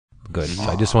Good. So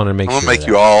I just wanted to make I'm sure. gonna make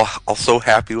you all so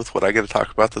happy with what I get to talk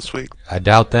about this week. I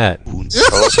doubt that. No,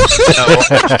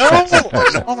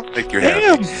 I'm gonna make you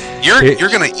happy. You're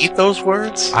gonna eat those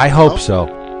words? I hope so.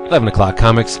 11 o'clock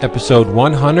comics, episode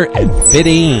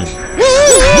 115.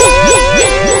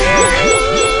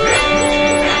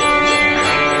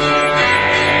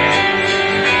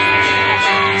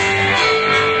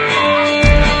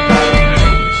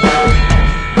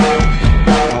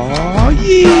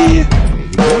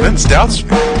 Vince doubts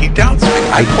me. He doubts me.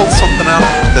 I pulled something out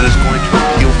that is going to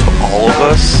appeal to all of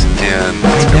us, and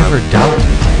I never doubt it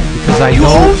because I You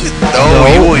know. always- no,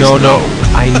 you always know.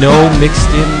 I know mixed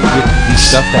in with the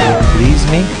stuff that would please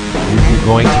me. You're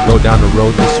going to go down the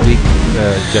road this week,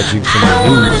 judging from the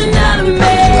news.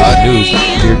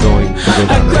 You're going to go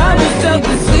down the road.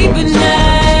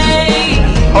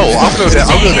 I'll go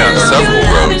down several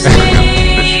roads.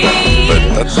 But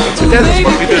that's what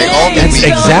we do. That's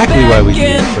exactly why we do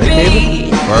this, right,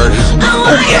 David? Word.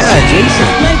 Oh yeah, Jason.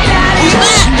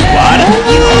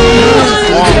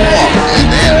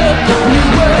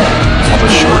 I'm a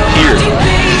short here.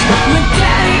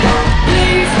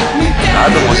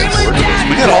 I've been looking forward to this.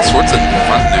 We got all sorts of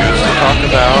fun news to talk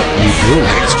about. We do.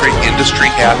 Industry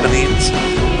happenings.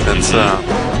 That's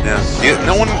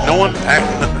no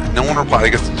one replied. I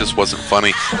guess it just wasn't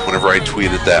funny whenever I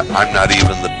tweeted that I'm not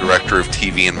even the director of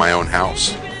TV in my own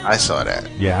house. I saw that.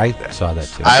 Yeah, I saw that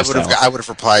too. I would have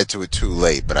replied to it too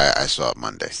late, but I saw it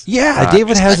Monday. Yeah,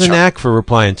 David has a knack for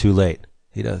replying too late.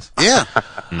 He does. Yeah.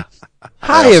 Hi,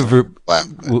 Hi, everybody.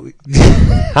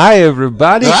 Hi,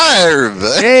 everybody.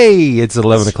 Hey, it's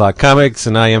 11 o'clock comics,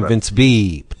 and I am Vince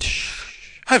B.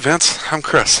 Hi, Vince. I'm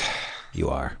Chris. You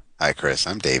are. Hi, Chris.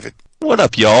 I'm David. What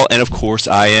up, y'all? And of course,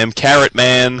 I am Carrot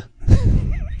Man.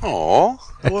 Aw,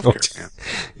 I love Carrot Man.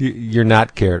 You're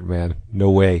not Carrot Man. No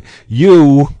way.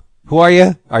 You, who are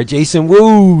you? Are Jason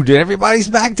Wood. Everybody's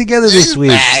back together this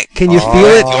week. Back. Can you feel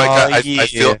it?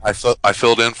 I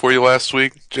filled in for you last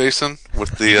week, Jason,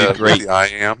 with the I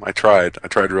am. I tried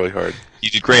really hard.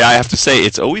 You did great. I have to say,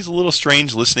 it's always a little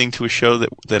strange listening to a show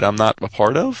that I'm not a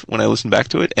part of when I listen back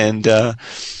to it, and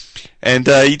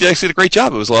you did actually a great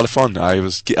job. It was a lot of fun. I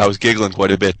was giggling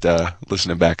quite a bit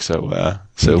listening back. So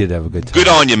You did have a good time. good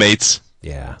on you, mates.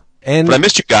 Yeah. But I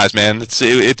missed you guys, man.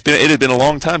 It had been a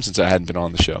long time since I hadn't been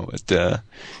on the show.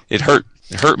 It hurt.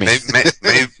 It hurt me.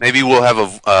 Maybe we'll have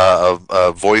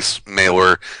a voice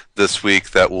mailer this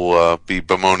week that will be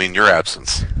bemoaning your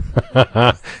absence.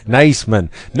 Nice, man.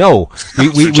 No,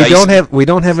 we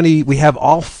don't have any. We have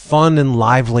all fun and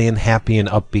lively and happy and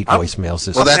upbeat voicemails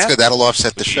this Well, week. that's good. That'll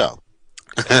offset the show.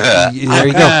 There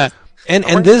you go.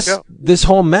 And this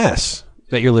whole mess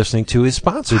that you're listening to is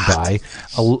sponsored by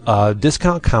a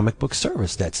discount comic book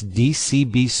service. That's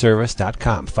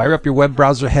dcbservice.com. Fire up your web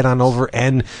browser, head on over,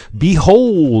 and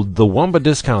behold the Wumba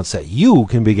discounts that you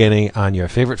can be getting on your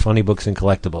favorite funny books and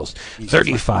collectibles.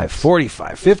 35,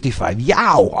 45, 55,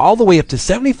 yow, all the way up to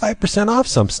 75% off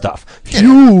some stuff.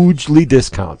 Hugely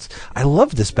discounts. I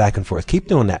love this back and forth. Keep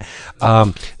doing that.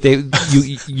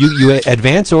 You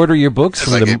advance order your books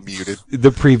from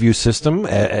the preview system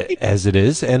as it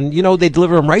is, and they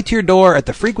deliver them right to your door at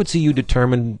the frequency you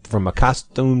determine from a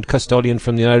costumed custodian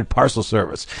from the United Parcel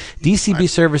Service.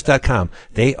 DCBService.com.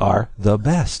 They are the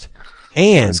best.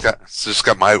 And It's just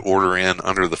got my order in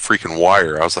under the freaking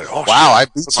wire. I was like, oh, Wow, I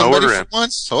beat my somebody order for in.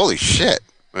 once? Holy shit.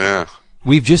 Yeah.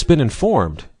 we've just been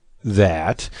informed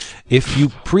that if you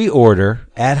pre-order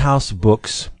Ad House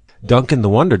Books Duncan the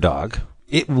Wonder Dog,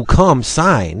 it will come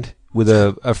signed with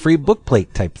a free book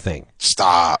plate type thing.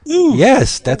 Stop.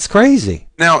 Yes, that's crazy.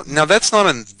 Now that's not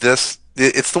in this.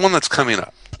 It's the one that's coming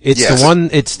up. It's Yes. the one.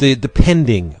 It's the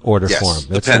pending order Yes, form.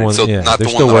 That's Depending. the one. So Yeah, not they're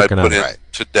the still one that working I on put it. in Right.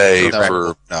 today No,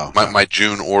 for no. my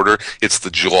June order. It's the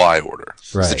July order.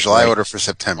 Right. It's the July order for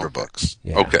September books.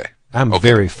 Yeah. Okay. I'm Okay.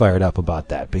 very fired up about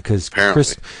that because Apparently.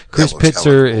 Chris That looks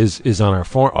Pitzer is on our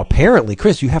forum. Apparently,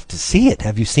 Chris, you have to see it.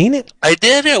 Have you seen it? I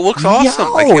did. It looks awesome.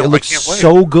 Yo, I can't it looks wait.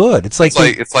 so good. It's like,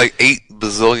 It's like 8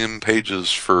 bazillion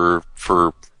pages for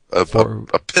a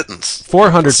pittance.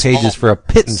 400 Small. pages for a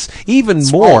pittance. Even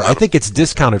Small more. amount. I think it's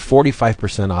discounted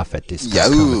 45% off at Discount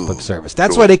Yo. Comic Book Service.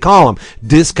 That's why they call them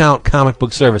Discount Comic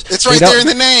Book Service. It's They right don't- there in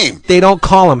the name. They don't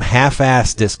call them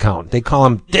half-ass discount. They call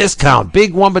them discount.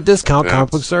 Big Wumba discount Yeah.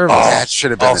 comic book service. That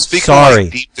should have been. Speaking Sorry. of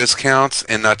like deep discounts,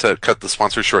 and not to cut the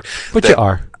sponsor short, But that- you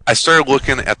are. I started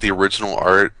looking at the original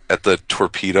art at the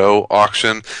Torpedo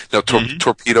auction. Now,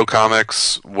 Torpedo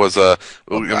Comics was a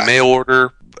mail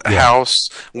order house.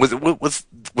 Was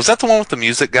that the one with the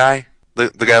music guy? The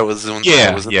guy was in,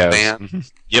 Yeah, was in yeah. the band. Mhm.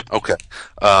 Yep. Okay.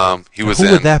 He was Who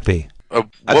in. would that be?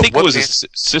 I think it was band? a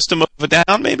System of a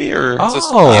Down, maybe, or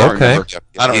Oh, okay.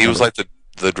 I don't He was remember. like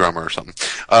the drummer or something.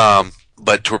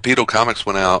 But Torpedo Comics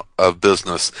went out of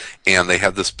business, and they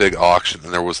had this big auction,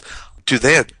 and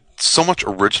they had so much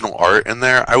original art in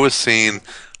there. I was seeing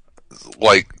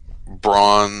like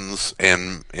bronze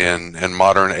and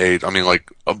modern age. I mean, like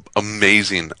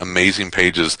amazing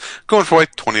pages going for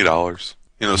like $20.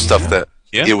 Stuff that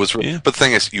it was. Yeah. But the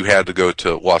thing is, you had to go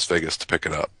to Las Vegas to pick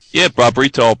it up. Yeah, Bob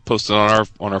Rital posted on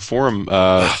our forum.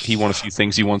 He won a few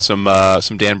things. He won some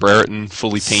Dan Brereton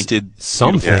fully painted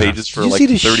beautiful pages for you like see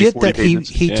the 30, shit 40 that pages.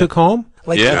 he took home?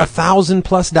 Like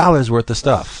 $1,000+ worth of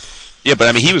stuff. Yeah, but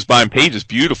I mean, he was buying pages,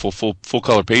 beautiful full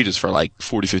color pages for like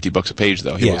 $40-$50 a page,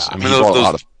 though. He Yeah. was. I mean, I mean, he bought a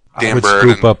lot of. Dan would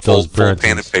Brereton scoop up those full Breretons.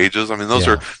 painted pages. I mean, those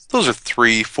Yeah. are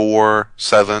 $3, $4,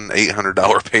 $7,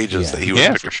 $800 pages Yeah. that he was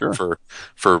Yeah, picking for sure.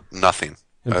 for nothing.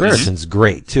 And Brereton's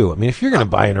great too. I mean, if you're going to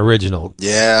buy an original,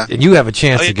 Yeah. and you have a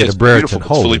chance Oh, yeah, to get it's a Brereton, beautiful. It's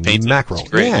fully holy painted. mackerel! It's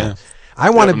great, yeah. I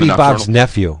want to Yeah, be I'm a Bob's nocturnal.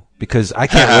 nephew because I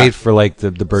can't wait for like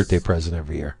the birthday present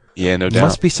every year. Yeah, no It doubt.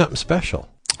 must be something special.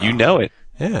 You know it.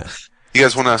 Yeah. You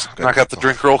guys want to knock out the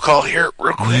drink roll call here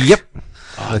real quick? Yep.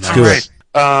 Let's All do right. it.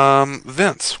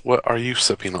 Vince, what are you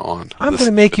sipping on? I'm going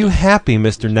to make you happy,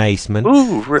 Mr. Niceman.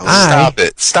 Ooh, stop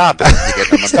it! Stop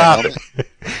it! Stop it!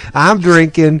 I'm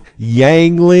drinking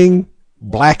Yangling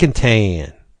Black and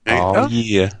Tan. Oh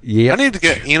yeah. I Yep. need to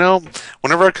get.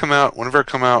 Whenever I come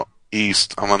out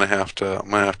east, I'm gonna have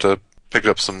to pick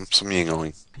up some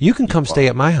Yingling. You can come stay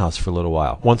at my house for a little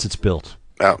while once it's built.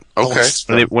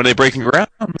 Okay. When they breaking ground.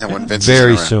 And when Vince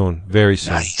Very is around. soon. Very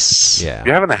soon. Nice. Yeah.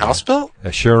 You're having a house built?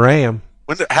 I sure am.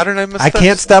 How did I miss I that?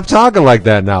 can't stop talking like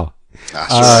that now.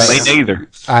 Me neither.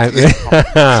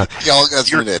 Y'all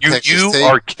guys need a Texas You tape?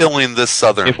 are killing this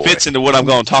Southern It boy. fits into what I'm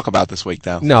going to talk about this week,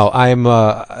 though. No,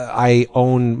 I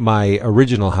own my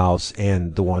original house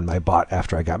and the one I bought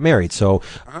after I got married. So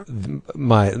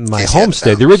my Yes,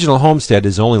 homestead, yeah, the original homestead,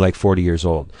 is only like 40 years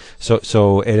old.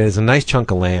 So it is a nice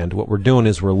chunk of land. What we're doing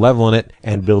is we're leveling it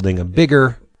and building a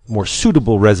bigger, more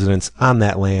suitable residence on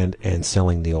that land and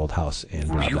selling the old house. And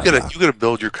blah, You blah, gotta blah.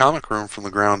 build your comic room from the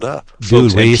ground up.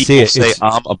 Dude, where And you people see it? say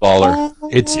I'm a baller.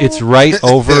 It's right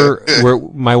over where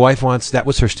my wife wants. That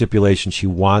was her stipulation. She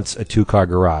wants a 2-car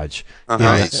garage.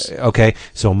 Nice. Okay,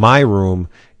 so my room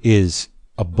is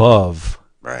above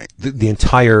Right. the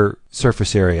entire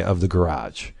surface area of the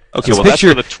garage. Okay, So well, that's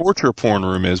where the torture porn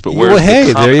room is, but where's Well,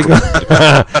 hey, the there you comic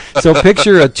go. So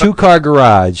picture a 2-car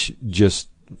garage just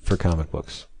for comic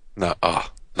books. No,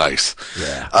 nice.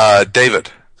 Yeah. David.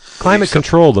 Climate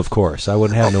controlled, of course. I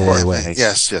wouldn't have no other way.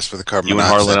 Yes, for the carbon You and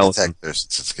Harlan monoxide Ellison. detector.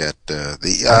 Since it's got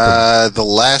the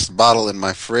last bottle in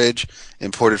my fridge,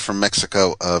 imported from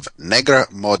Mexico, of Negra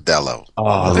Modelo. Oh,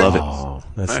 I love it. Oh,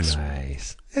 that's Nice.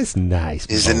 nice. That's nice.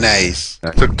 Is it Mo. nice?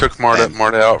 Took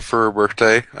Marta out for her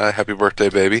birthday. Happy birthday,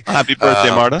 baby. Happy birthday,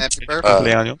 Marta. Happy birthday.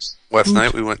 Cumpleaños. Last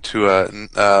night we went to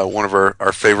one of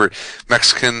our favorite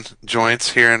Mexican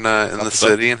joints here in the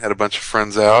city and had a bunch of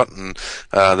friends out, and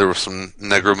there was some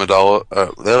Negro Modelo.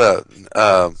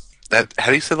 That how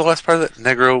do you say the last part of that?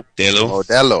 Negro Delo.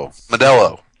 Modelo.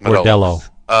 Modelo.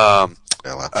 Bordello.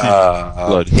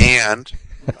 Blood. And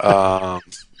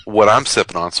what I'm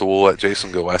sipping on, so we'll let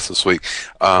Jason go last this week.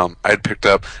 I had picked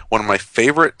up one of my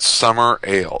favorite summer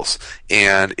ales,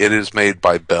 and it is made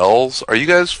by Bell's. Are you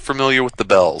guys familiar with the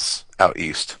Bell's out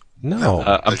east? No.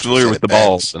 I'm Let's familiar say with the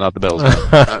Bell's. balls, and not the bells.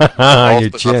 Your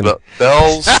chin.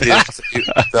 Bell's is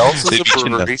They a do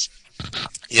chin brewery nuts.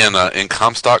 in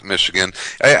Comstock, Michigan.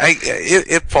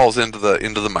 It falls into the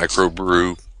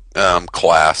microbrew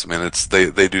class. I mean,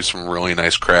 they do some really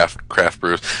nice craft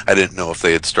brews. I didn't know if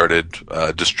they had started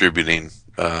distributing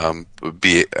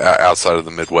outside of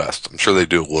the Midwest. I'm sure they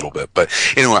do a little bit, but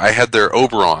anyway, I had their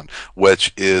Oberon,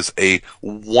 which is a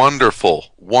wonderful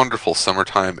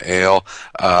summertime ale.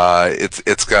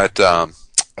 It's got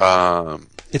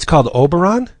It's called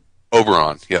Oberon?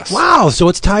 Oberon, yes. Wow, so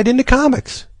it's tied into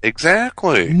comics.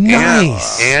 Exactly.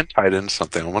 Nice. And tied into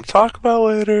something I want to talk about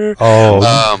later.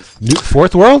 Oh,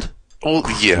 Fourth World? Oh,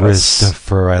 yes.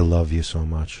 Christopher, I love you so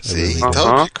much. I See, really he do.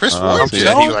 told you. Chris warned see you.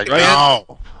 that? He was like, Right.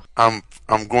 no.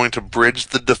 I'm going to bridge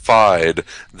the divide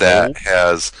that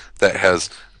has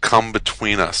come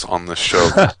between us on this show.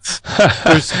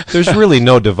 There's really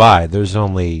no divide. There's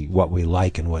only what we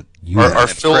like and what you Our, like. our,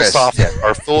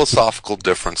 Chris. philosophical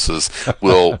differences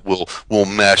will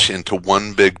mesh into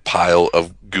one big pile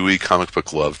of gooey comic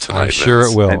book love tonight. I'm sure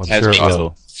Vince. it will. And I'm as sure we it will.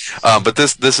 go. But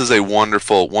this is a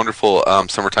wonderful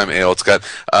summertime ale. It's got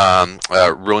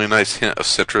a really nice hint of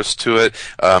citrus to it.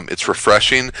 It's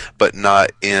refreshing, but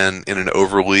not in an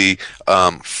overly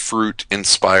fruit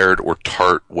inspired or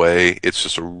tart way. It's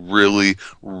just a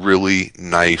really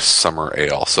nice summer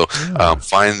ale. So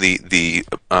find the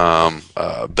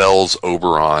Bell's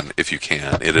Oberon if you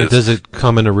can. Does it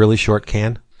come in a really short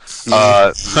can?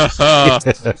 No.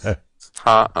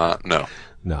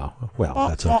 No. Well,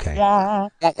 that's okay.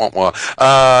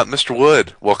 Mr.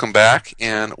 Wood, welcome back.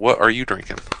 And what are you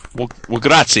drinking? Well,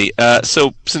 grazie.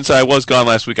 So since I was gone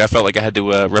last week, I felt like I had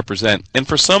to represent, and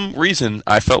for some reason,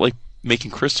 I felt like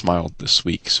making Chris smile this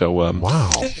week. So wow.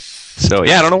 So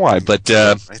yeah, I don't know why, but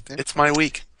it's my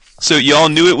week. So y'all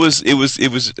knew it was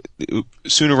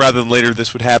sooner rather than later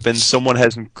this would happen. Someone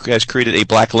has created a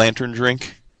Black Lantern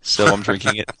drink. So I'm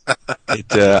drinking it.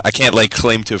 I can't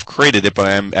claim to have created it, but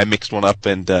I mixed one up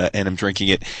and I'm drinking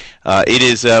it. It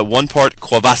is 1 part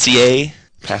Courvoisier,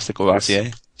 pasta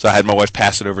Courvoisier. So I had my wife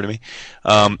pass it over to me.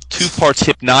 2 parts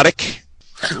Hypnotic,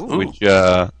 which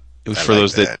it was for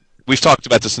those that we've talked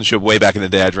about this in the show way back in the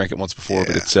day. I drank it once before,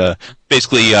 but it's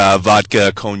basically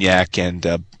vodka, cognac,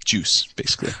 and juice,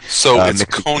 basically. So it's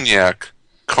cognac.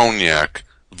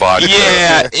 Vodka.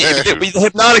 Yeah, the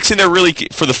Hypnotic's in there really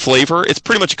for the flavor. It's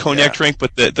pretty much a cognac drink,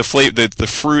 but the flavor, the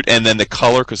fruit, and then the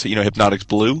color, because Hypnotic's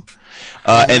blue.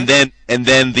 And then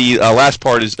the last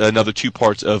part is another 2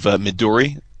 parts of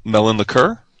Midori melon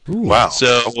liqueur. Ooh. Wow.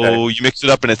 So you mix it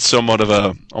up, and it's somewhat of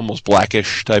a almost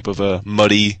blackish type of a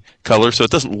muddy color. So it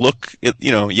doesn't look,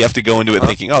 you have to go into it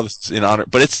thinking, oh, this is in honor.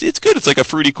 But it's good. It's like a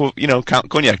fruity,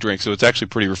 cognac drink. So it's actually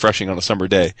pretty refreshing on a summer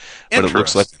day. But it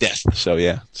looks like death. So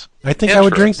yeah. I think I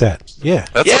would drink that. Yeah.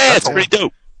 It's pretty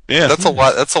dope. Yeah.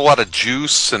 That's a lot of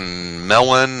juice and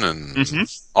melon and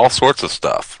all sorts of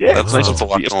stuff. Yeah. That's a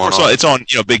lot going on. It's on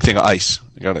big thing of ice.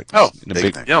 You got it. Oh, in a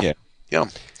big thing. Yum. Yeah. Yum.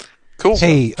 Cool.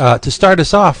 Hey, to start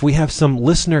us off, we have some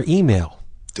listener email.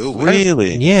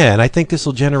 Really? Yeah, and I think this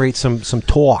will generate some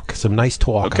talk, some nice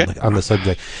talk on the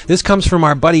subject. This comes from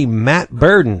our buddy Matt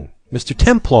Burden, Mr.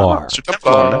 Templar. Mr.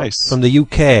 Templar, nice. From the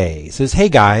UK. It says, hey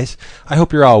guys, I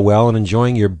hope you're all well and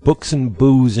enjoying your books and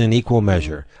booze in equal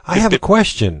measure. I have a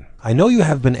question. I know you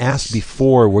have been asked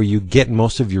before where you get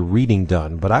most of your reading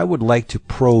done, but I would like to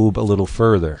probe a little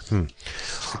further.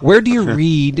 Where do you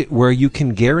read where you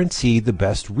can guarantee the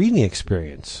best reading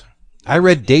experience? I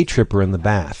read Day Tripper in the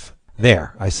bath.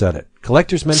 There, I said it.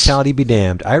 Collector's mentality be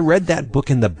damned. I read that book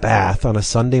in the bath on a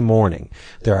Sunday morning.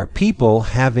 There are people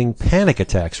having panic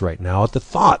attacks right now at the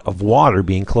thought of water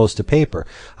being close to paper.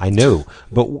 I know,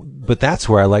 but that's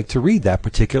where I like to read that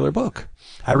particular book.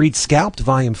 I read Scalped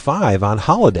Volume 5 on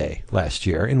holiday last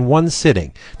year in one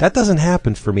sitting. That doesn't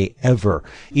happen for me ever.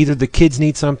 Either the kids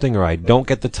need something or I don't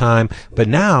get the time. But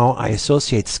now I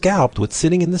associate Scalped with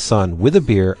sitting in the sun with a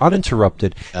beer,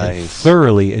 uninterrupted, and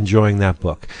thoroughly enjoying that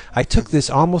book. I took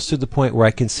this almost to the point where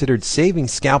I considered saving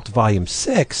Scalped Volume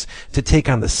 6 to take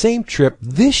on the same trip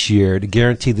this year to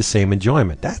guarantee the same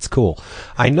enjoyment. That's cool.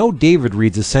 I know David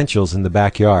reads Essentials in the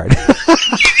backyard.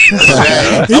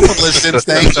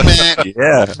 Thanks, man.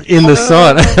 Yeah. In the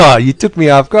sun. Oh, you took me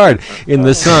off guard. In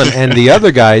the sun. And the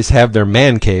other guys have their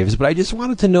man caves. But I just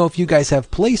wanted to know if you guys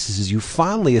have places you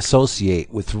fondly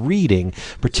associate with reading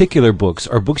particular books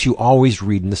or books you always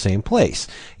read in the same place.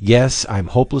 Yes, I'm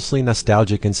hopelessly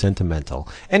nostalgic and sentimental.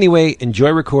 Anyway, enjoy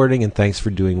recording and thanks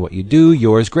for doing what you do.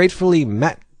 Yours gratefully,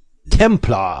 Matt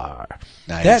Templar.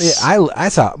 Nice. I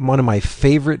saw one of my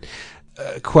favorite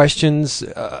questions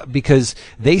because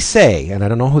they say, and I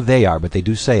don't know who they are, but they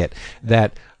do say it,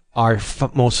 that our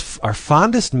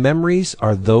fondest memories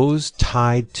are those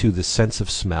tied to the sense of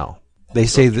smell. They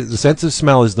say that the sense of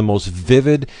smell is the most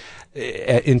vivid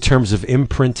in terms of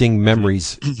imprinting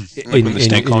memories in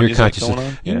your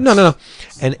consciousness. Yeah. No.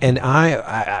 And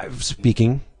I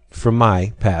speaking from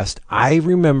my past, I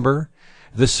remember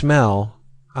the smell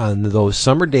on those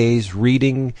summer days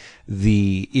reading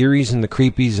the Eries and the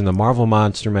Creepies and the Marvel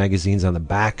Monster magazines on the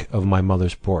back of my mother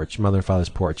and father's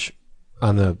porch,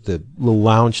 on the little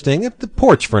lounge thing, the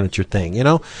porch furniture thing,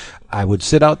 I would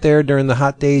sit out there during the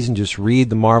hot days and just read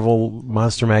the Marvel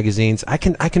Monster magazines. I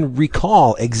can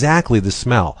recall exactly the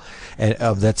smell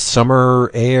of that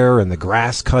summer air and the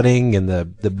grass cutting and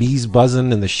the bees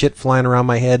buzzing and the shit flying around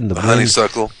my head and the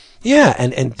honeysuckle. Yeah,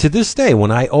 and to this day,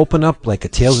 when I open up like a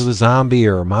Tales of the Zombie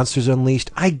or Monsters Unleashed,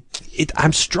 I'm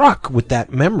struck with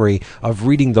that memory of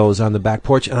reading those on the back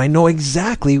porch, and I know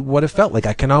exactly what it felt like.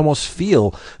 I can almost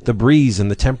feel the breeze and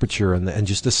the temperature and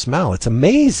just the smell. It's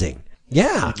amazing.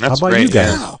 Yeah. That's How about great, you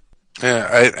guys?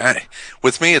 Yeah,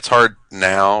 with me it's hard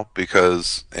now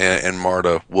because, and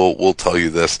Marta will tell you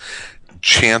this,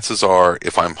 chances are,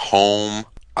 if I'm home,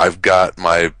 I've got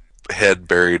my head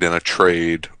buried in a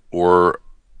trade or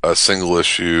a single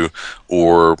issue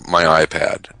or my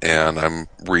iPad, and I'm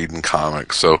reading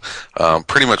comics. So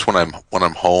pretty much when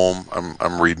I'm home,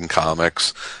 I'm reading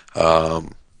comics.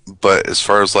 But as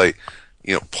far as like,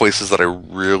 places that I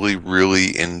really,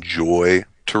 really enjoy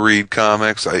to read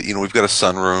comics, we've got a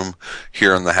sunroom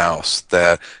here in the house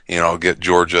that, I'll get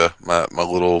Georgia, my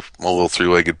little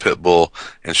 3-legged pit bull,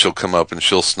 and she'll come up and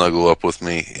she'll snuggle up with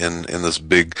me in this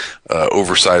big,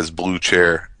 oversized blue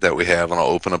chair that we have, and I'll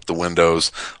open up the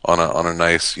windows on a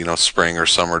nice, spring or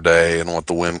summer day and let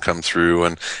the wind come through,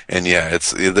 and yeah,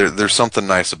 there's something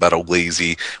nice about a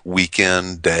lazy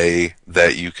weekend day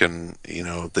that you can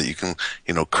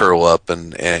curl up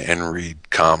and read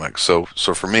comics. So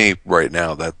for me right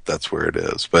now, that's where it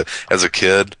is. But as a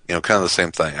kid, kind of the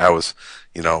same thing. I was,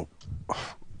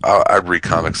 I'd read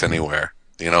comics anywhere,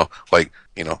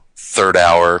 third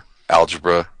hour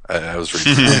algebra. I was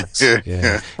reading comics.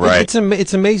 Yeah. Right.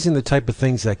 It's amazing the type of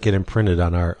things that get imprinted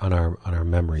on our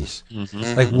memories.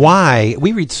 Mm-hmm. Like, why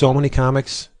we read so many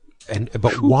comics,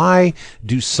 but why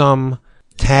do some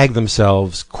tag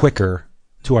themselves quicker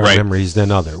to our memories than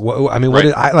other? I mean, what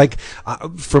did I like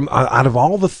from out of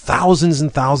all the thousands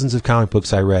and thousands of comic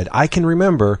books I read? I can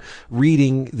remember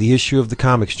reading the issue of the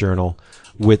Comics Journal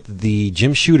with the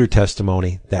Jim Shooter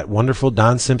testimony, that wonderful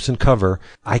Don Simpson cover.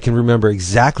 I can remember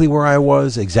exactly where I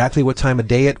was, exactly what time of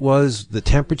day it was, the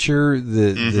temperature,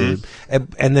 and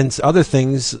then other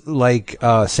things like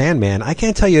Sandman. I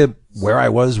can't tell you where I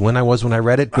was when I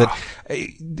read it, but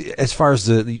as far as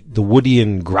the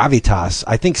Woodian gravitas,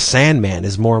 I think Sandman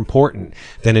is more important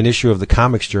than an issue of the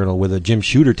Comics Journal with a Jim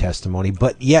Shooter testimony.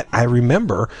 But yet I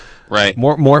remember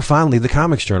more fondly the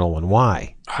Comics Journal one.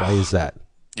 Why? Why is that?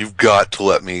 You've got to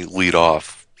let me lead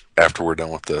off after we're done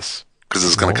with this, because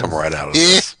it's going to come right out of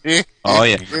this. Oh,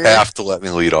 yeah. You have to let me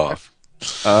lead off.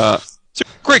 It's a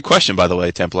great question, by the way,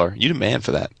 Templar. You're the man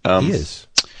for that. He is.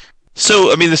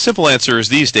 So, I mean, the simple answer is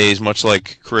these days, much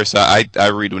like Chris, I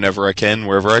read whenever I can,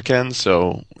 wherever I can.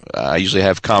 So I usually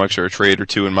have comics or a trade or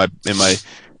two in my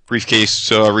briefcase.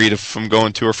 So I read if I'm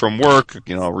going to or from work.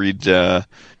 I'll read.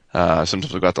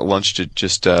 Sometimes I'll go out to lunch to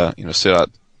just sit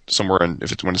out somewhere, and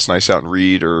when it's nice out and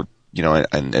read, or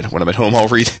and when I'm at home, I'll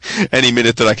read any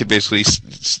minute that I could basically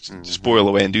spoil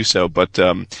away and do so. But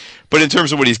in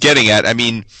terms of what he's getting at, I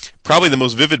mean, probably the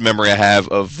most vivid memory I have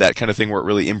of that kind of thing, where it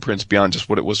really imprints beyond just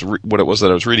what it was that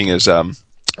I was reading, is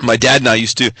my dad and I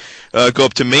used to go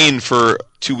up to Maine for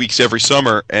 2 weeks every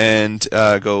summer and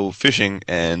go fishing,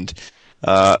 and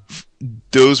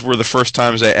those were the first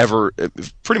times I ever,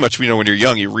 pretty much, when you're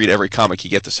young, you read every comic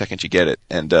you get the second you get it,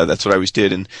 and that's what I always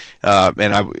did. And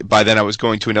by then I was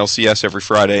going to an LCS every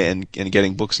Friday and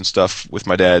getting books and stuff with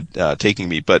my dad taking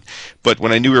me. But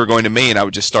when I knew we were going to Maine, I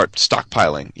would just start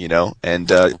stockpiling,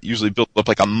 and usually build up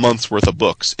like a month's worth of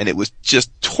books, and it was just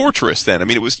torturous then. I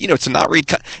mean, it was, to not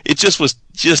read, it just was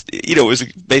it was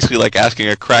basically like asking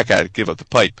a crack addict to give up the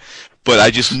pipe. But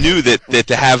I just knew that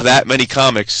to have that many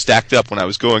comics stacked up when I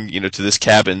was going, to this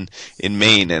cabin in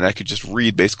Maine, and I could just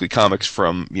read basically comics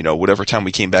from, whatever time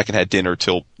we came back and had dinner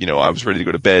till, I was ready to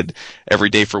go to bed every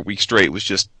day for a week straight, was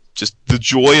just the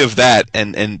joy of that,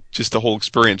 and just the whole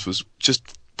experience was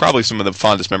just probably some of the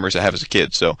fondest memories I have as a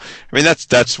kid. So, I mean,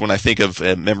 that's when I think of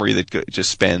a memory that just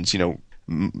spans,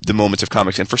 the moments of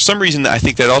comics. And for some reason, I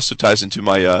think that also ties into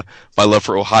my my love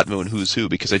for Oh Hot Moon Who's Who,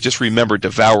 because I just remember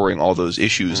devouring all those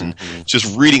issues and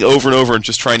just reading over and over and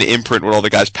just trying to imprint what all the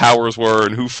guys' powers were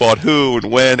and who fought who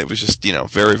and when. It was just,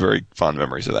 very, very fond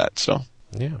memories of that. So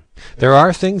yeah, there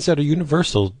are things that are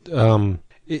universal,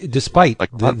 despite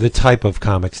like the type of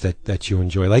comics that you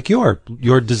enjoy, like your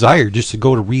desire just to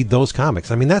go to read those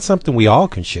comics. I mean, that's something we all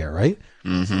can share, right?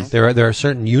 Mm-hmm. There are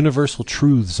certain universal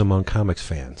truths among comics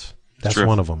fans. That's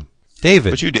one of them. David.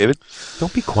 But you, David?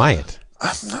 Don't be quiet.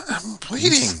 I'm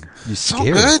waiting. You're so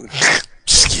scary. Good.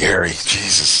 Scary.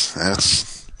 Jesus.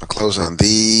 That's a close on.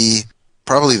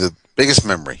 Probably the biggest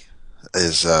memory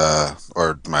is,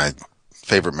 or my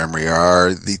favorite memory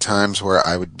are the times where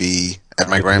I would be at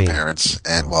my grandparents.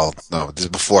 And, well, no, this is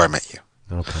before I met you.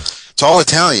 Okay. It's all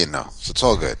Italian, though, so it's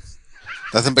all good.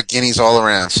 Nothing but guineas all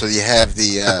around. So you have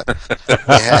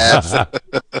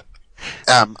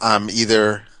I'm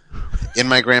either in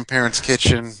my grandparents'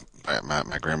 kitchen.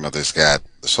 My grandmother's got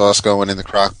the sauce going in the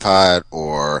crock pot,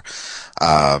 or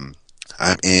I'm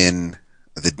in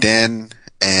the den,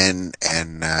 and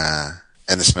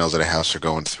the smells of the house are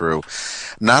going through.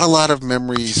 Not a lot of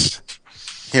memories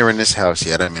here in this house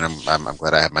yet. I mean, I'm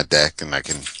glad I have my deck and I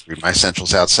can read my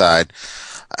essentials outside.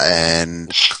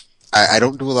 And I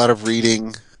don't do a lot of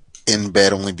reading in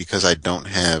bed, only because I don't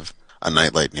have a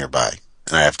nightlight nearby.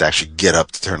 And I have to actually get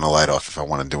up to turn the light off if I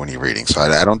want to do any reading. So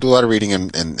I don't do a lot of reading in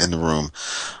the room.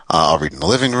 I'll read in the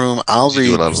living room. I'll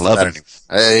read.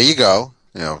 There you go.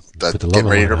 Getting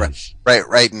ready to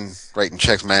writing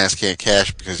checks my ass can't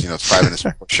cash because it's 5 minutes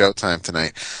before showtime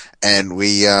tonight, and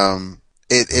we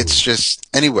it's just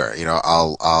anywhere.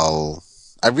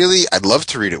 I'd love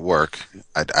to read at work.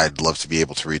 I'd love to be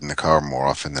able to read in the car more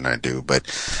often than I do, but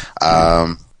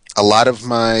a lot of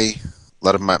my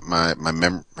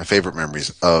favorite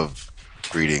memories of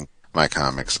reading my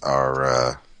comics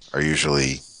are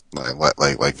usually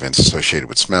like Vince, associated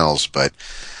with smells, but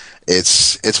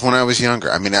it's when I was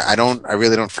younger. I mean, I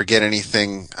really don't forget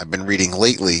anything I've been reading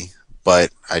lately,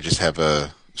 but I just have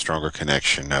a stronger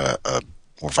connection, a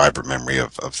more vibrant memory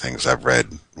of things I've read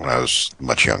when I was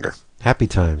much younger. Happy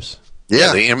times.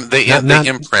 Yeah, they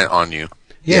imprint on you.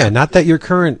 Yeah, not that your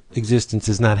current existence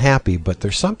is not happy, but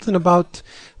there's something about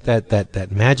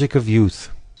that magic of youth.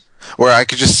 Where I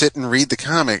could just sit and read the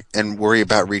comic and worry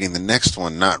about reading the next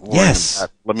one, not worrying about,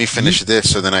 let me finish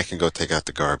this so then I can go take out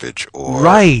the garbage. Or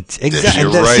right, exactly.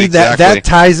 Right, that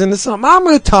ties into something I'm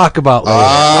going to talk about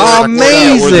later.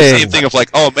 Amazing. Or the Amazing. same thing of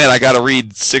like, oh man, I got to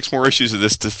read 6 more issues of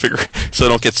this to figure so I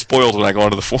don't get spoiled when I go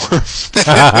onto the forums.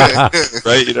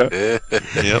 Right?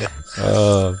 Yep.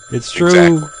 It's true.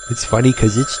 Exactly. It's funny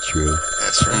because it's true.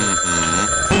 That's right.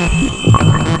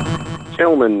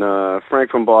 Gentlemen, Frank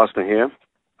from Boston here.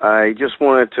 I just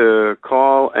wanted to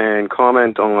call and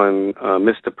comment on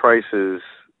Mr. Price's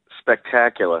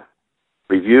spectacular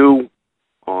review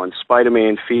on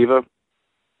Spider-Man Fever a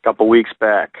couple weeks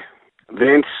back.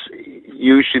 Vince,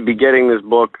 you should be getting this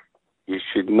book. You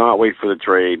should not wait for the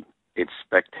trade. It's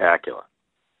spectacular.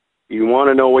 You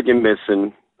want to know what you're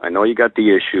missing. I know you got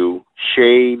the issue.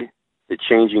 Shade, The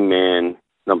Changing Man,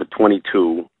 number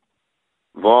 22,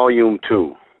 Volume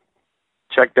 2.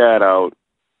 Check that out.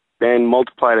 Then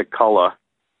multiply the color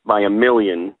by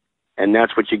 1,000,000, and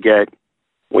that's what you get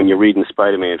when you're reading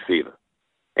Spider-Man Fever.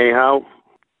 Anyhow,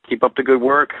 keep up the good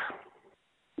work.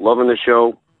 Loving the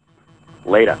show.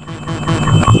 Later.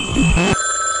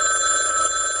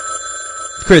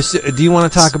 Chris, do you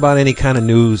want to talk about any kind of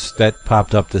news that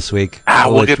popped up this week?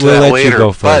 We'll get to we'll that let later. You go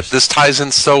But first. this ties in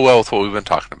so well with what we've been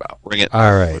talking about. Bring it.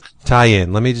 All right, tie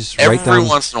in. Let me just write down. Every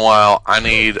once in a while, I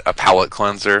need a palate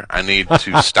cleanser. I need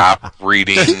to stop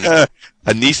reading. A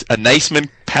Niceman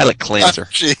palate cleanser.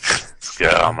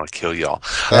 Yeah, I'm gonna kill y'all.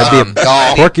 That'd be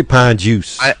a porcupine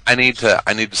juice. I need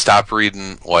to stop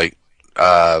reading like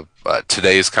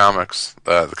today's comics,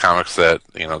 the comics that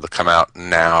that come out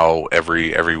now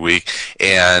every week,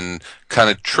 and kind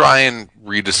of try and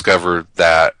rediscover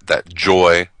that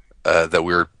joy that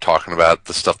we were talking about,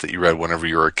 the stuff that you read whenever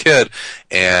you were a kid.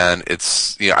 And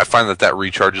it's I find that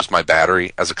recharges my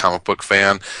battery as a comic book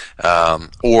fan,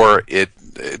 or it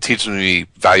teaches me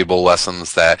valuable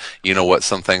lessons that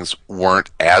some things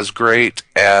weren't as great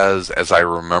as I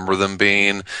remember them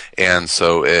being, and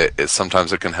so it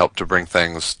sometimes it can help to bring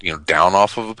things down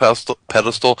off of a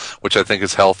pedestal, which I think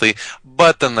is healthy.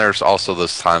 But then there's also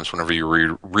those times whenever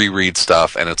you reread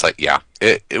stuff and it's like, yeah,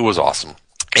 it was awesome.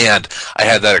 And I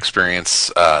had that experience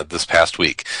this past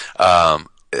week.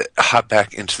 Hop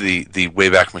back into the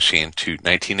Wayback Machine to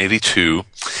 1982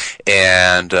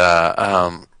 and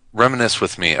reminisce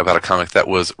with me about a comic that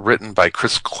was written by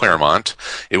Chris Claremont.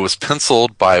 It was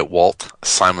penciled by Walt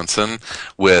Simonson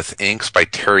with inks by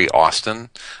Terry Austin,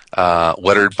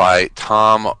 lettered by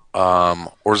Tom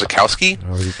Orzechowski.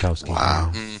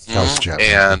 Wow.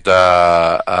 And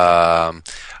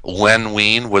Len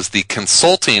Wein was the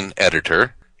consulting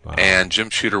editor. Wow. And Jim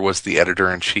Shooter was the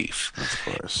editor-in-chief. Of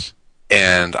course.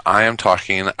 And I am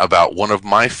talking about one of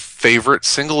my favorite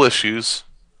single issues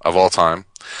of all time,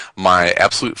 my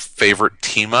absolute favorite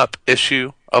team-up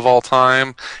issue of all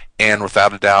time, and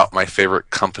without a doubt, my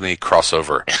favorite company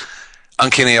crossover,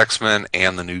 Uncanny X-Men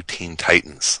and the New Teen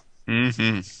Titans.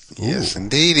 Mm-hmm. Yes,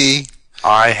 indeedy.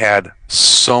 I had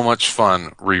so much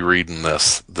fun rereading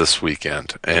this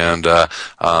weekend, and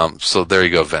so there you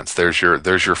go, Vince. There's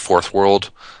your Fourth World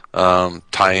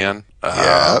tie-in.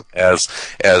 As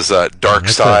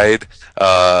Darkseid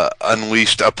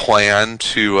unleashed a plan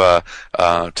to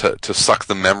suck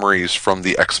the memories from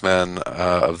the X-Men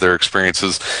of their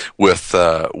experiences with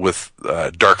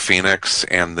Dark Phoenix,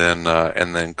 and then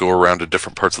go around to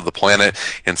different parts of the planet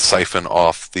and siphon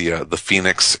off the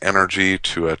Phoenix energy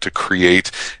to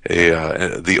create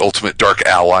the ultimate dark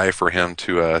ally for him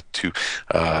to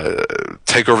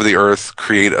take over the Earth,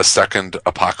 create a second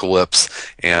apocalypse,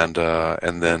 and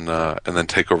then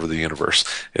take over the universe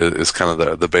is kind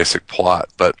of the basic plot.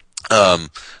 But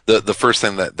The first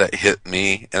thing that hit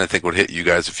me, and I think would hit you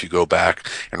guys if you go back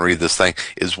and read this thing,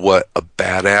 is what a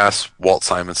badass Walt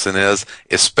Simonson is,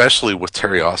 especially with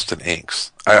Terry Austin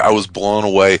inks. I was blown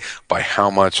away by how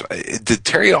much. Did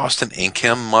Terry Austin ink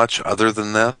him much other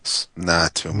than this?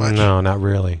 Not too much. No, not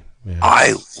really. Yeah.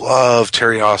 I love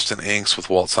Terry Austin inks with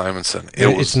Walt Simonson.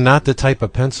 It's not the type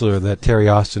of penciler that Terry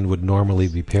Austin would normally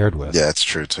be paired with. Yeah, it's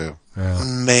true too. Yeah.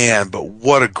 Man, but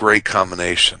what a great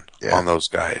combination on those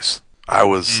guys. I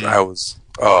was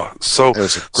so. It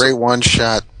was a great one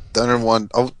shot done in one.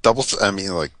 Oh, double. I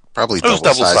mean, like probably double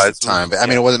sized at the time. But I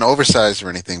mean, it wasn't oversized or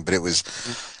anything. But it was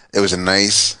a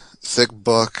nice thick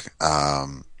book.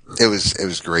 It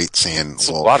was great seeing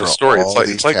a lot of story.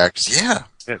 It's like characters. Yeah.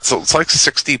 So it's like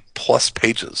 60 plus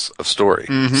pages of story.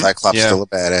 Mm-hmm. Cyclops still a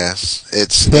badass.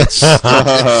 It's still.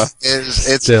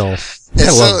 I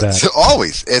love that.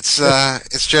 Always. It's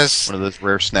just one of those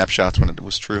rare snapshots when it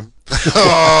was true.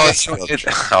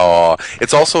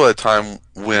 It's also a time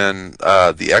when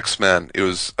the X-Men. It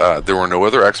was there were no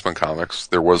other X-Men comics.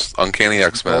 There was Uncanny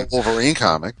X-Men. Wolverine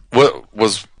comic. What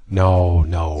was? No.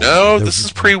 This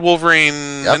is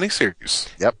pre-Wolverine miniseries.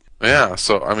 Yep. Yeah,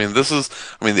 so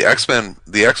the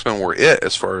X-Men were it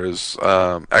as far as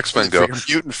X-Men go. For your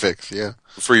mutant fix, yeah.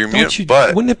 For your mutant,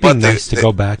 but wouldn't it be nice to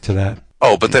go back to that?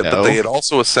 Oh, but they had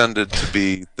also ascended to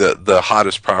be the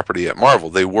hottest property at Marvel.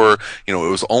 They were, it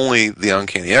was only the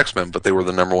Uncanny X-Men, but they were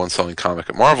the number one selling comic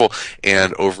at Marvel.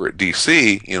 And over at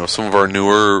DC, some of our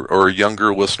newer or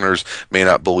younger listeners may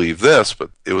not believe this, but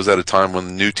it was at a time when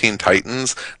the New Teen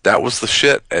Titans, that was the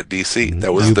shit at DC.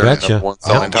 That was their number one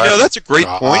selling title. That's a great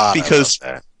point because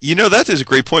that is a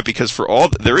great point because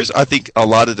there is, I think, a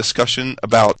lot of discussion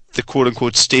about the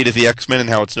quote-unquote state of the X-Men and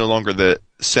how it's no longer the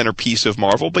centerpiece of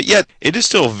Marvel, but yet it is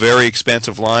still a very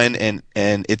expansive line and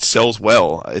it sells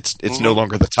well. It's no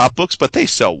longer the top books, but they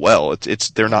sell well.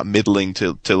 They're not middling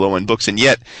to low-end books, and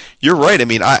yet you're right. I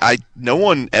mean, no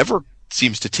one ever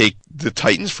seems to take the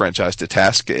Titans franchise to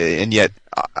task, and yet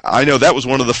I know that was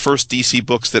one of the first DC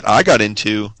books that I got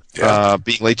into.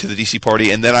 Being late to the DC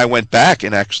party, and then I went back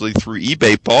and actually through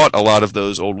eBay bought a lot of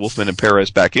those old Wolfman and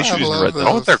Perez back issues and read them.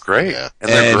 Oh, they're great, and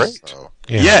they're great.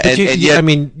 Yeah, I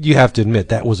mean, you have to admit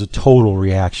that was a total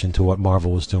reaction to what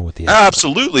Marvel was doing with the X-Men.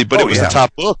 Absolutely, but it was the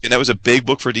top book, and that was a big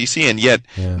book for DC, and yet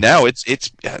now it's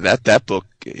that book.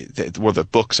 Well, the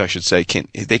books, I should say,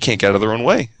 can't get out of their own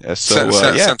way.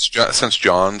 Since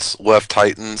Johns left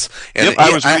Titans, and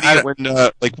I was reading it when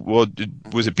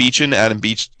was it Beechin, Adam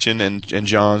Beechin, and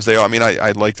Johns?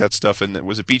 I like that stuff. And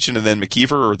was it Beechin and then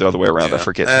McKeever, or the other way around? I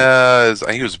forget. I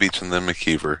think it was Beechin then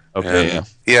McKeever. Okay,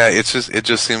 it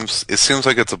just seems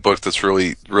like it's a book that's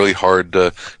really really hard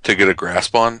to get a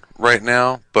grasp on right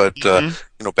now. But back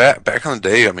in the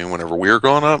day, I mean, whenever we were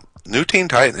growing up. The New Teen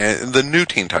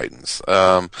Titans,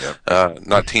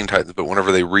 not Teen Titans, but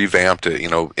whenever they revamped it,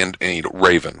 and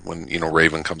Raven, when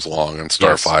Raven comes along and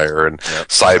Starfire and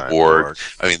Cyborg.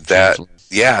 I mean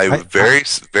it was very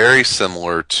very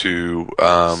similar to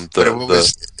the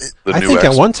new. I think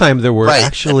at one time there were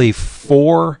actually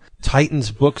 4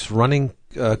 Titans books running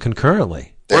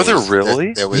concurrently. Were there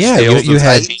really? There was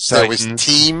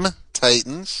Team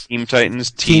Titans, Teen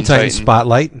Titans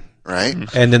Spotlight. Right,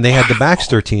 and then they had the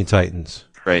Baxter Teen Titans.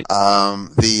 Right.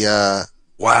 They had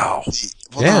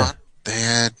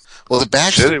the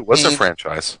Baxter. It was a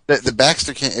franchise. The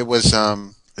Baxter came. It was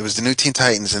the New Teen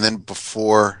Titans, and then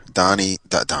before Donna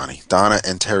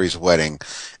and Terry's wedding,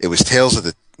 it was Tales of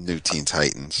the New Teen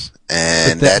Titans,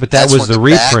 and that was the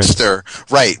reprint. Baxter,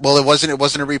 right? Well, it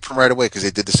wasn't a reprint right away because they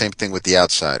did the same thing with the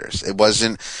Outsiders. It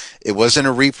wasn't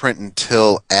a reprint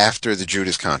until after the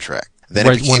Judas contract. Then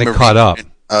when it caught up.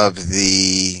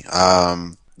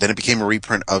 Then it became a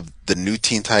reprint of the New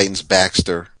Teen Titans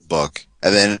Baxter book,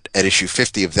 and then at issue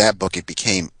 50 of that book, it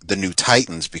became the New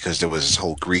Titans because there was this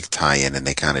whole Greek tie-in, and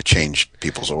they kind of changed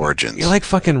people's origins. You're like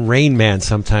fucking Rain Man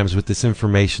sometimes with this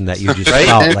information that you just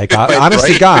felt. Like, honest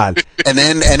to God. And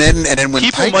then when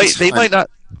people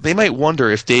they might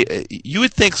wonder if you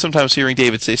would think sometimes hearing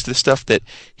David say this stuff that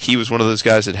he was one of those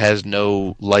guys that has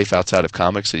no life outside of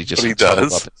comics, that he just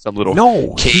does up in some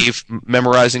little cave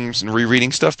memorizing and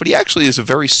rereading stuff, but he actually is a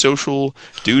very social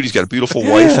dude. He's got a beautiful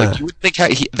wife. Like, you would think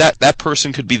that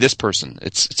person could be this person.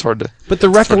 It's hard to. But the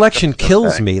recollection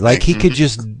kills me. Like, he could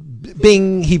just.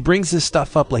 Bing, he brings this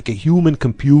stuff up like a human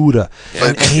computer.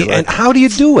 And how do you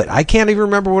do it? I can't even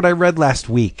remember what I read last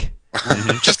week.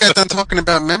 Just got done talking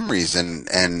about memories and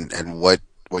what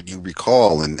you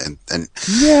recall and but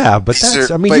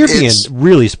you're being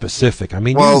really specific. I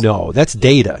mean, that's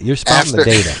data. You're spouting the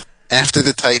data. after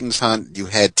the Titans hunt, you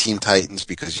had Team Titans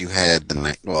because you had the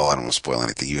night. Well, I don't want to spoil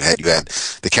anything. You had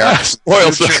the characters.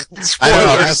 Spoilers.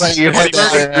 I was like, you had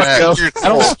I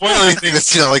don't spoil anything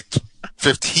that's like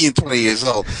 15, 20 years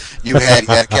old. You had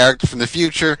a character from the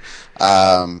future.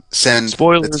 Send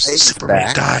Spoilers. Superman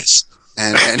back. Dies.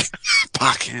 And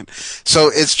Puck. So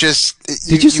it's just.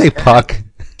 Did you say Puck?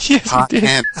 Yes, Puck I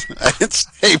did. I didn't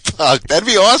say Puck. That'd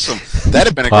be awesome. That'd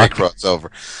have been a great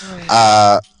crossover.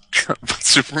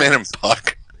 Superman and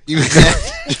Puck.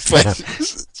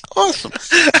 It's awesome.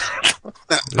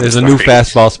 There's a new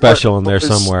fastball special in there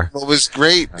somewhere. What was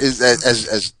great is that,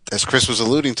 as Chris was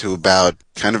alluding to about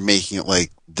kind of making it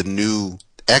like the new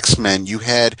X-Men, you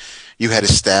had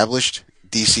established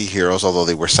DC heroes, although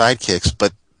they were sidekicks,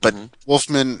 but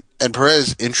Wolfman and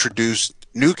Perez introduced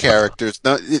new characters.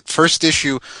 Now, first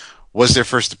issue was their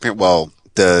first appearance. Well,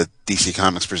 the DC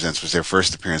Comics Presents was their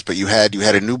first appearance, but you had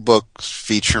a new book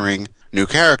featuring new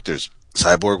characters.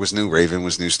 Cyborg was new, Raven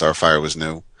was new, Starfire was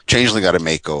new. Changeling got a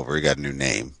makeover, he got a new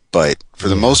name. But for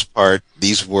the most part,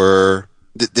 these were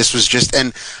this was just,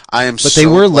 and I am. But they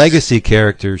were legacy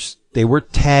characters. They were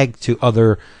tagged to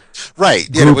other right.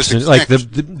 Yeah, groups, like the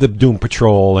Doom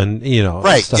Patrol and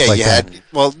right. stuff yeah, like you that. had.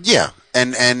 Well, yeah,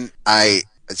 and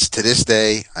it's to this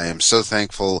day I am so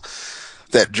thankful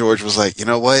that George was like, you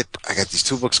know what? I got these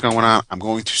two books going on. I'm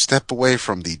going to step away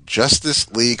from the Justice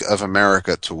League of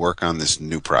America to work on this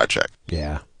new project.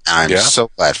 Yeah. I'm so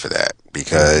glad for that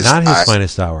because not his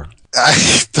finest hour.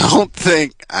 I don't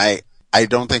think I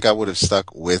would have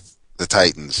stuck with the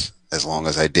Titans as long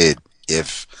as I did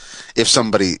if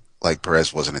somebody like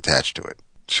Perez wasn't attached to it.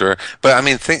 Sure, but I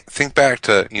mean, think back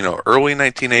to early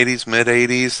 1980s, mid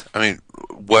 80s. I mean,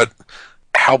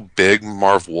 how big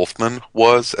Marv Wolfman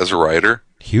was as a writer.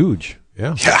 Huge.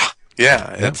 Yeah.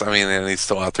 Yeah. It's. I mean, and he's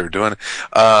still out there doing it.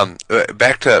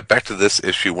 Back to this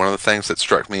issue. One of the things that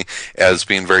struck me as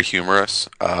being very humorous,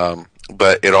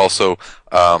 but it also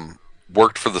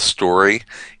worked for the story,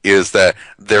 is that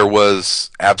there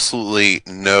was absolutely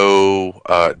no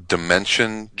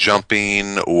dimension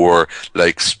jumping or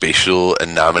like spatial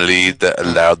anomaly that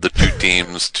allowed the two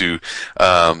teams to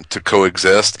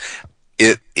coexist.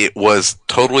 It was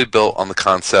totally built on the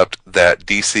concept that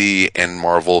DC and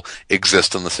Marvel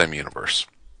exist in the same universe.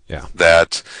 Yeah.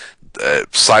 That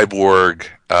Cyborg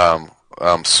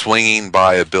swinging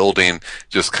by a building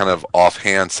just kind of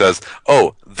offhand says,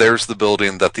 "Oh, there's the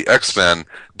building that the X-Men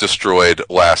destroyed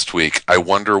last week. I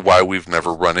wonder why we've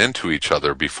never run into each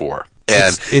other before."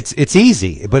 And it's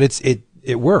easy, but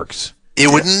it works.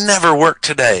 It would never work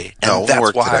today, and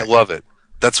that's why I love it.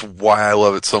 That's why I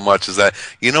love it so much, is that,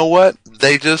 you know what?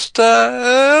 They just,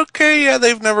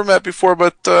 they've never met before,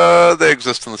 but they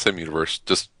exist in the same universe.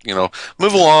 Just,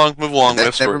 move along.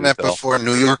 They've never met before.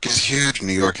 New York is huge.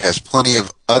 New York has plenty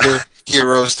of other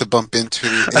heroes to bump into.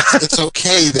 It's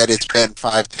okay that it's been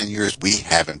 5-10 years we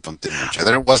haven't bumped into each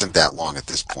other. It wasn't that long at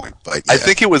this point, but yeah. I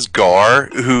think it was Gar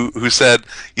who said,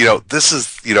 this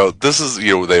is they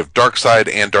have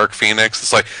Darkseid and Dark Phoenix.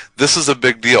 It's like, this is a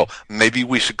big deal. Maybe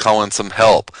we should call in some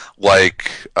help,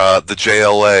 like the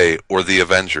JLA or the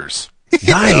Avengers.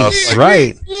 Nice,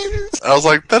 right? I was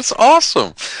like, that's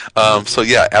awesome. So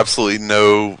yeah, absolutely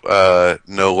no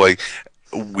like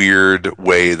weird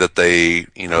way that they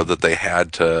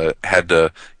had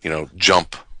to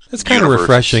jump. It's kind of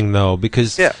refreshing though,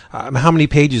 because how many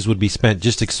pages would be spent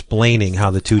just explaining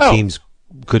how the two teams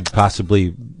could possibly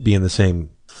be in the same?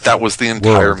 That was the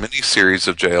entire miniseries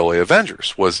of JLA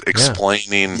Avengers, was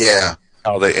explaining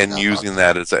how they, and using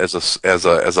that as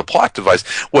a plot device.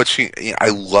 I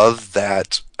love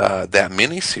that that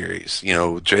miniseries.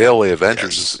 JLA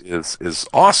Avengers is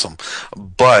awesome,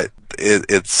 but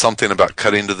it's something about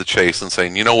cutting to the chase and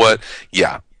saying, you know what?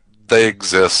 Yeah, they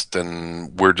exist,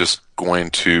 and we're just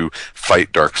going to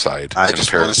fight Darkseid. I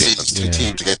just want to see these two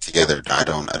teams get together. I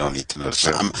don't need to know.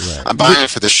 I'm buying it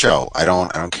for the show. I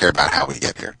don't care about how we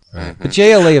get here. The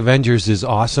JLA Avengers is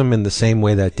awesome in the same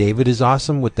way that David is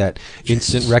awesome, with that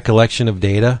instant recollection of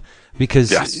data.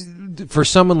 Because for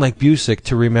someone like Busick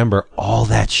to remember all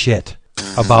that shit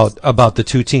about the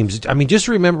two teams, I mean, just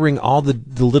remembering all the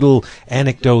little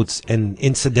anecdotes and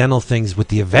incidental things with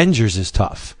the Avengers is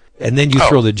tough. And then you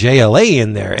throw the JLA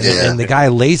in there, and the guy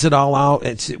lays it all out.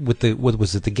 It's with what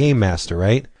was it, the Game Master,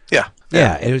 right? Yeah.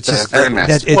 Yeah, it's just the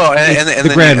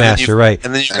Grandmaster, right?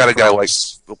 And then you got a guy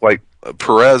like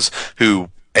Perez, who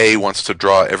wants to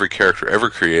draw every character ever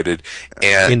created,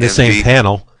 and in the same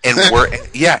panel, and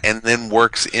and then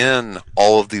works in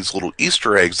all of these little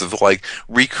Easter eggs of like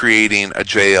recreating a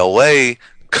JLA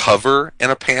cover in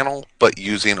a panel, but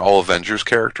using all Avengers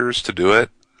characters to do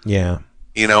it. Yeah.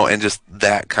 and just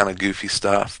that kind of goofy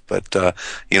stuff. But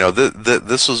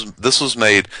this was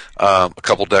made a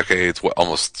couple decades,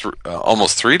 almost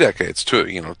 3 decades,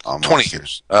 to Almost. 20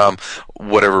 years,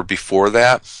 whatever before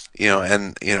that,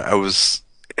 and I was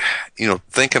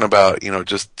thinking about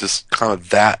just kind of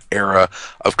that era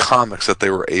of comics that they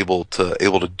were able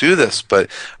to do this, but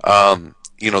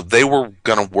they were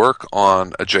going to work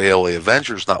on a JLA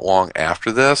Avengers not long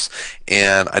after this,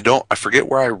 and I forget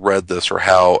where I read this or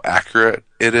how accurate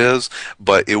it is,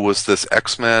 but it was this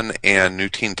X-Men and New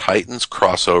Teen Titans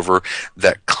crossover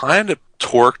that kind of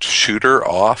torqued Shooter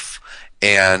off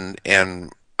and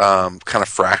kind of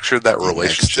fractured that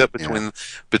relationship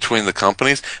between the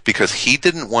companies, because he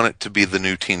didn't want it to be the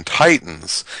New Teen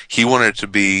Titans. He wanted it to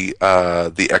be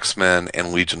the X-Men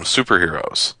and Legion of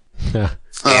Superheroes.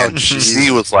 And DC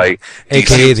was like,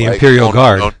 AKA the Imperial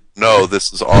Guard. No,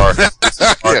 this is our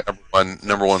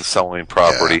number one selling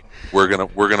property. Yeah.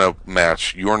 We're gonna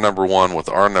match your number one with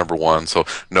our number one. So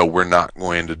no, we're not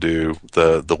going to do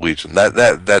the Legion.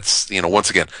 That's once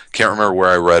again, can't remember where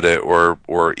I read it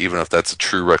or even if that's a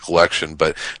true recollection,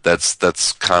 but that's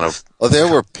kind of. Well,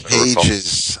 there were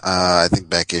pages. I think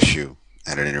back issue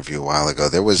at an interview a while ago.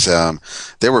 There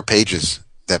were pages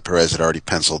that Perez had already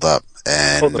penciled up.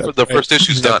 And the first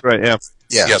issue's done. Right, yeah.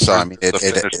 Yeah, so I mean,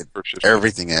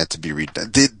 everything had to be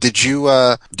redone. Did you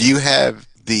do you have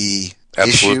the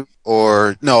issue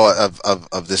or no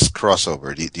of this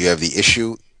crossover? Do you have the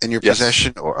issue in your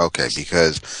possession, or okay?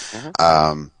 Because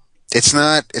it's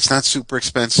not super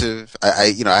expensive.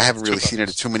 I haven't really seen it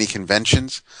at too many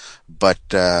conventions, but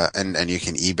and you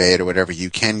can eBay it or whatever. You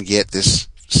can get this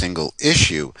single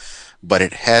issue, but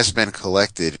it has been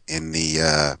collected in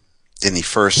the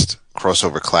first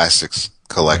Crossover Classics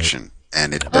collection. Right.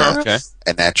 And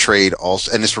and that trade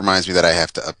also, and this reminds me that I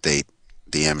have to update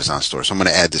the Amazon store, so I'm going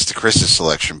to add this to Chris's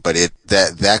selection. But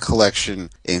that collection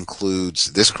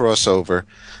includes this crossover,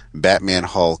 Batman,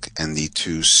 Hulk, and the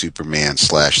 2 Superman /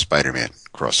 Spider-Man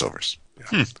crossovers.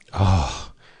 Yeah.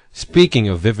 Oh, speaking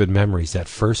of vivid memories, that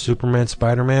first Superman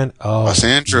Spider-Man. Oh, Los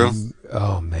Andrew.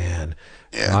 Oh man,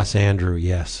 yeah. Los Andrew.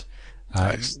 Yes.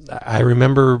 Nice. I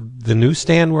remember the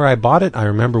newsstand where I bought it. I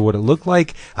remember what it looked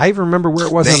like. I even remember where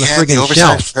it was on the friggin'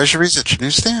 shelf. Treasuries at your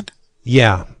newsstand?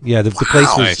 Yeah. The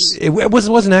place was. It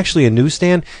wasn't actually a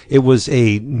newsstand. It was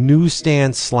a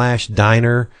newsstand /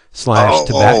 diner /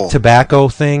 tobacco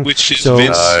thing. Which is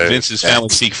Vince's family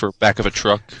seek for back of a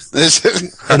truck.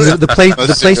 And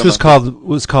the place was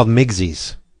called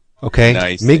Migsy's. Okay,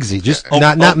 nice. Migsy, just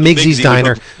not Migsy's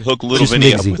Diner. Hook little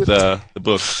Vinny up with the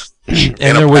book.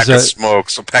 And there was a smoke,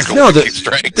 some pack of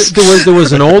there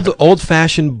was an old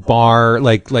fashioned bar,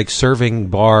 like serving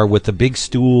bar with the big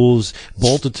stools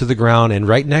bolted to the ground, and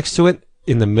right next to it,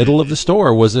 in the middle of the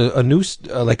store, was a new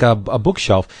a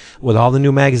bookshelf with all the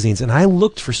new magazines. And I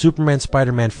looked for Superman,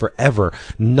 Spider-Man forever.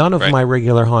 None of my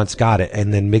regular haunts got it,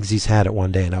 and then Migsy's had it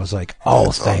one day, and I was like,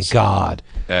 oh, thank God.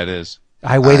 That is.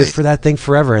 I waited for that thing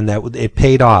forever, and it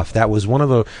paid off. That was one of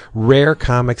the rare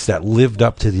comics that lived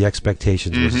up to the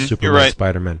expectations. Was Superman,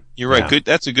 Spider-Man. You're right. Good.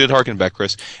 That's a good harken back,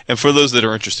 Chris. And for those that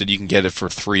are interested, you can get it for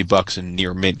 $3 in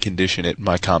near mint condition at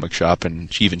my comic shop,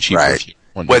 and even cheaper if you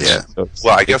Which,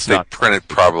 well, I guess they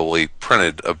probably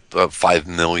printed 5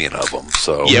 million of them.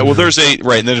 So well, there's and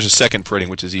then there's a second printing,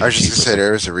 which is even. I was just going to say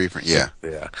there is a reprint. Yeah.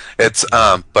 It's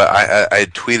but I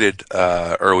had tweeted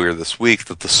earlier this week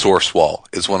that the source wall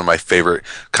is one of my favorite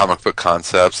comic book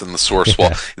concepts, and the source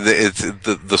wall,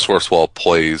 the source wall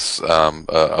plays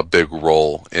a big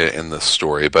role in this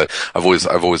story. But I've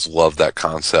always loved that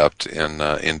concept in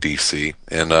DC,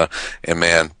 and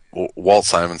man. Walt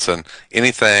Simonson,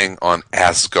 anything on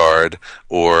Asgard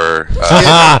or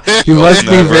you must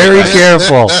be very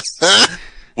careful.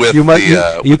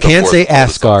 You can't say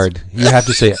Asgard. You have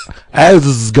to say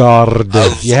Asgard.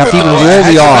 You have to even roll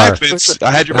the R.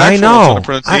 I had your back on the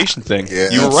pronunciation thing.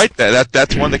 Yes. You were right there.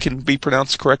 That's one that can be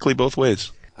pronounced correctly both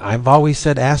ways. I've always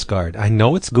said Asgard. I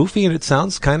know it's goofy and it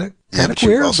sounds kind of but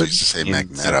weird. You also used to say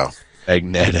Magneto.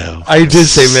 Magneto. I did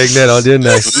say Magneto, didn't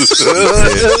I?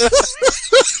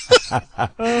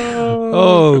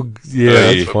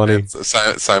 That's funny.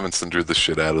 Simonson drew the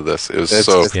shit out of this. It was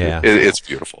it's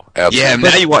beautiful. Absolutely. Yeah,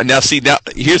 now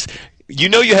here's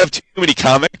you have too many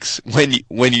comics when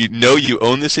you know you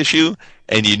own this issue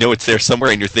and you know it's there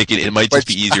somewhere and you're thinking it might just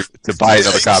be easier to buy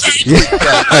another copy.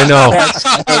 I know.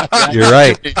 You're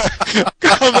right.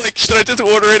 I'm like, should I just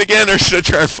order it again or should I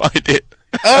try and find it?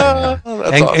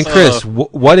 And Chris,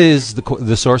 what is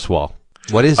the source wall?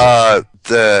 What is it?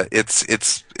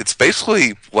 It's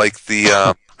basically like the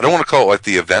I don't want to call it like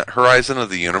the event horizon of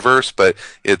the universe, but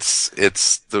it's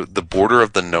the border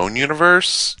of the known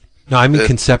universe. No, I mean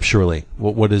conceptually.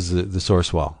 What is the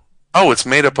source wall? Oh, it's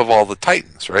made up of all the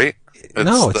Titans, right?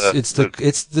 It's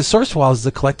the source wall is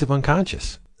the collective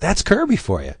unconscious. That's Kirby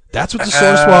for you. That's what the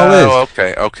source wall is.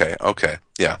 Okay.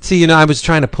 Yeah. See, I was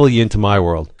trying to pull you into my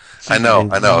world. I know.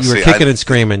 You were kicking and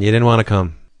screaming. You didn't want to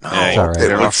come. No, it's all right.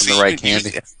 They're off from the right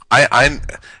candy.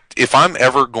 If I'm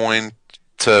ever going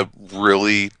to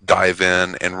really dive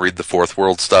in and read the Fourth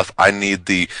World stuff, I need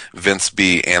the Vince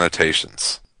B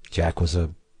annotations. Jack was a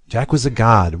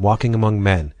god walking among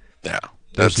men. Yeah.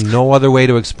 There's no other way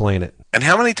to explain it. And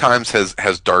how many times has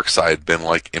Darkseid been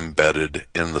embedded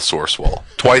in the source wall?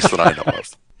 Twice that I know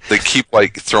of. They keep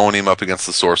throwing him up against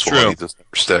the source wall and he just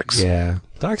never sticks. Yeah.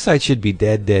 Darkseid should be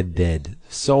dead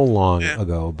so long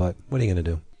ago, but what are you going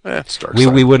to do? It's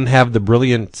Darkseid. We wouldn't have the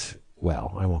brilliant...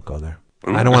 Well, I won't go there.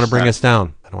 Ooh, I don't want to bring us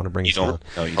down. I don't want to bring us down.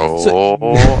 No, you don't.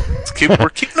 We're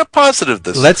keeping it positive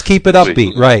this Let's keep it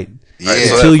upbeat, right.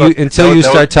 Yeah. Until you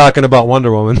start talking about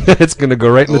Wonder Woman, it's going to go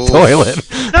right in the toilet.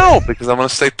 No, because I'm going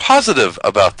to stay positive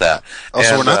about that.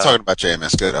 So we're not talking about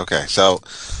JMS. Good. Okay. So.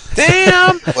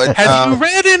 Damn. Have you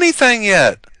read anything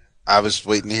yet? I was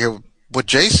waiting to hear what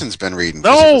Jason's been reading.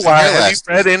 No. Have you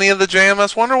read any of the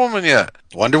JMS Wonder Woman yet?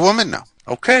 Wonder Woman? No.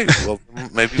 Okay. Well,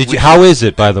 maybe. How is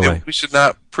it, by the way? We should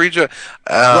not prejudge.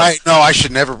 Right. No, I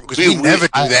should never. Because we never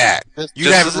do that.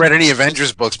 You haven't read any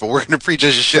Avengers books, but we're going to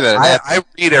prejudge the shit out of that. I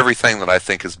read everything that I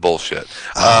think is bullshit.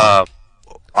 I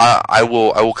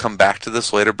will come back to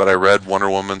this later, but I read Wonder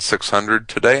Woman 600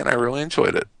 today, and I really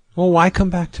enjoyed it. Well, why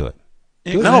come back to it?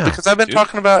 Because I've been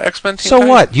talking about X-Men. So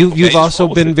what? You've also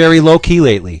been very low key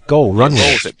lately. Go run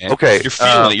with it, man. Okay, you're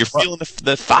feeling it. You're feeling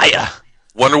the fire.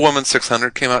 Wonder Woman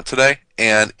 600 came out today,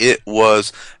 and it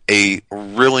was a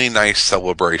really nice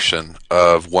celebration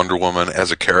of Wonder Woman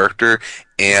as a character,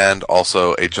 and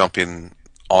also a jumping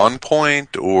on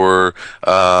point, or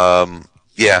for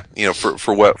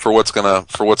what's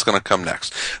gonna come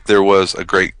next. There was a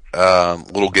great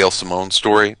little Gail Simone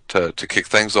story to kick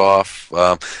things off.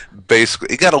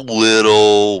 Basically, it got a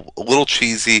little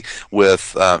cheesy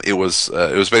with it was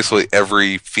basically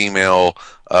every female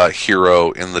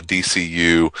hero in the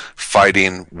DCU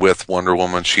fighting with Wonder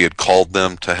Woman. She had called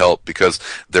them to help because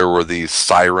there were these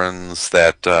sirens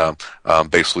that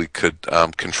basically could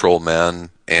control men,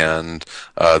 and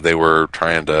they were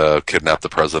trying to kidnap the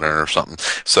president or something.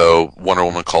 So Wonder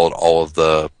Woman called all of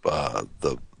the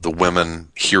women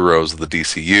heroes of the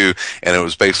DCU, and it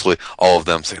was basically all of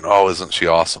them saying, "Oh, isn't she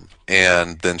awesome?"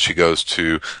 And then she goes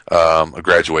to a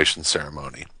graduation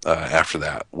ceremony after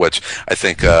that, which I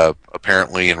think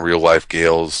apparently in real life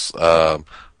Gail's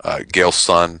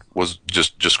son was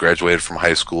just graduated from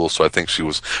high school, so I think she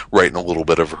was writing a little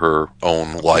bit of her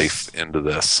own life into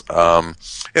this. And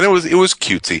it was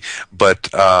cutesy, but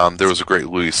there was a great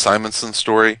Louise Simonson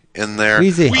story in there.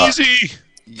 Wheezy.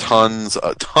 Tons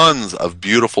of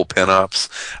beautiful pinups.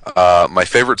 My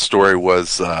favorite story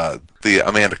was the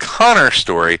Amanda Connor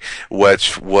story,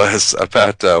 which was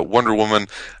about Wonder Woman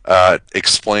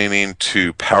explaining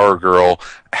to Power Girl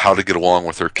how to get along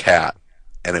with her cat,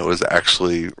 and it was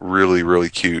actually really, really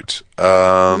cute.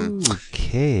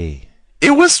 Okay.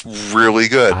 It was really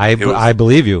good. I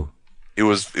believe you. It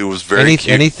was very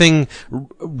cute. Anything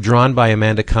drawn by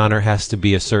Amanda Connor has to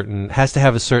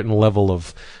have a certain level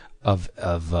of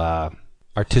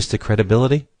artistic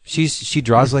credibility. She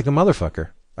draws like a motherfucker.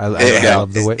 I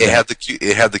love the way it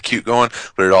had the cute going,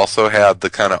 but it also had the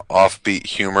kind of offbeat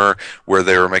humor where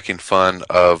they were making fun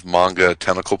of manga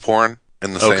tentacle porn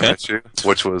in the same issue,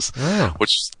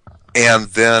 and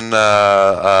then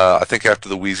I think after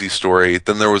the Wheezy story,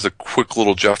 then there was a quick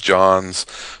little Jeff Johns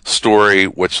story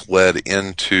which led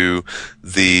into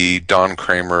the Don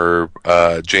Kramer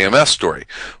JMS story,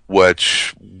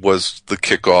 which was the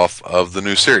kickoff of the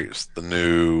new series, the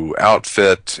new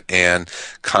outfit, and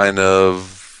kind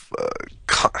of I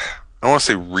don't want to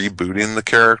say rebooting the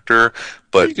character,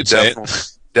 but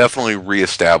definitely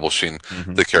reestablishing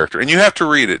the character. And you have to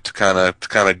read it to kind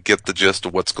of get the gist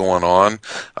of what's going on.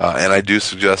 And I do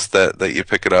suggest that you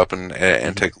pick it up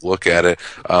and take a look at it.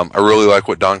 I really like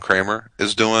what Don Kramer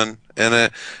is doing in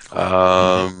it.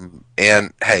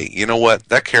 And hey, you know what?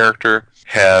 That character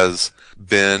has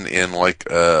been in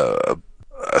a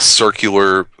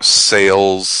circular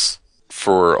sales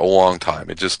for a long time.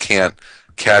 It just can't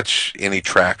catch any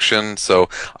traction. So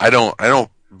I don't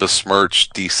besmirch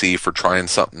DC for trying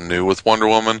something new with Wonder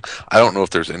Woman. I don't know if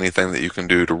there's anything that you can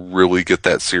do to really get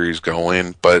that series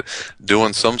going, but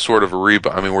doing some sort of a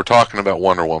reboot. I mean, we're talking about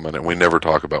Wonder Woman, and we never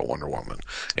talk about Wonder Woman.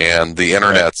 And the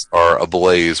internets are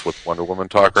ablaze with Wonder Woman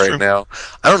talk right now.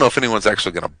 I don't know if anyone's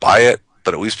actually going to buy it,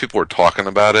 but at least people are talking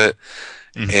about it,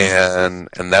 and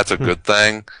that's a good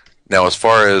thing. Now, as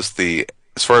far as the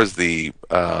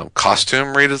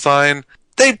costume redesign,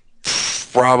 they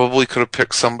probably could have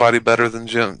picked somebody better than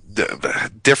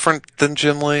different than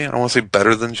Jim Lee. I don't want to say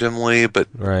better than Jim Lee, but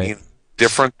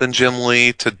different than Jim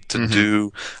Lee to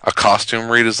do a costume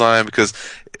redesign, because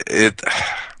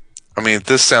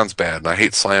this sounds bad, and I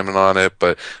hate slamming on it,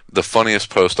 but the funniest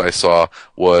post I saw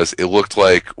was it looked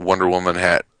like Wonder Woman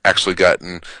had actually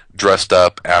gotten dressed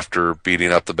up after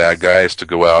beating up the bad guys to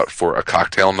go out for a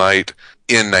cocktail night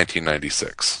in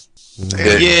 1996.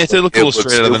 It looked a little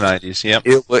straight out of the 90s. Yep.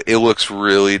 It looks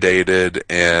really dated,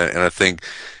 and I think,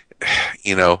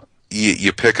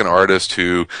 you pick an artist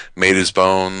who made his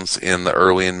bones in the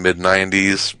early and mid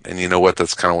 90s, and you know what?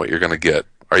 That's kind of what you're going to get.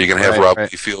 Are you going to have Rob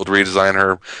Liefeld redesign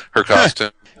her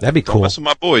costume? That'd be cool. Don't mess with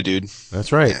my boy, dude.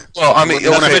 That's right. Yeah. Well, I mean,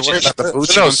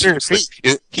 no, seriously.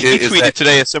 He tweeted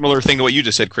today a similar thing to what you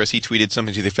just said, Chris. He tweeted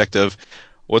something to the effect of,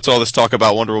 "What's all this talk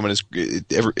about Wonder Woman?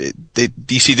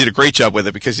 DC did a great job with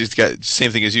it, because he's got the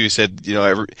same thing as you said.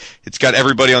 It's got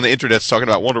everybody on the internet talking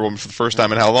about Wonder Woman for the first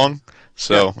time in how long?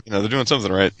 So they're doing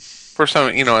something right." First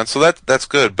time, and so that's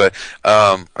good. But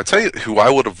I tell you, who I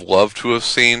would have loved to have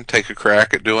seen take a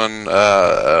crack at doing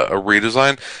a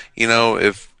redesign.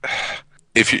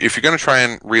 If you're going to try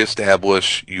and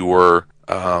reestablish your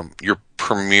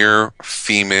premier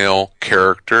female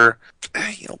character,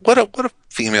 let a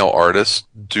female artist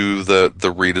do the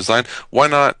redesign. Why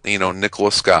not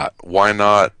Nicola Scott? Why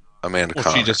not Amanda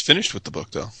Conner? She just finished with the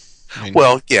book, though.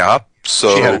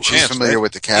 So she's familiar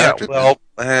with the character. How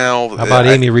about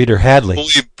Amy Reeder Hadley?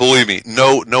 Believe me,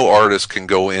 no artist can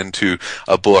go into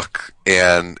a book,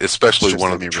 and especially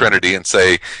one of the Trinity, and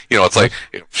say, it's like,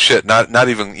 shit, not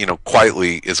even,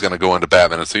 quietly is going to go into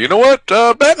Batman and say, you know what,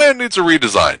 Batman needs a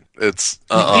redesign. It's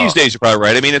these days, you're probably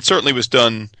right. I mean, it certainly was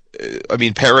done.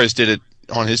 Perez did it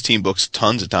on his team books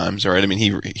tons of times, right? I mean,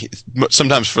 he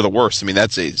sometimes for the worst. I mean,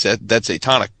 that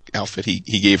Satanic outfit he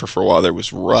gave her for a while there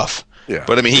was rough. Yeah.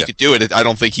 But he could do it. I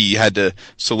don't think he had to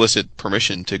solicit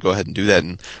permission to go ahead and do that.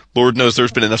 And Lord knows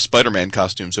there's been enough Spider-Man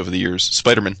costumes over the years,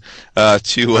 Spider-Man, to name.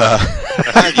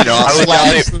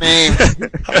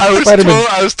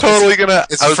 I was totally gonna.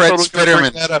 It's Fred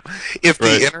Spiderman. That up. If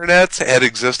the internet had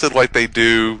existed like they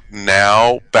do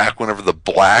now, back whenever the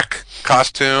black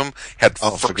costume had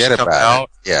first come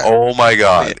out. Yeah. Oh my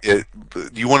God!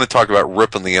 You want to talk about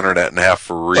ripping the internet in half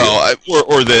for real?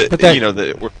 Or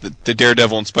the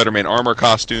Daredevil and Spider-Man armor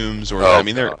costumes, or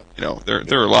there are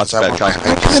lots of bad costumes.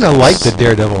 I kind of like the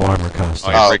Daredevil armor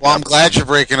costume. I'm glad you're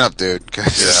breaking up, dude.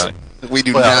 Because we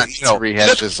do not need to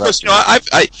rehash this up.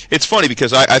 It's funny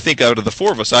because I think out of the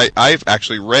four of us, I've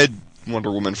actually read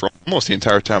Wonder Woman for almost the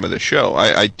entire time of the show.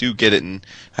 I do get it, and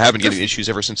I have been getting issues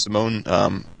ever since Simone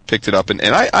picked it up, and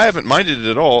I haven't minded it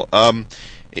at all.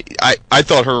 I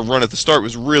thought her run at the start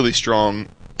was really strong,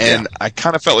 and I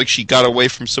kind of felt like she got away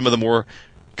from some of the more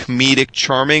comedic,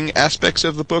 charming aspects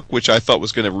of the book, which I thought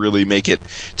was going to really make it.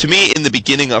 To me, in the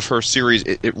beginning of her series,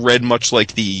 it read much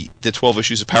like the 12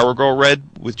 issues of Power Girl read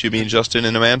with Jimmy and Justin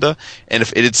and Amanda, and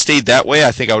if it had stayed that way,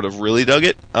 I think I would have really dug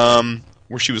it.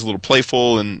 Where she was a little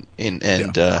playful and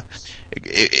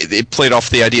it played off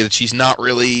the idea that she's not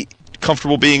really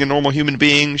comfortable being a normal human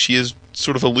being. She is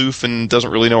sort of aloof and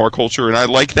doesn't really know our culture, and I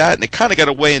like that. And it kind of got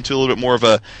away into a little bit more of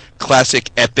a classic,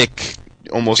 epic,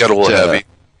 almost got a little heavy.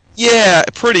 Yeah,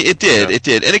 it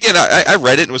did. And again, I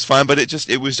read it and it was fine, but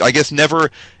it was I guess never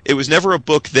a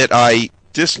book that I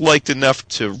disliked enough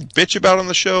to bitch about on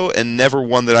the show, and never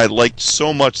one that I liked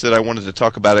so much that I wanted to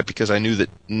talk about it, because I knew that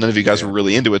none of you guys were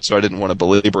really into it, so I didn't want to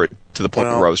belabor it to the point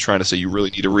where I was trying to say you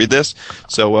really need to read this.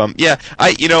 So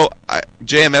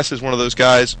JMS is one of those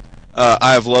guys.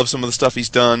 I have loved some of the stuff he's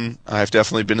done. I've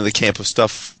definitely been in the camp of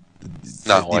stuff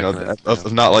not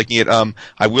liking it.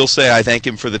 I will say I thank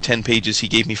him for the 10 pages he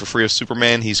gave me for free of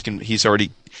Superman. He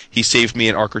saved me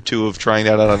an arc or two of trying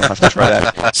that out. I don't have to try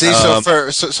that. See,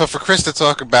 so for Chris to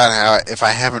talk about how if I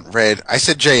haven't read, I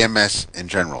said JMS in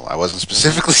general. I wasn't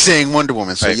specifically saying Wonder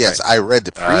Woman. So I read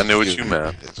the preview. I knew what you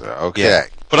meant. Okay. Yeah.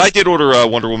 But I did order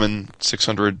Wonder Woman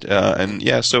 600,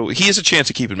 so he has a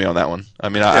chance of keeping me on that one. I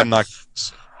mean, I'm not,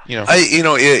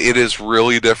 it is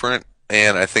really different.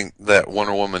 And I think that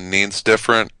Wonder Woman needs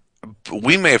different.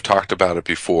 We may have talked about it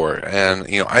before, and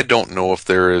I don't know if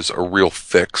there is a real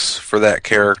fix for that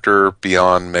character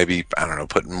beyond maybe, I don't know,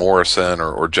 putting Morrison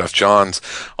or Jeff Johns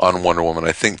on Wonder Woman.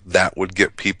 I think that would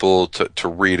get people to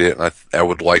read it, and I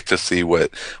would like to see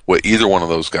what either one of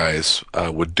those guys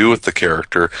would do with the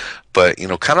character. But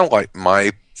kind of like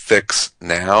my fix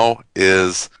now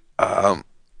is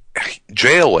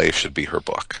JLA should be her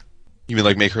book. You mean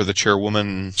like make her the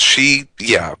chairwoman?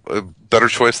 A better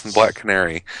choice than Black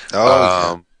Canary.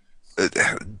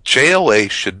 JLA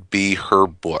should be her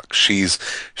book. She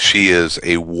is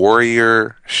a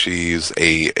warrior. She's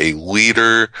a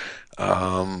leader.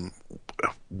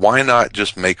 Why not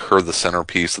just make her the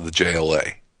centerpiece of the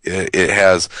JLA? It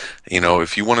has,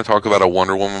 if you want to talk about a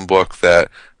Wonder Woman book that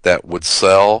would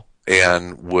sell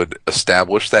and would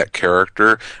establish that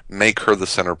character, make her the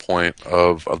center point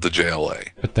of the JLA.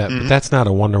 But that's not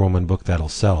a Wonder Woman book that'll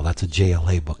sell. That's a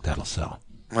JLA book that'll sell.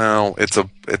 Well, it's a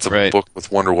book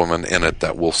with Wonder Woman in it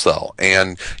that will sell,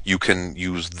 and you can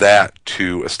use that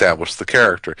to establish the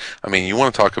character. I mean, you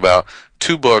want to talk about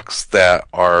two books that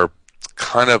are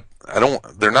kind of,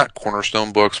 they're not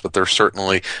cornerstone books, but they're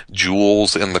certainly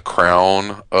jewels in the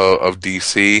crown of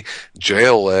DC.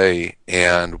 JLA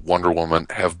and Wonder Woman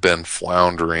have been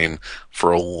floundering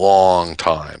for a long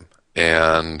time,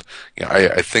 and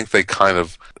I think they kind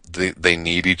of they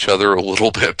need each other a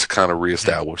little bit to kind of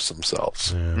reestablish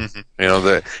themselves.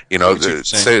 Mm-hmm.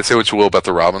 Say what you will about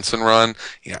the Robinson run.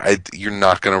 You're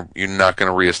not gonna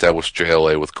reestablish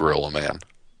JLA with Gorilla Man.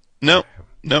 No.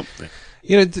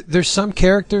 There's some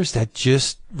characters that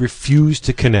just refuse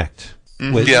to connect.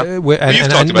 You've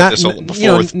talked about this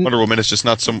before with Wonder Woman. It's just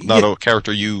not a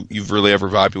character you've really ever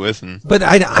vibed with. But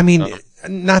I mean,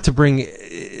 not to bring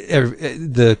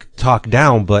the talk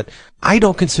down, but I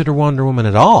don't consider Wonder Woman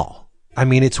at all. I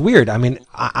mean, it's weird. I mean,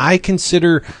 I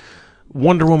consider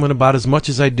Wonder Woman about as much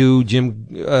as I do Jim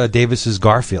Davis's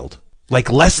Garfield,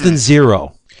 like less than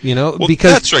zero.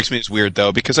 Because that strikes me as weird,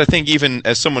 though, because I think even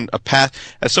as someone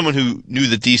who knew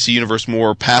the DC universe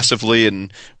more passively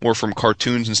and more from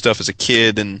cartoons and stuff as a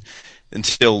kid, and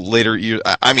until later years,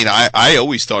 I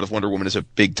always thought of Wonder Woman as a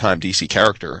big time DC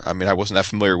character. I mean, I wasn't that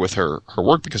familiar with her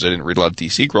work because I didn't read a lot of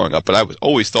DC growing up, but I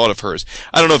always thought of her as,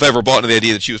 I don't know if I ever bought into the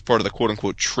idea that she was part of the quote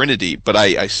unquote Trinity, but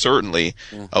I certainly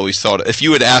always thought, if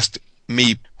you had asked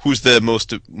me who's the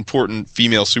most important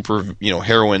female super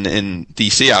heroine in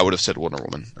DC, I would have said Wonder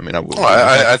Woman. I mean,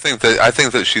 I think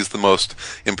that she's the most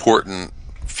important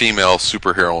female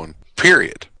superheroine.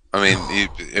 Period. I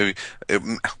mean,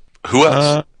 who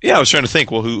else? I was trying to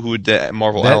think. Well, who would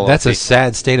Marvel? That's a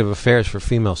sad state of affairs for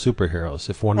female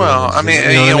superheroes. If Wonder Woman.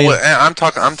 Well, I'm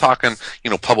talking.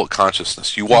 Public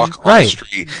consciousness. You walk on the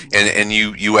street and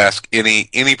you ask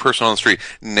any person on the street,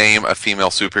 name a female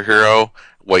superhero.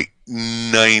 Like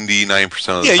 99% of the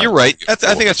time. Yeah, you're right. I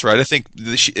think that's right. I think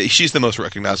she's the most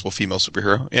recognizable female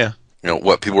superhero. Yeah.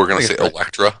 What people were going to say,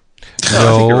 Elektra?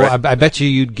 No, right. I bet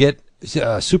you'd get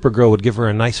Supergirl would give her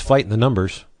a nice fight in the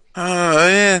numbers.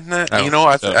 I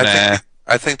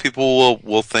think people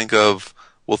will think of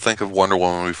Wonder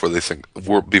Woman before they think of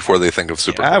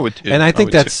Supergirl. Yeah, I would too. And I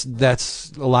think that's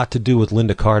a lot to do with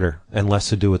Linda Carter and less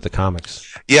to do with the comics.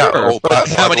 Yeah. Sure.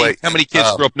 How many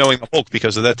kids grew up knowing the Hulk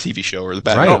because of that TV show, or the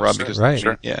Batman and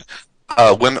Robin? Yeah.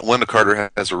 Linda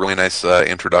Carter has a really nice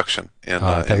introduction. I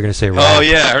thought you were going to say Ryan. Oh,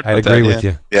 yeah. I'd agree with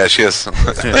you. Yeah, she is.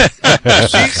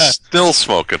 She's still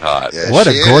smoking hot. Yeah, what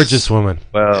a gorgeous woman.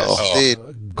 Well,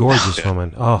 gorgeous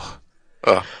woman. Oh.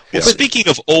 Well, speaking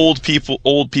of old people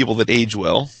that age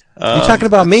well. You talking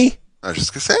about me? I was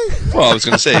just going to say. Well, I was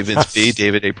going to say Vince B.,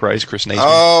 David A. Price, Chris Naisman.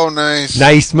 Oh, nice.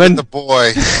 Naisman. The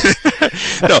boy.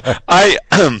 No,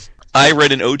 I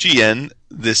read an OGN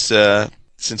this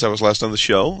since I was last on the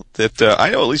show that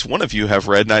I know at least one of you have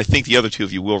read, and I think the other two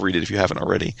of you will read it if you haven't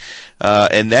already.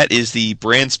 And that is the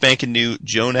brand spanking new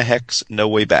Jonah Hex No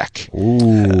Way Back.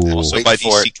 Ooh. Also by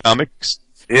DC Comics.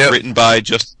 Yep. Written by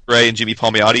Justin Gray and Jimmy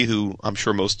Palmiotti, who I'm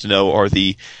sure most know are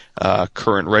the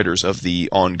current writers of the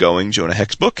ongoing Jonah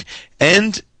Hex book,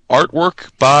 and artwork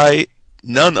by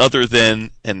none other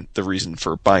than, and the reason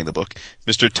for buying the book,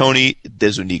 Mr. Tony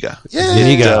DeZuniga. Yeah.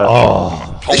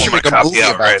 DeZuniga. They should make a movie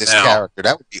about this character.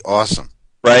 That would be awesome.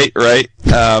 Right.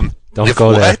 Don't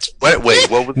go there. Wait,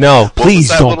 what was please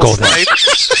don't go there.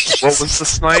 What was the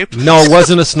snipe? No, it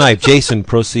wasn't a snipe. Jason,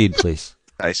 proceed, please.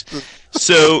 Nice.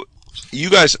 So, you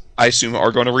guys, I assume,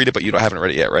 are going to read it, but you haven't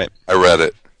read it yet, right? I read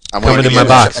it. I'm coming in my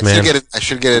box, man. I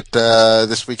should get it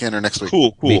this weekend or next week.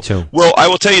 Cool. Me too. Well, I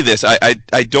will tell you this. I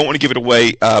don't want to give it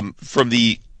away. From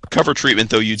the cover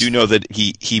treatment, though, you do know that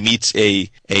he meets a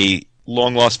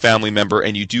long lost family member,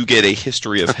 and you do get a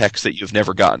history of Hex that you've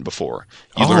never gotten before.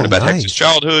 You learn about Hex's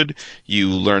childhood. You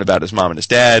learn about his mom and his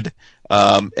dad.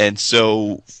 And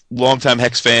so, longtime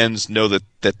Hex fans know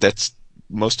that's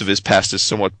most of his past has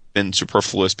somewhat been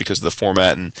superfluous because of the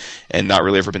format and not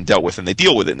really ever been dealt with, and they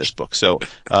deal with it in this book. So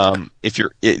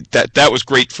that was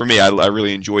great for me. I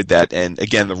really enjoyed that, and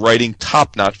again, the writing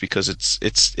top notch because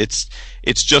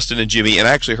it's Justin and Jimmy, and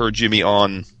I actually heard Jimmy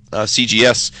on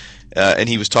CGS. And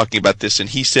he was talking about this, and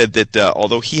he said that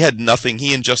although he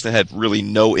and Justin had really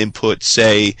no input,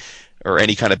 say, or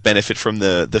any kind of benefit from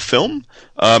the film.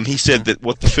 He said that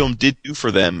what the film did do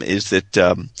for them is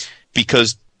that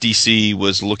because DC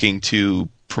was looking to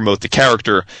promote the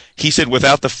character, he said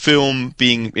without the film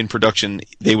being in production,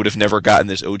 they would have never gotten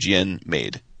this OGN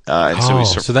made.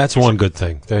 So that's one good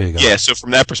thing. There you go. Yeah, so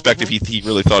from that perspective, he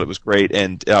really thought it was great,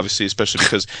 and obviously, especially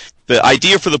because the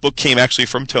idea for the book came actually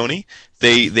from Tony.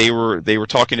 They were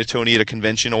talking to Tony at a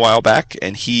convention a while back,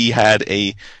 and he had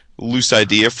a loose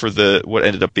idea for what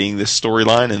ended up being this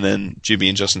storyline, and then Jimmy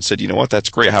and Justin said, "You know what? That's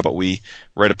great. How about we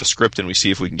write up the script and we see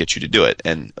if we can get you to do it?"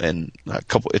 And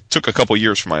it took a couple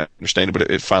years from my understanding, but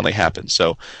it finally happened.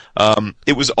 So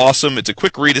it was awesome. It's a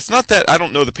quick read. It's not that I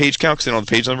don't know the page count because I don't know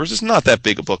the page numbers. It's not that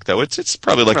big a book though. It's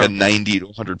probably like a 90 to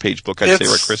 100 page book. I'd say,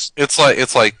 right, Chris? It's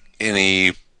like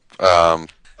any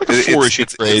like a 4-issue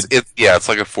trade. It's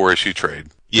like a 4-issue trade.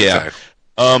 Yeah.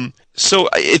 Exactly. So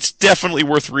it's definitely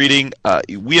worth reading.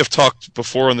 We have talked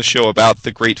before on the show about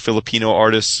the great Filipino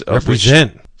artists, of which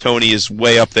Tony is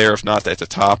way up there, if not at the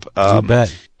top. You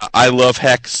bet. I love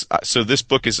Hex, so this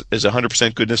book is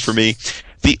 100% goodness for me.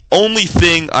 The only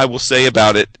thing I will say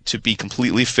about it, to be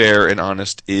completely fair and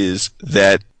honest, is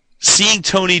that seeing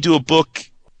Tony do a book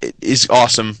is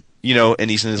awesome. You know, and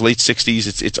he's in his late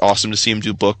 60s. It's awesome to see him do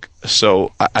a book.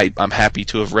 So I'm happy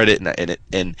to have read it,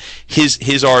 and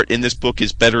his art in this book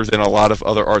is better than a lot of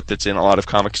other art that's in a lot of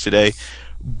comics today.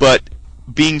 But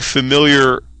being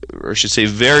familiar, or I should say,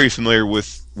 very familiar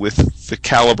with the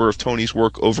caliber of Tony's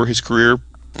work over his career,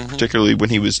 particularly when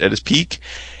he was at his peak,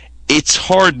 it's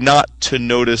hard not to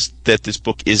notice that this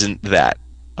book isn't that.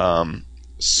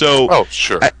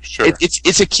 Sure.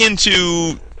 It's akin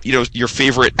to, you know, your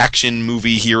favorite action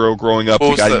movie hero growing up,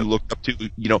 the guy you looked up to,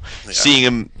 you know, seeing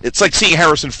him. It's like seeing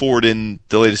Harrison Ford in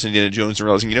the latest Indiana Jones and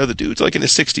realizing, you know, the dude's like in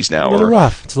his 60s now. It's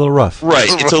a little rough. Right.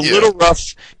 It's a little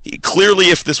rough.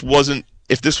 Clearly, if this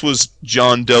was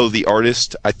John Doe, the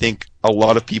artist, I think a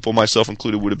lot of people, myself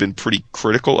included, would have been pretty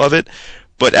critical of it.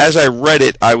 But as I read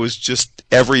it, I was just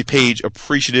every page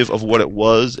appreciative of what it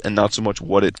was and not so much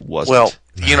what it wasn't. Well,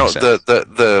 you know,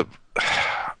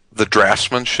 the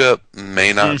draftsmanship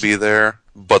may not be there,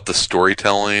 but the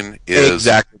storytelling is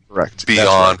exactly correct.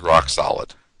 Beyond rock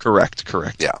solid. Correct.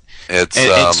 Yeah, it's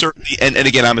and certainly, and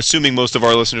again, I'm assuming most of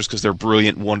our listeners, because they're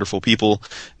brilliant, wonderful people,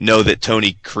 know that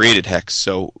Tony created Hex,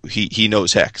 so he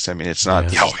knows Hex. I mean, it's not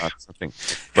something.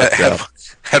 But,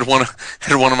 had one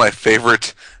of my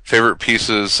favorite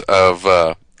pieces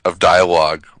of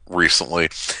dialogue recently,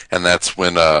 and that's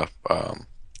when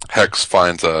Hex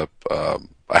finds a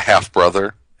half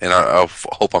brother. And I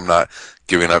hope I'm not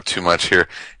giving up too much here.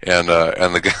 And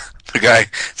the guy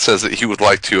says that he would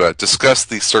like to discuss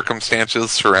the circumstances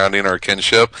surrounding our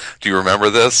kinship. Do you remember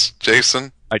this,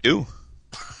 Jason? I do.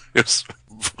 It's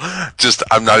just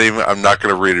I'm not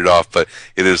going to read it off, but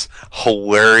it is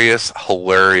hilarious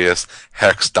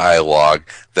Hex dialogue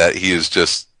that he is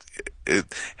just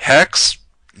Hex.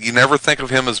 You never think of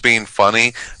him as being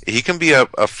funny. He can be a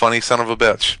funny son of a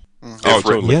bitch. If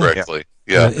written correctly.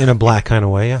 Yeah. In a black kind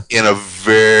of way, yeah. In a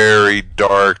very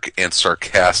dark and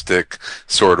sarcastic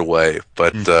sort of way.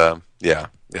 But,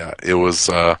 it was...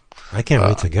 I can't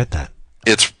wait to get that.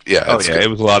 It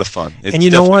was a lot of fun. And you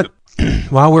know what?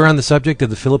 While we're on the subject of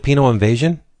the Filipino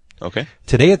invasion, okay.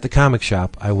 Today at the comic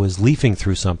shop, I was leafing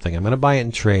through something. I'm going to buy it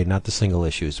in trade, not the single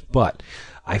issues. But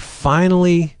I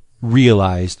finally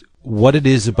realized what it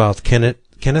is about Kenneth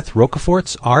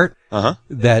Rocafort's art why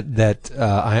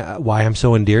I'm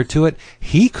so endeared to it.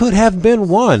 He could have been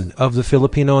one of the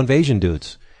Filipino invasion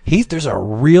dudes. There's a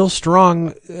real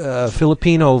strong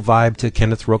Filipino vibe to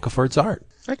Kenneth Rocafort's art.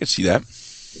 I could see that.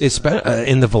 It's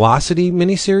in the Velocity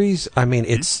miniseries. I mean,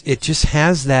 it just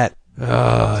has that.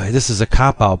 This is a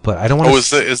cop out, but I don't want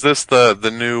to. Is this the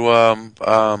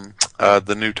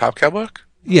new Top Cow book?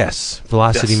 Yes,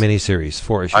 Velocity miniseries,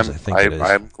 4 issues. I think it is.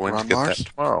 I'm going to get that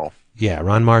tomorrow. Yeah,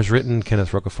 Ron Mars written,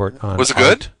 Kenneth Rocafort on. Was it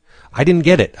good? I didn't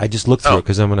get it. I just looked through it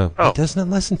because I'm gonna. He doesn't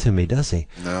listen to me, does he?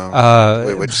 No.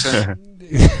 Wait, what'd you say?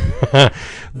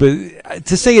 But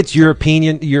to say it's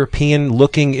European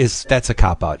looking that's a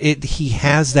cop out. He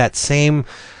has that same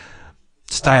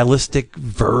stylistic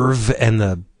verve and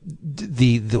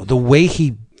the way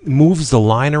he moves the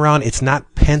line around. It's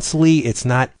not pencily. It's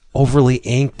not overly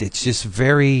inked. It's just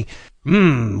very.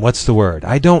 What's the word?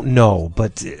 I don't know,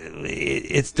 but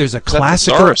there's a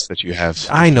classical thesaurus that you have.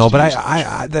 I know, but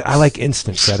I like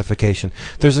instant gratification.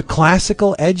 There's a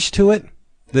classical edge to it.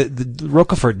 The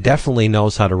Rocafort definitely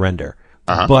knows how to render,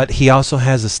 but he also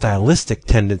has a stylistic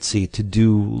tendency to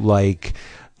do like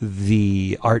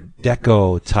the Art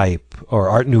Deco type or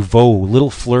Art Nouveau, little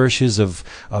flourishes of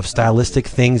stylistic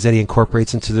things that he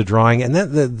incorporates into the drawing, and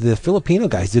the Filipino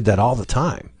guys did that all the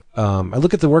time. I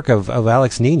look at the work of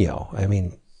Alex Nino. I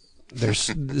mean,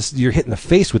 there's this, you're hitting the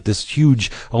face with this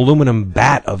huge aluminum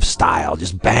bat of style.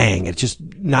 Just bang. It just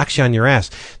knocks you on your ass.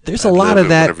 There's a lot of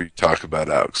that. Whenever you talk about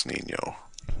Alex Nino.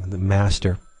 The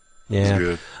master. Yeah.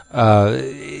 Good.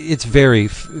 It's very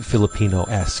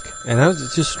Filipino-esque. And I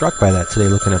was just struck by that today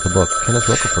looking at the book. Kenneth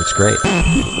Rocafort's great.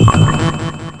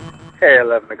 Hey,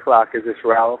 11 o'clock, is this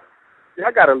Ralph?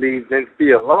 Y'all gotta leave Vince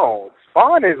B alone.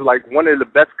 Spawn is like one of the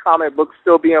best comic books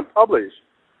still being published.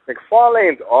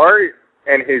 McFarlane's art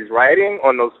and his writing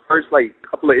on those first,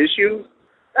 couple of issues,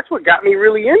 that's what got me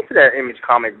really into that Image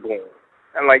comic boom.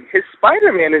 And, his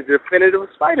Spider-Man is the definitive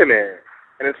Spider-Man.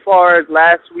 And as far as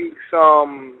last week's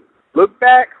look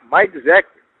back, Mike Zeck,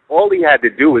 all he had to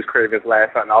do was Kraven's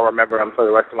Last Hunt, and I'll remember him for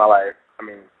the rest of my life. I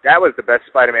mean, that was the best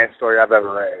Spider-Man story I've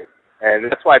ever read.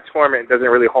 And that's why Torment doesn't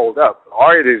really hold up. The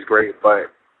art is great,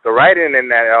 but the writing in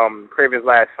that Kraven's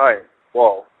Last Hunt,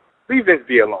 whoa. Leave Vince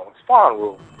B alone. Spawn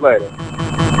rule. Later.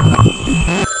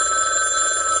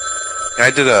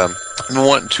 I'm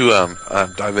wanting to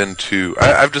dive into.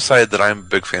 I've decided that I'm a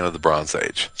big fan of the Bronze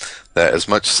Age. That as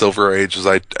much Silver Age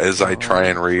as I try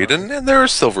and read, and there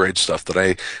is Silver Age stuff that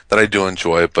I do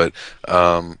enjoy, but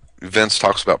Vince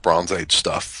talks about Bronze Age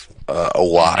stuff a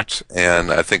lot,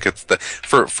 and I think it's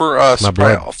for us,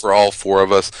 for all four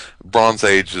of us, Bronze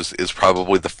Age is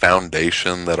probably the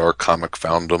foundation that our comic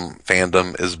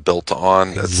fandom is built on.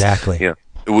 Exactly.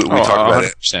 We talk about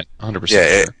it. 100%.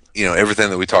 Yeah. Everything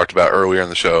that we talked about earlier in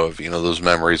the show of, those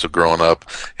memories of growing up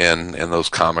and those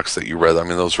comics that you read. I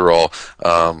mean, those are all,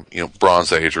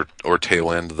 Bronze Age or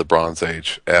tail end of the Bronze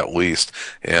Age at least.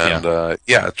 And,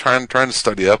 trying to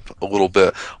study up a little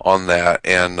bit on that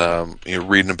and,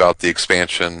 reading about the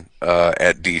expansion,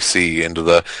 at DC into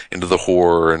the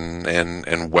horror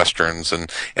and westerns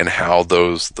and how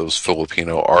those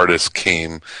Filipino artists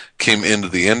came into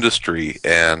the industry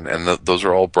and those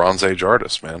are all Bronze Age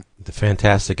artists, man.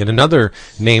 Fantastic. And another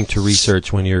name to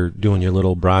research when you're doing your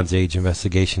little Bronze Age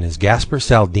investigation is Gaspar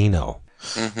Saldino.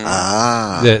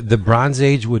 Mm-hmm. The Bronze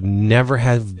Age would never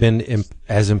have been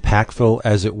as impactful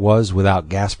as it was without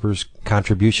Gaspar's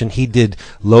contribution. He did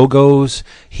logos,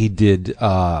 he did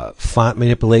font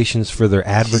manipulations for their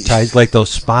advertising, like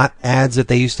those spot ads that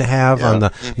they used to have on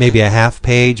the maybe a half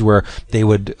page where they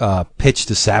would pitch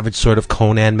the Savage Sword of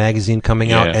Conan magazine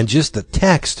coming out, and just the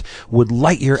text would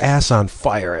light your ass on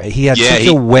fire. He had such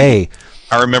a way.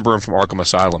 I remember him from Arkham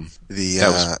Asylum. That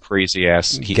was crazy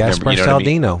ass. Gaspar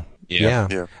Saldino.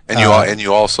 Yeah. And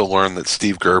you also learn that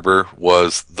Steve Gerber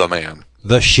was the man.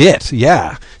 The shit.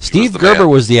 Yeah. Steve Gerber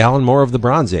was the Alan Moore of the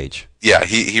Bronze Age. Yeah,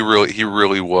 he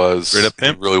really was.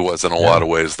 He really was in a lot of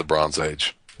ways the Bronze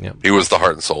Age. Yeah. He was the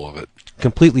heart and soul of it.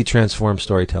 Completely transformed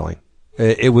storytelling.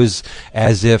 It was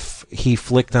as if he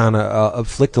flicked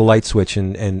a light switch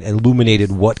and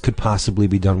illuminated what could possibly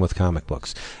be done with comic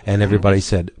books. And everybody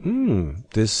said,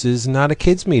 this is not a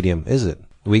kid's medium, is it?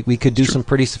 We could do some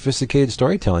pretty sophisticated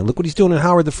storytelling. Look what he's doing in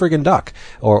Howard the Friggin' Duck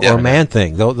or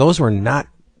Man-Thing. Those were not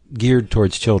geared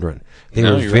towards children. They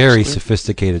were very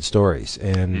sophisticated stories.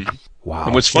 And wow.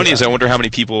 And what's funny is I wonder how many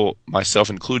people, myself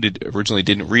included, originally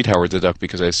didn't read Howard the Duck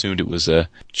because I assumed it was a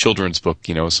children's book,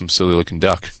 some silly looking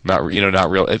duck. Not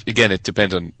real. Again, it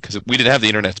depends on, because we didn't have the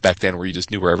internet back then where you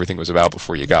just knew where everything was about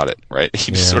before you got it, right?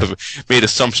 You just sort of made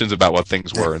assumptions about what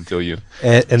things were until you.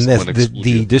 And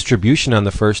the distribution on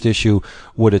the first issue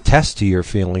would attest to your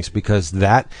feelings because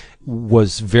that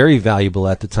was very valuable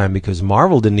at the time because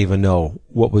Marvel didn't even know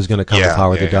what was going to come with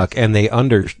Howard the Duck, and they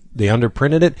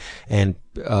underprinted it, and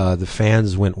the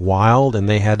fans went wild, and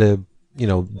they had to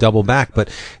double back.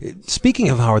 But speaking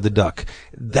of Howard the Duck,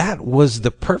 that was the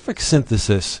perfect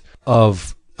synthesis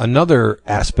of another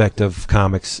aspect of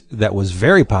comics that was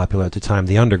very popular at the time,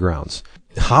 the undergrounds.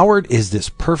 Howard is this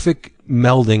perfect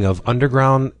melding of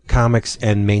underground comics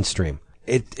and mainstream.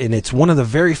 And it's one of the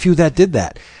very few that did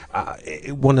that.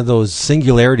 One of those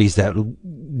singularities that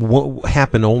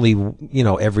happen only,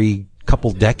 every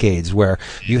couple decades, where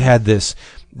you had this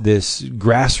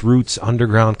grassroots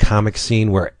underground comic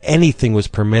scene where anything was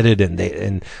permitted,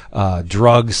 and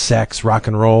drugs, sex, rock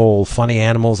and roll, funny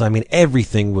animals. I mean,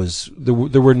 everything was there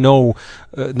were no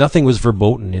nothing was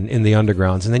verboten in the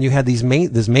undergrounds. And then you had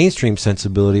this mainstream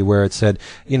sensibility where it said,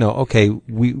 okay,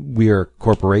 we are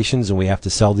corporations and we have to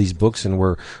sell these books and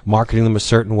we're marketing them a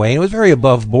certain way. And it was very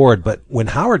above board. But when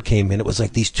Howard came in, it was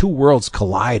like these two worlds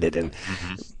collided and.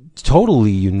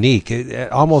 Totally unique,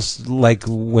 almost like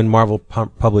when Marvel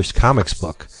published Comics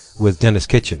Book with Dennis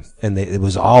Kitchen, and it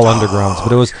was all undergrounds,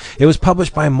 but it was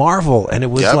published by Marvel, and it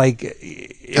was like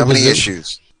how many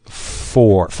issues?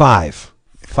 5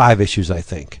 issues, I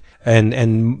think.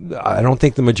 and I don't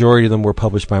think the majority of them were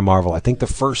published by Marvel. I think the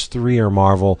first 3 are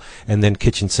Marvel, and then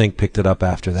Kitchen Sink picked it up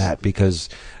after that because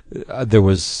there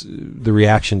was the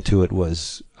reaction to it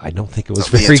was, I don't think it was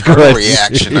very good.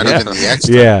 Reaction, not even the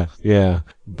extra. Yeah.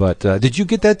 But did you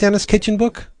get that Dennis Kitchen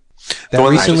book that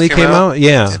one that recently just came came out?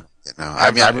 Yeah. No,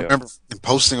 I mean, I remember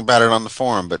posting about it on the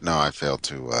forum, but no, I failed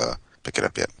to pick it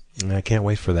up yet. I can't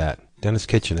wait for that. Dennis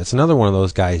Kitchen. It's another one of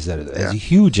those guys that has a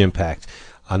huge impact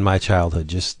on my childhood.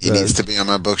 Just he needs to be on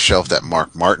my bookshelf. That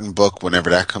Mark Martin book, whenever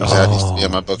that comes out, needs to be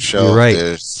on my bookshelf. You're right.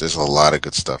 There's a lot of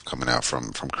good stuff coming out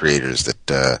from creators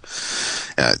that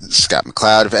Scott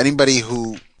McCloud. If anybody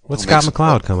what's Scott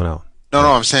McCloud coming out? No,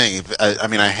 I'm saying. I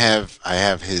mean, I have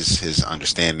his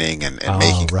understanding and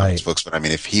making comics books, but I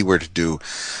mean, if he were to do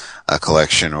a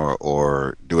collection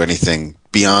or do anything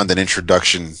beyond an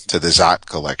introduction to the Zot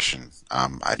collection,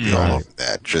 I'd be all over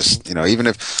that. Just even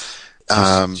if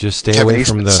just stay Kevin away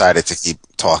Eastman from the. decided to keep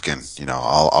talking,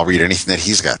 I'll read anything that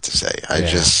he's got to say.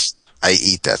 I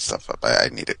eat that stuff up. I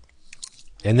need it.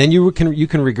 And then you can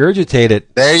regurgitate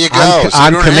it. There you go.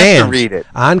 On you don't command. have to read it.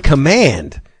 On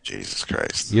command. Jesus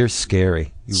Christ. You're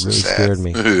scary. You So really sad. scared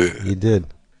me. You did.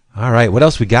 All right. What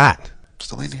else we got?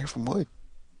 Still waiting to hear from Wood.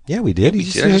 Yeah, we did.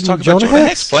 Did I just talk about Jonah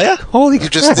Hex, player? Holy You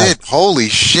just crap. did. Holy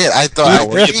shit. I thought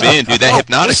Where you been, dude? That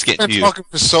hypnotic's Chris has getting been you. talking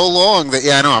for so long that,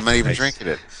 I know, I'm not even drinking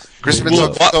it. Chris has been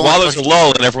Well, talking for so while long. there's a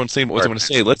lull and everyone's saying what they want to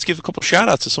say, let's give a couple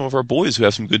shout-outs to some of our boys who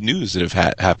have some good news that have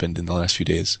happened in the last few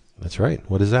days. That's right.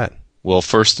 What is that? Well,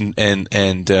 first and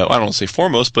I don't want to say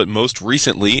foremost, but most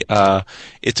recently,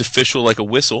 it's official like a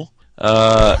whistle.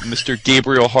 Mr.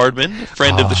 Gabriel Hardman,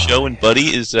 friend of the show and buddy,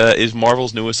 is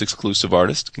Marvel's newest exclusive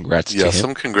artist. Congrats to him.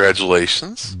 Some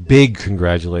congratulations. Big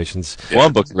congratulations.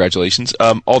 One book, congratulations.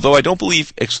 Although I don't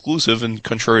believe exclusive, and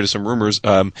contrary to some rumors,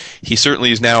 he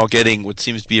certainly is now getting what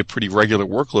seems to be a pretty regular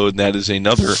workload, and that is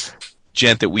another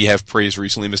gent that we have praised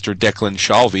recently, Mr. Declan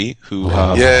Shalvey, who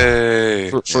Yay!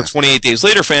 for 28 Days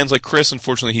Later fans like Chris,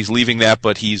 unfortunately he's leaving that,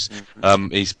 but he's at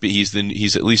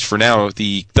least for now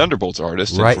the Thunderbolts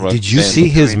artist. Right? Did you see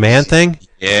his man thing?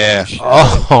 Yeah.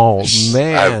 Oh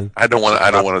man! I don't want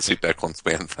to see Declan's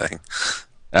man thing.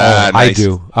 I Nice.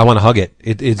 do. I want to hug it.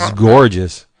 It's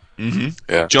gorgeous. Mm-hmm.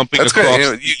 Yeah, Jumping that's across.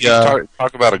 good. You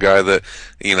talk about a guy that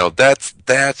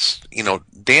that's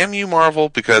damn you, Marvel,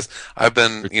 because I've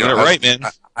been You're doing it right, man.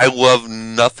 I love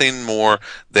nothing more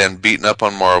than beating up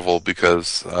on Marvel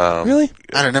because Really?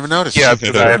 I never noticed. yeah,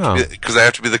 Wow. because I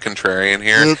have to be the contrarian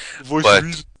here. But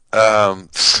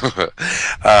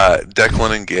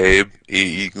Declan and Gabe,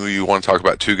 you want to talk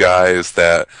about two guys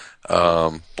that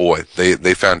boy,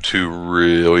 they found two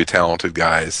really talented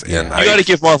guys, and You got to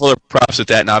give Marvel their props at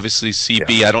that, and obviously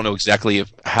CB. I don't know exactly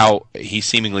how he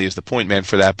seemingly is the point man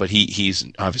for that, but he's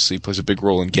obviously plays a big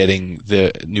role in getting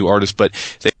the new artist. But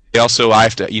they also, I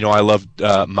loved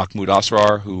Mahmoud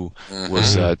Asrar, who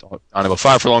was on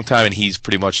MO5 for a long time, and he's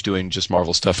pretty much doing just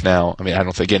Marvel stuff now. I mean, I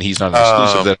don't think again he's not an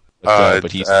exclusive,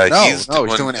 but he's he's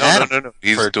doing Adam no.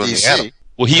 He's for doing DC. the Adam.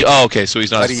 well, okay, so he's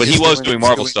not, But but he is was doing- doing he's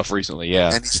Marvel doing- stuff recently,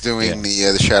 yeah. And he's doing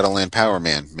the Shadowland Power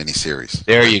Man miniseries.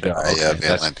 There you go. By Okay, Van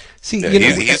that's- Lent. See, Yeah, you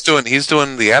know, he's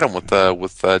doing the Adam with Jeff.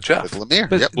 With Lemire.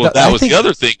 But- Yep. Well, I that was think- the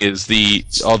other thing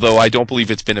is although I don't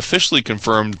believe it's been officially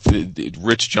confirmed,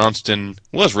 Rich Johnston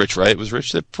was Rich, right? It was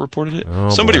Rich that reported it. Oh,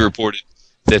 somebody boy. reported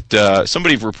that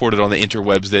somebody reported on the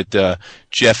interwebs that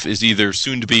Jeff is either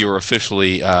soon to be or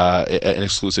officially an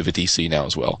exclusive at DC now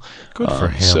as well. Good for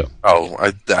him. So,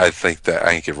 I think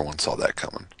everyone saw that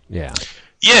coming. yeah.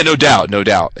 yeah, no doubt.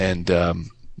 And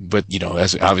but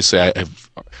as obviously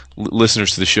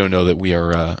listeners to the show know that we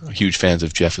are huge fans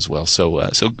of Jeff as well. So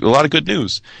a lot of good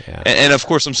news. Yeah. And of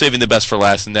course, I'm saving the best for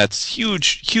last, and that's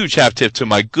huge hat tip to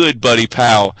my good buddy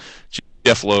pal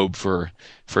Jeff Loeb for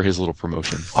his little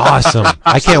promotion. Awesome.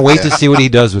 I can't wait to see what he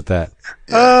does with that.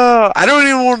 I don't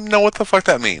even want to know what the fuck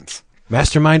that means.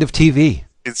 Mastermind of TV.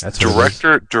 It's That's what it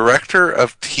is. director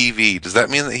of TV. Does that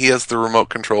mean that he has the remote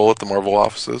control at the Marvel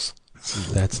offices?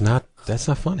 That's not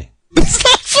funny.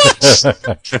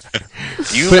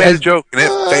 You But made as- a joke and it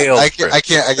failed. I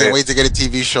can't wait to get a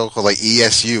TV show called like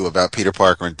ESU about Peter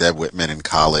Parker and Deb Whitman in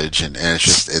college, and it's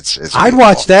just it's. I'd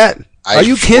watch that. Are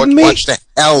you kidding me? Watch the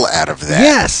hell out of that.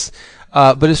 Yes.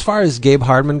 But as far as Gabe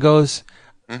Hardman goes,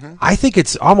 I think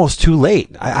it's almost too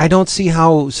late. I don't see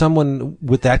how someone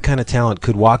with that kind of talent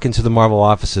could walk into the Marvel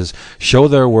offices, show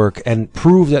their work, and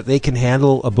prove that they can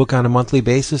handle a book on a monthly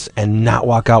basis and not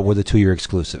walk out with a 2-year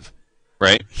exclusive.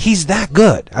 Right? He's that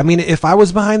good. I mean, if I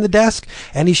was behind the desk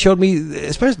and he showed me,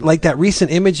 especially like that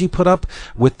recent image he put up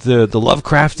with the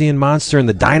Lovecraftian monster and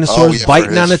the dinosaurs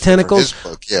biting on the tentacles, For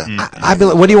his book, yeah. I'd be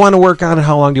like, what do you want to work on and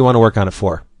how long do you want to work on it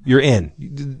for? You're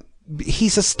in.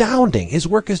 he's astounding. His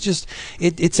work is just,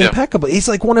 it's impeccable. He's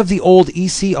like one of the old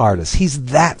EC artists. He's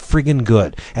that friggin'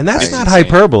 good. And that's not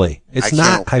hyperbole. It's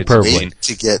not hyperbole. Wait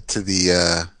to get to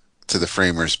the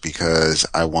framers, because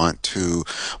I want to,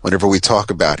 whenever we talk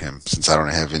about him, since I don't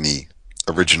have any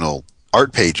original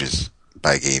art pages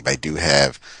by Gabe, I do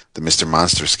have the Mr.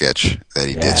 Monster sketch that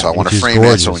he did. So I want to frame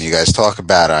that, so when you guys talk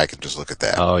about it, I can just look at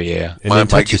that. Oh yeah,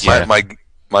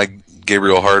 my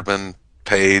Gabriel Hardman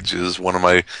page is one of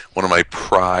my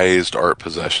prized art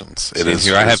possessions. It is.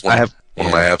 I have one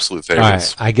of my absolute favorites. All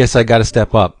right, I guess I got to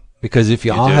step up, because if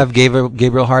you all have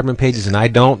Gabriel Hardman pages and I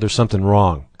don't, there's something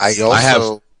wrong. I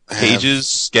have pages,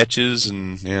 sketches,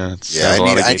 and I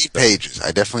need pages.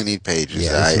 I definitely need pages.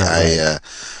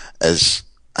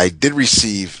 I did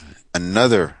receive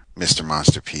another Mr.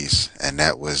 Monster piece, and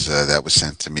that was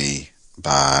sent to me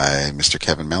by Mr.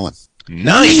 Kevin Mellon.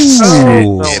 Nice.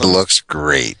 It looks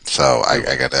great. So I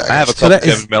have a couple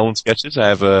Kevin Mellon sketches. I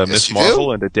have a Miss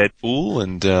Marvel and a Deadpool,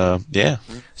 and yeah.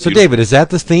 So David, is that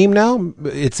the theme now?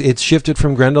 It's shifted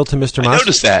from Grendel to Mr. Monster. I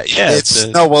noticed that. Yeah.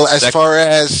 As far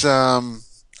as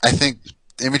I think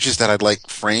images that I'd like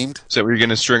framed. So you're going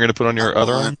to string her to put on your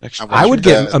other arm? I would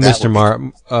get a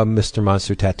Mr.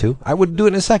 Monster tattoo. I would do it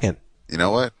in a second. You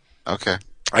know what? Okay.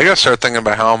 I gotta start thinking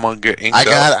about how I'm gonna get inked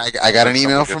I got an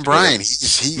email from Brian. Me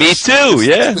too.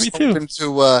 Yeah, me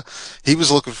too. He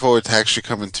was looking forward to actually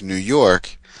coming to New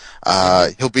York.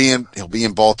 He'll be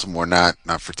in Baltimore, not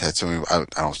for tattooing. I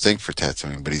don't think for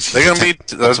tattooing, but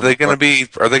Are they gonna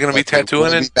be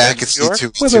tattooing in back at New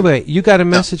York? Wait. You got a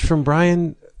message from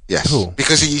Brian? Yes. Who?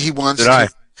 Because he wants to.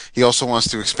 He also wants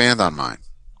to expand on mine.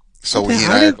 So he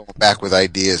and I are going back with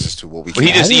ideas as to what we can.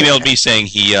 He just emailed me saying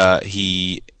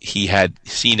he had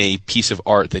seen a piece of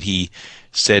art that he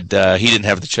said he didn't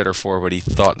have the cheddar for, but he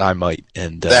thought I might,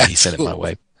 and he sent it my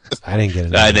way. I didn't get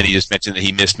it. And then he just mentioned that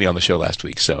he missed me on the show last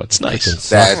week, so it's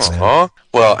nice.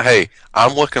 Well, hey,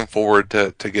 I'm looking forward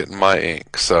to getting my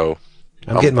ink. So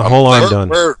I'm getting the whole arm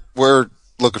done. We're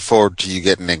looking forward to you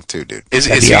getting ink too, dude. Are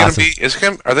they going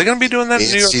to be doing that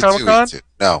in New York Comic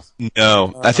Con?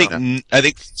 No. I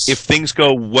think if things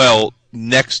go well,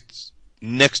 next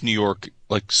New York,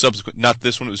 like subsequent, not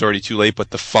this one, it was already too late, but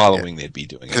the following they'd be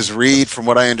doing it. Because Reed, from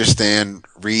what I understand,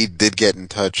 Reed did get in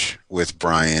touch with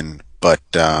Brian, but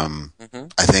I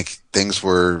think things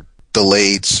were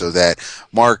delayed so that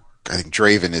Mark, I think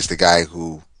Draven is the guy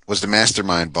who was the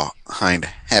mastermind behind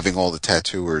having all the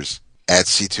tattooers at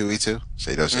C2E2,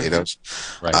 Eidos.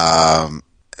 Right.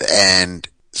 And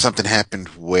something happened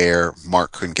where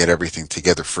Mark couldn't get everything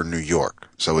together for New York.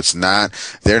 So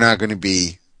they're not going to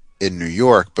be in New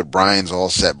York, but Brian's all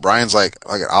set. Brian's like,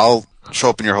 I'll show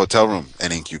up in your hotel room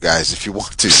and ink you guys if you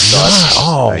want to. So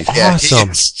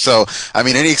awesome. So, I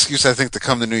mean, any excuse, I think, to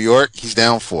come to New York, he's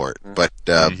down for it. But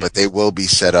they will be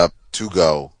set up to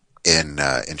go in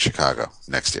Chicago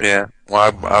next year. Yeah.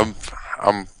 Well,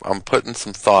 I'm putting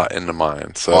some thought into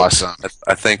mine. So awesome.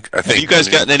 I think. Have you guys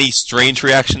gotten any strange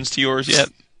reactions to yours yet?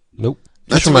 Nope.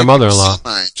 Just from my mother-in-law.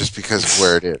 Just because of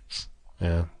where it is.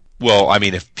 Yeah. Well, I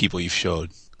mean, if people you've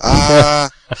showed.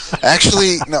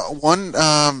 Actually, no. One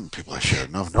people I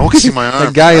showed. No one can see my arm.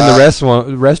 The guy in the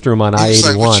restroom on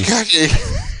I-81.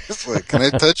 Like, like, can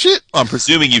I touch it? I'm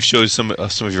presuming you've showed some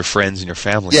of your friends and your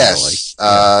family. Yes.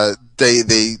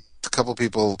 They a couple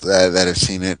people that have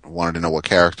seen it wanted to know what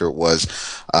character it was.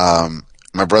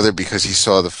 My brother, because he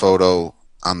saw the photo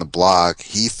on the blog,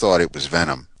 he thought it was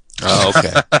Venom. Oh,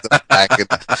 okay.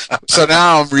 So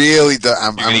now I'm really.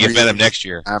 I'm going to get Venom next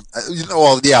year.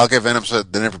 I'll get Venom so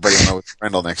then everybody will know it's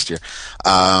Grendel next year.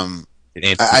 I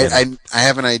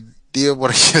have an idea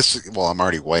what I guess. Well, I'm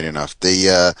already white enough.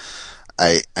 I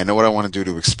know what I want to do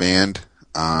to expand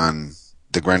on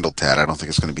the Grendel tat. I don't think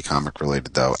it's going to be comic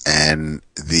related though. And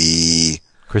the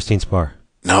Christine Spar.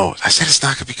 No, I said it's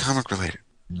not going to be comic related.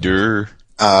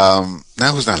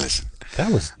 Now who's not listening? That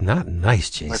was not nice,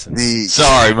 Jason.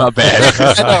 Sorry, my bad.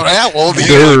 Hanging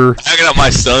out my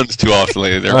sons too often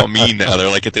lately. They're all mean now. They're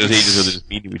like at those ages where they're just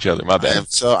mean to each other. My bad.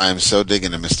 I'm so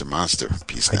digging the Mr. Monster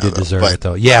piece now. I did deserve it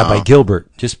though. Yeah, by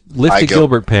Gilbert. Just lift the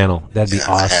Gilbert panel. That'd be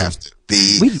awesome.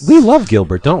 We love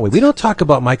Gilbert, don't we? We don't talk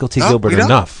about Michael T. Gilbert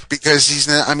enough. Because he's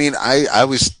not, I mean, I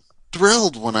was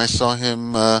thrilled when I saw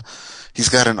him. He's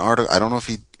got an article. I don't know if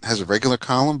he has a regular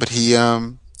column, but he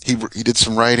did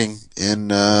some writing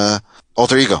in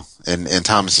Alter Ego in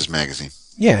Thomas's magazine.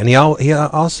 Yeah, and he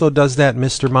also does that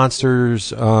Mr.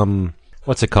 Monsters,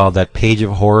 what's it called? That page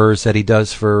of horrors that he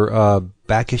does for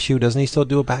back issue. Doesn't he still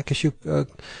do a back issue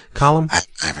column? I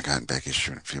haven't gotten back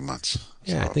issue in a few months.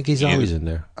 Yeah, I think he's always in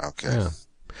there. Okay. Yeah.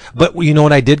 But you know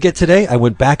what I did get today? I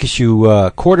went back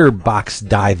issue quarter box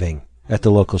diving at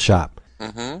the local shop.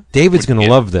 David's going to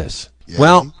love this. Yeah.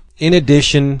 Well, in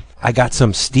addition, I got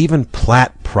some Stephen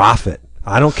Platt Prophet.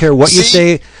 I don't care what you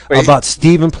say about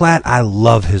Stephen Platt. I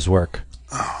love his work.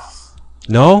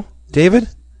 No, David?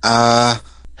 I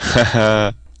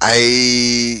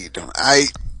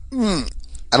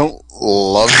don't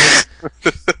love it.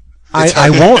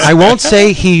 I won't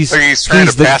say he's trying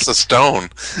to pass a stone.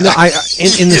 No,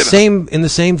 in the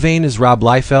same vein as Rob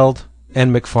Liefeld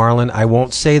and McFarlane, I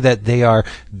won't say that they are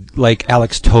like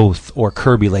Alex Toth or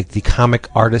Kirby, like the comic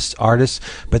artists,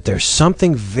 but there's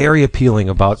something very appealing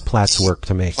about Platt's work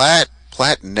to me.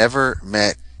 Platt never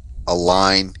met a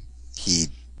line he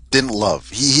didn't love.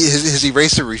 His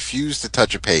eraser refused to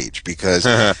touch a page because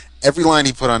every line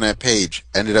he put on that page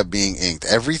ended up being inked.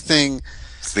 Everything.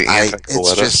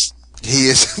 It's just he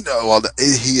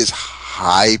is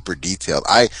hyper detailed.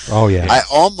 I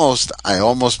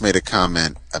almost made a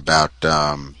comment about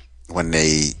when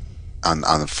they on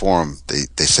the forum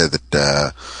they said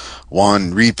that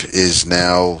Juan Reap is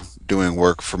now doing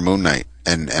work for Moon Knight,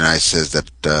 and I says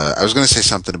that I was going to say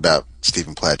something about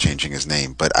Stephen Platt changing his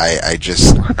name, but I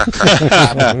just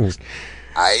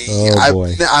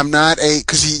I'm not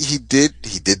because he did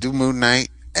do Moon Knight.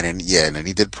 And then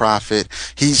he did Prophet.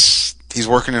 He's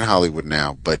working in Hollywood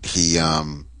now, but there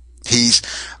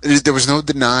was no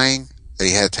denying that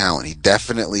he had talent. He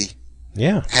definitely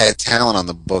had talent on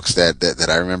the books that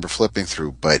I remember flipping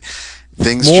through, but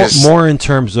things more in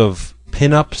terms of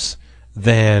pinups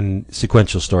than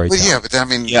sequential storytelling. Well, but I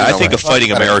mean, I think of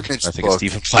Fighting Americans. I think of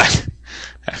Stephen Platt,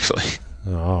 actually.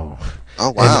 Oh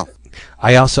wow!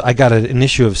 And I got an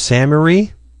issue of Samurai.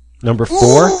 Number 4.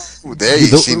 Ooh, there you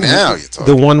see now. You're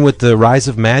talking. The one with the Rise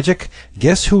of Magic.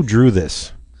 Guess who drew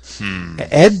this?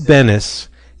 Ed Benes,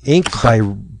 inked by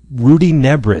Rudy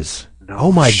Nebres.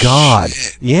 Oh my God!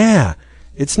 Yeah,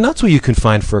 it's nuts what you can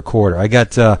find for $0.25. I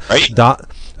got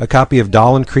a copy of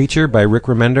Doll and Creature by Rick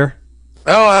Remender.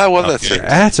 Oh, I love that series.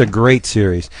 That's a great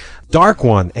series. Dark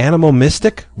One, Animal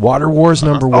Mystic, Water Wars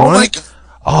 #1. Oh my God.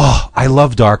 Oh, I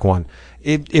love Dark One.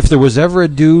 If there was ever a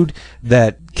dude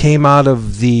that came out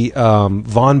of the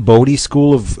Von Bodie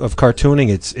school of cartooning,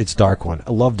 it's Dark One.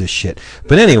 I love this shit.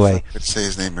 But anyway, you say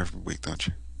his name every week, don't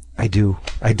you? I do.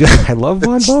 I love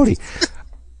Von Bodie.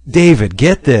 David,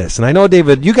 get this, and I know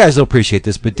David, you guys will appreciate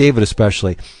this, but David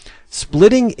especially.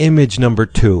 Splitting Image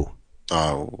 #2.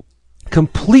 Oh.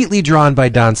 Completely drawn by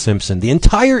Don Simpson. The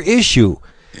entire issue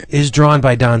is drawn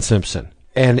by Don Simpson.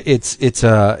 And it's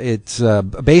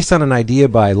based on an idea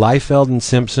by Liefeld and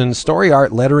Simpson, story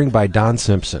art lettering by Don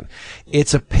Simpson.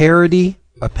 It's a parody,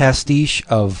 a pastiche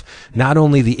of not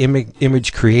only the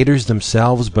image creators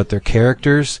themselves, but their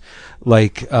characters.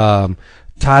 Like Todd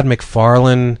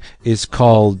McFarlane is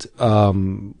called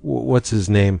what's his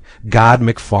name? God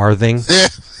McFarthing.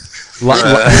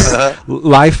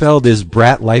 Liefeld is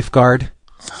Brat Lifeguard.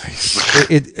 Nice.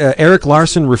 Eric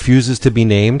Larson refuses to be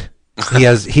named. He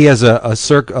has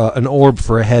an orb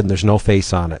for a head, and there's no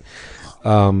face on it.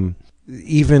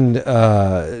 Even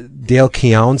Dale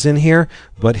Keown's in here,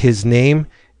 but his name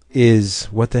is,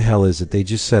 what the hell is it? They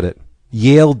just said it.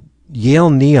 Yale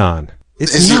Neon.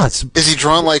 It's nuts. Is he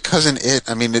drawn like Cousin It?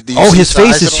 I mean, his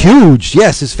face is huge.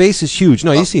 Yes, his face is huge.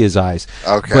 No, you see his eyes.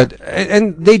 Okay. But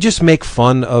and they just make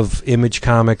fun of Image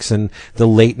Comics and the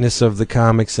lateness of the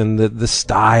comics and the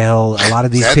style. A lot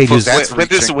of these pages.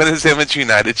 When is Image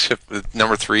United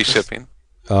 #3 shipping?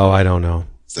 Oh, I don't know.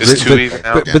 It's 2 even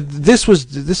now. But this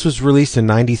was released in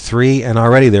 '93, and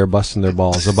already they're busting their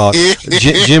balls about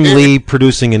Jim Lee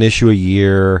producing an issue a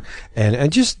year,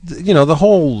 and just the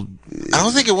whole. I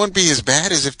don't think it wouldn't be as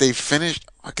bad as if they finished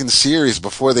fucking series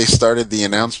before they started the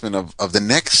announcement of the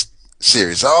next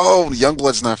series. Oh,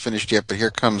 Youngblood's not finished yet, but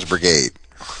here comes Brigade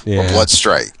or Blood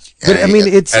Strike. But I mean,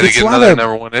 it's get a lot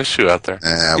another of #1 issue out there.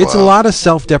 It's a lot of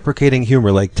self-deprecating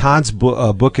humor. Like Todd's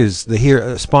book is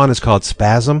Spawn is called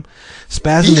Spasm.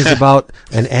 Spasm is about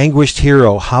an anguished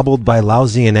hero hobbled by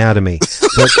lousy anatomy.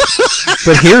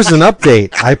 But here's an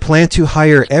update. I plan to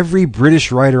hire every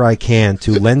British writer I can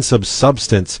to lend some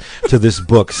substance to this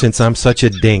book since I'm such a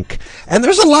dink. And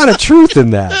there's a lot of truth in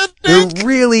that. There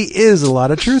really is a lot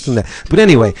of truth in that. But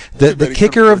anyway, the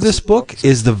kicker of this book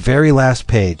is the very last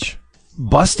page.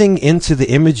 Busting into the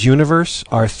Image universe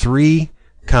are 3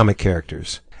 comic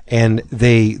characters, and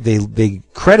they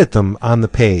credit them on the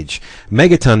page.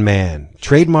 Megaton Man,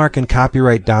 trademark and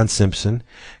copyright Don Simpson.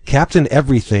 Captain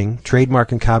Everything,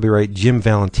 trademark and copyright Jim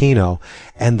Valentino,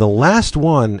 and the last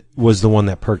one was the one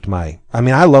that perked my. I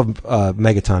mean, I love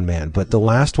Megaton Man, but the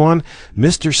last one,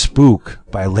 Mr. Spook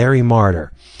by Larry Marder.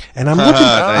 And I'm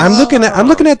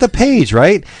looking at the page,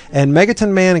 right? And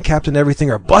Megaton Man and Captain Everything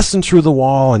are busting through the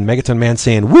wall, and Megaton Man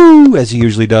saying "woo" as he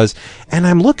usually does. And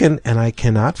I'm looking, and I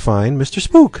cannot find Mr.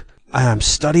 Spook. I'm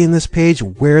studying this page.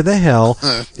 Where the hell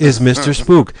is Mr.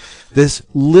 Spook? This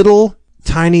little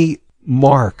tiny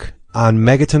mark on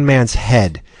Megaton Man's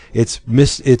head. It's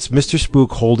Mr.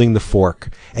 Spook holding the fork,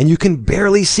 and you can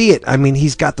barely see it. I mean,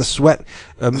 he's got the sweat.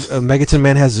 Megaton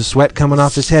Man has the sweat coming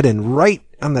off his head, and right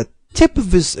on the tip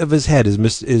of his head is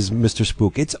Mr.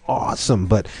 Spook. It's awesome.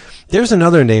 But there's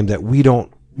another name that we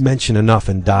don't mention enough,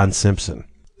 in Don Simpson.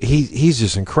 He's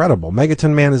just incredible.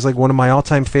 Megaton Man is like one of my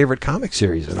all-time favorite comic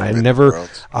series, and I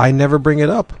never bring it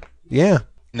up. Yeah,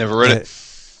 never read it.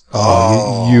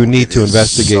 You need to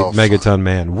investigate so Megaton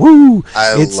Man. Woo!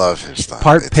 I love his stuff.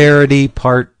 Part parody,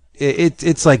 part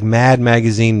it's like Mad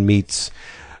Magazine meets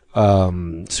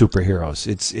superheroes.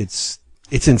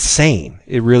 It's insane.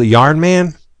 It really Yarn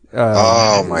Man.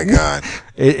 Oh my God!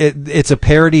 It's a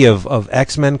parody of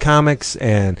X-Men comics,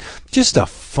 and just a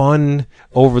fun,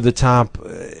 over-the-top,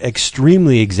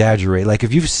 extremely exaggerated. Like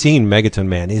if you've seen Megaton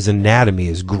Man, his anatomy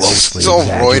is grossly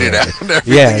exaggerated. Roided out.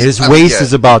 Yeah, his waist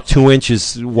is about 2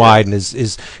 inches wide, and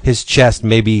his chest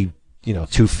maybe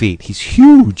 2 feet. He's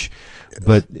huge.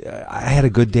 But I had a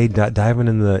good day diving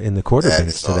in the quarter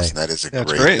bins today. Awesome. That is a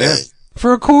great day. Yeah.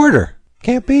 For a quarter,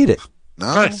 can't beat it.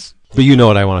 No. Nice. But you know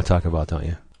what I want to talk about, don't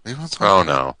you? Oh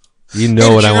no. You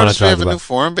know what I want to talk about. We have a new about.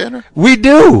 forum banner? We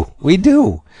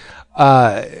do.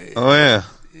 Oh yeah.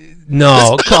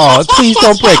 No, please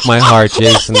don't break my heart,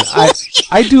 Jason.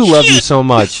 I do love you so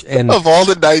much, and Of all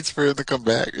the nights for him to come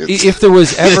back. if there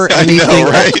was ever anything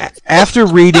after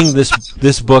reading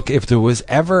this book, if there was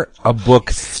ever a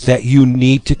book that you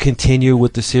need to continue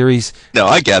with the series, No,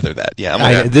 I gather that.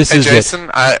 Yeah. this Hey, is it.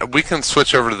 Jason, we can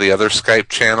switch over to the other Skype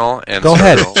channel and Go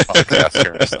start ahead. our own podcast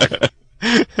here in a second.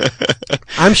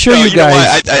 I'm sure No, you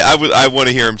guys. I want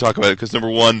to hear him talk about it because number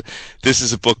one, this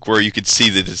is a book where you could see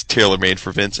that it's tailor-made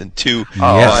for Vince, and two,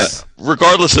 Yes.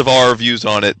 regardless of our views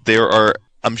on it, there are,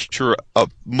 I'm sure, a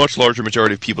much larger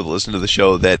majority of people that listen to the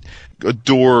show that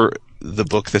adore the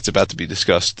book that's about to be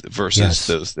discussed versus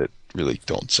those that really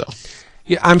don't. So,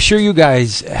 Yeah, I'm sure you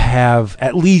guys have,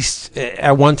 at least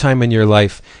at one time in your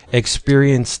life,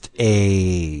 experienced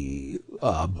a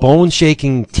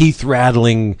bone-shaking,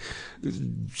 teeth-rattling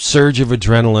surge of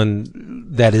adrenaline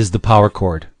that is the power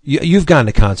chord. You've gone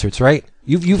to concerts, right?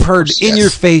 You've heard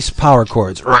in-your-face power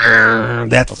chords.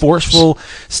 That forceful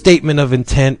statement of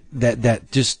intent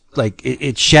that just like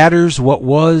it shatters what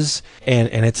was,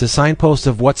 and it's a signpost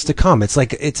of what's to come. It's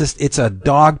like it's a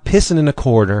dog pissing in a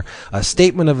corner, a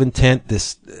statement of intent,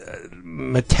 this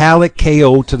metallic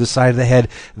KO to the side of the head.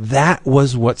 That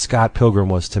was what Scott Pilgrim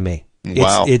was to me.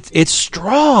 Wow. It's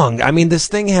strong. I mean, this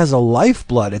thing has a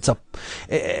lifeblood.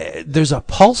 There's a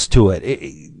pulse to it.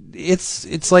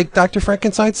 It's like Dr.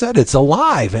 Frankenstein said. It's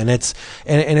alive, and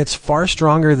it's far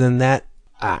stronger than that.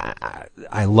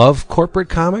 I love corporate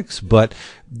comics, but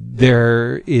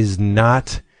there is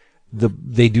not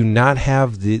they do not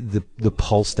have the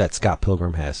pulse that Scott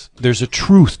Pilgrim has. There's a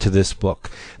truth to this book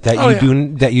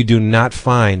that you do not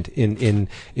find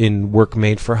in work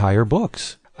made for hire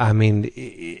books. I mean,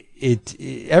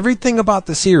 everything about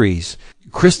the series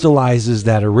crystallizes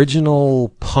that original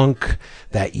punk,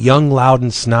 that young, loud,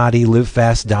 and snotty, live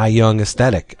fast, die young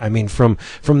aesthetic. I mean, from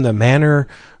the manner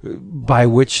by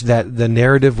which that the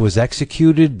narrative was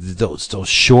executed, those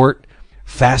short,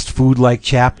 fast food-like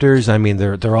chapters. I mean,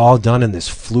 they're all done in this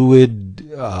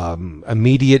fluid,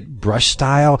 immediate brush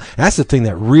style. And that's the thing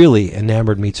that really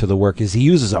enamored me to the work, is he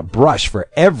uses a brush for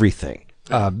everything.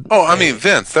 I mean,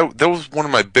 Vince, that was one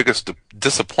of my biggest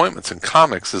disappointments in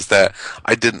comics, is that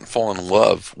I didn't fall in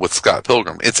love with Scott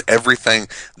Pilgrim. It's everything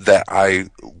that I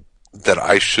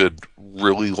should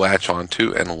really latch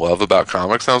onto and love about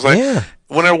comics. And I was like,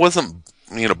 when I wasn't,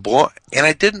 blown, and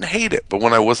I didn't hate it, but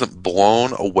when I wasn't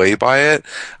blown away by it,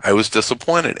 I was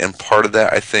disappointed. And part of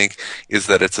that, I think, is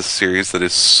that it's a series that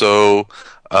is so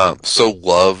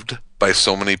loved by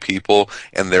so many people,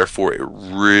 and therefore it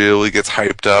really gets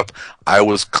hyped up. I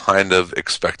was kind of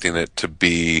expecting it to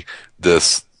be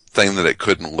this thing that it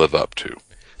couldn't live up to.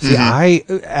 See,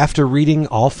 after reading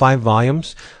all 5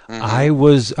 volumes, I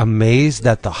was amazed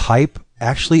that the hype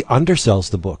actually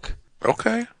undersells the book.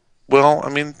 Okay. Well, I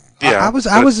mean, yeah. I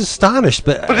was astonished,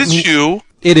 but it's you.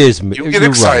 It is. You get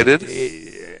excited. Right.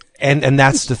 And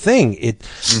that's the thing.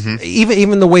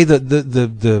 Even the way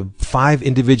the 5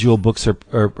 individual books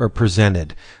are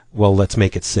presented, well, let's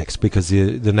make it 6 because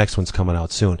the next one's coming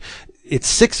out soon. It's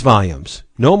 6 volumes,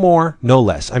 no more, no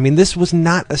less. I mean, this was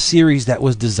not a series that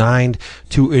was designed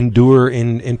to endure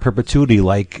in perpetuity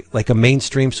like a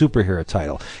mainstream superhero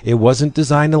title. It wasn't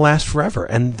designed to last forever.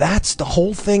 And that's the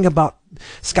whole thing about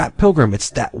Scott Pilgrim.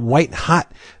 It's that white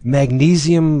hot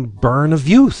magnesium burn of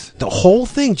youth. The whole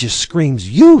thing just screams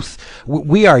youth.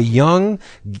 We are young.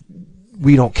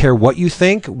 We don't care what you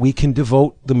think. We can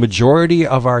devote the majority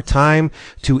of our time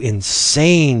to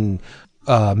insane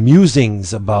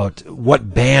musings about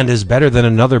what band is better than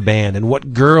another band and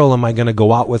what girl am I going to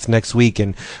go out with next week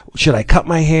and should I cut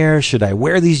my hair? Should I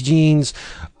wear these jeans?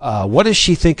 What does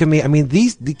she think of me? I mean,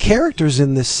 the characters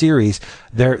in this series,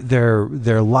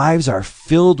 their lives are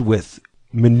filled with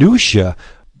minutia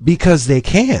because they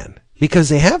can. Because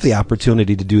they have the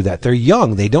opportunity to do that. They're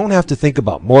young. They don't have to think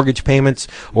about mortgage payments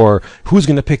or who's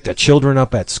going to pick the children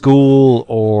up at school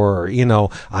or,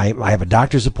 I have a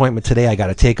doctor's appointment today. I got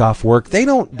to take off work.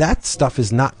 That stuff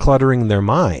is not cluttering their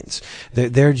minds.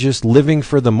 They're just living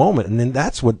for the moment. And then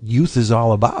that's what youth is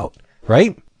all about,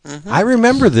 right? Mm-hmm. I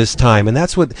remember this time, and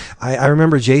that's what I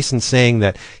remember Jason saying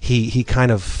that he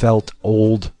kind of felt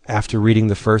old after reading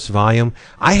the first volume.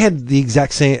 I had the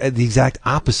exact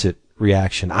opposite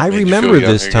reaction. I remember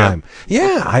this time.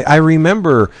 Yeah, I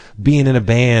remember being in a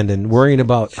band and worrying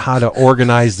about how to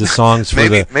organize the songs for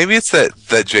Maybe it's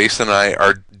that Jason and I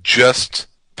are just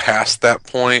past that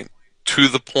point, to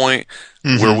the point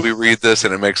where we read this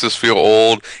and it makes us feel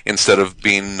old instead of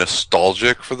being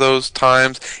nostalgic for those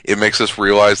times. It makes us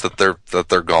realize that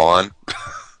they're gone.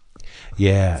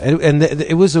 Yeah, and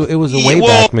it was a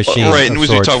wayback machine. Right, and as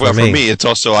you talk about, for me, it's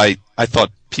also I thought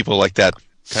people like that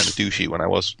kind of douchey when I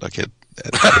was a kid.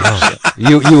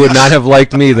 You would not have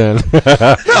liked me then.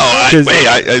 No,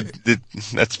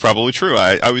 that's probably true.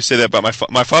 I always say that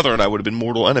about my father and I would have been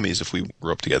mortal enemies if we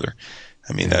grew up together.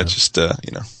 I mean, that's just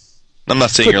I'm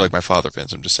not saying you're like my father,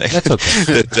 Vince. I'm just saying that's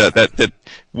okay. that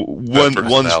one's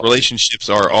relationships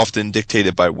are often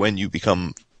dictated by when you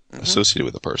become associated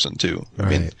with a person too. I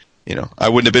mean, I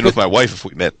wouldn't have been with my wife if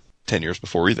we met 10 years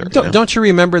before either. Don't you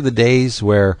remember the days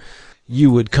where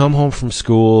you would come home from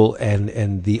school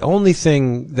and the only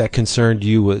thing that concerned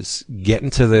you was getting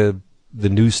to the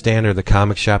newsstand or the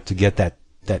comic shop to get that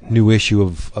new issue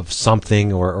of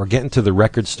something or getting to the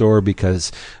record store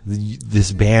because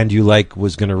this band you like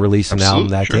was going to release an album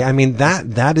that day. I mean,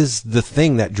 that is the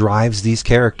thing that drives these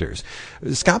characters.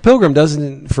 Scott Pilgrim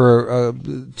doesn't, for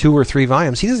 2 or 3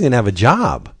 volumes, he doesn't even have a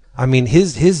job. I mean,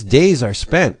 his days are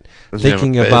spent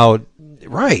thinking about.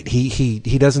 Right. He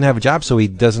doesn't have a job, so he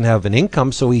doesn't have an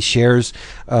income, so he shares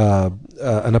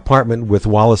an apartment with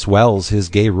Wallace Wells, his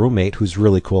gay roommate, who's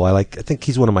really cool. I think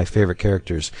he's one of my favorite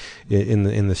characters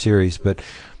in the series. But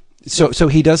so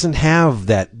he doesn't have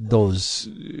those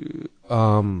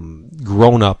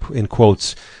grown up, in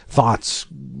quotes, thoughts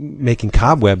making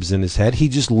cobwebs in his head. He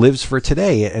just lives for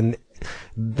today, and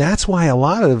that's why a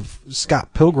lot of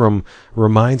Scott Pilgrim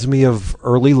reminds me of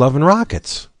early Love and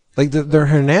Rockets. Like the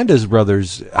Hernandez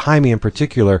brothers, Jaime in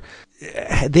particular,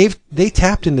 they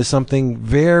tapped into something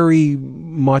very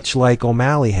much like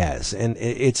O'Malley has, and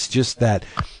it's just that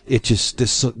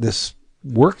this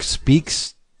work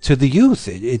speaks to the youth.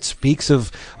 It speaks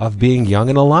of being young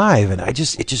and alive, and it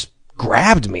just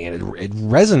grabbed me and it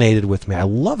resonated with me. I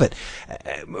love it.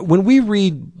 When we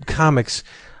read comics,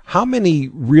 how many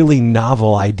really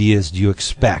novel ideas do you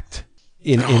expect?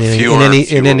 In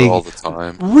any all the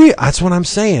time. That's what I'm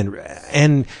saying.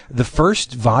 And the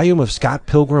first volume of Scott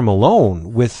Pilgrim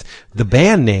alone with the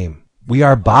band name, We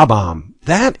Are Bob-omb,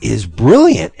 that is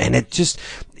brilliant. And it just,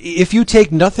 if you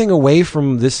take nothing away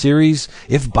from this series,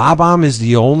 if Bob-omb is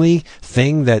the only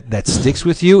thing that sticks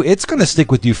with you, it's going to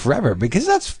stick with you forever because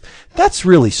that's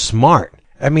really smart.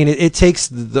 I mean, it takes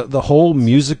the whole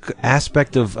music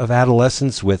aspect of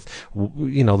adolescence with,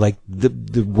 like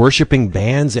the worshiping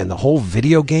bands and the whole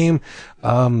video game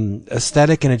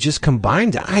aesthetic, and it just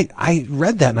combined. I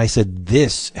read that and I said,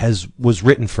 this was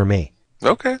written for me.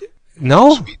 Okay.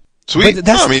 No? Sweet. But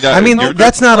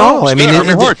that's not all. I mean,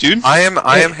 dude. I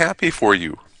am happy for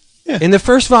you. Yeah. In the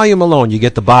first volume alone, you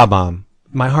get the Bob-omb.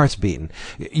 My heart's beating.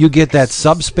 You get that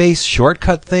subspace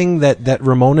shortcut thing that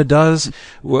Ramona does.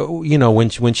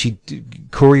 When she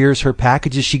couriers her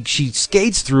packages, she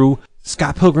skates through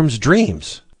Scott Pilgrim's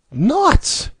dreams.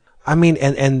 Nuts. I mean,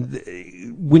 and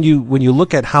when you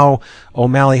look at how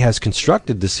O'Malley has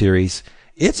constructed the series,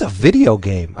 it's a video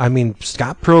game. I mean,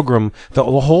 Scott Pilgrim. The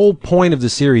whole point of the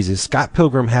series is Scott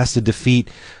Pilgrim has to defeat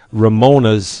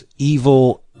Ramona's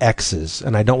evil exes,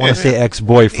 and I don't want to say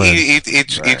ex-boyfriends.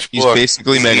 Each He's book,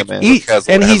 basically Mega Man. has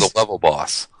a level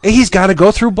boss. He's got to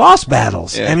go through boss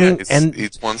battles. Yeah. I mean,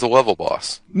 Each one's a level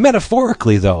boss.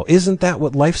 Metaphorically, though, isn't that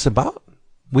what life's about?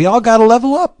 We all got to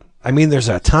level up. I mean, there's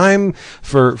a time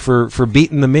for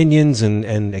beating the minions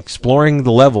and exploring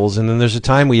the levels, and then there's a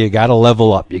time where you got to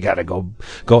level up. You got to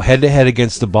go head to head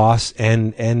against the boss,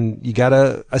 and you got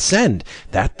to ascend.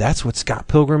 That's what Scott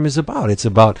Pilgrim is about. It's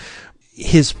about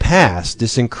his past,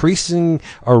 this increasing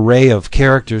array of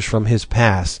characters from his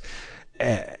past.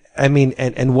 I mean,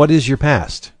 and what is your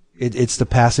past? It's the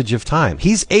passage of time.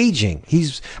 He's aging.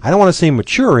 I don't want to say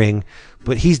maturing,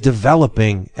 but he's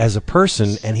developing as a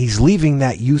person, and he's leaving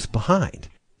that youth behind.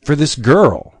 For this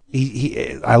girl,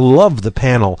 I love the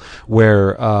panel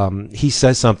where he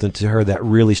says something to her that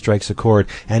really strikes a chord,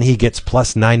 and he gets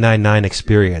plus 999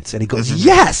 experience, and he goes,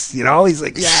 "Yes," he's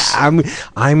like, "Yeah,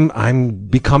 I'm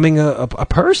becoming a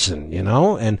person,"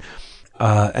 and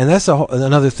that's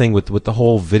another thing with the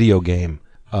whole video game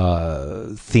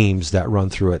themes that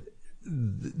run through it.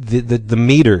 The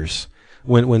meters.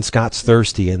 When Scott's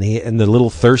thirsty and the little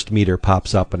thirst meter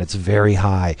pops up and it's very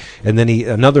high, and then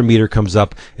another meter comes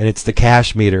up and it's the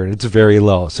cash meter and it's very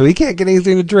low, so he can't get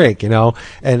anything to drink,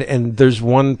 and there's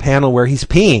one panel where he's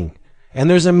peeing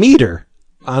and there's a meter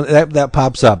on that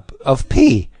pops up of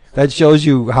pee that shows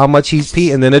you how much he's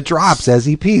peeing, and then it drops as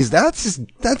he pees. That's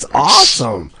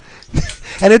awesome.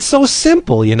 And it's so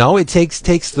simple, It takes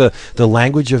the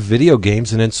language of video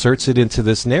games and inserts it into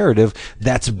this narrative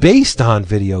that's based on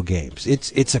video games.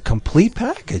 It's a complete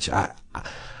package.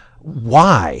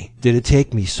 Why did it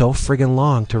take me so friggin'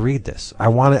 long to read this?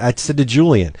 I said to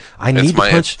Julian,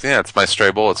 it's my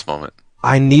stray bullets moment.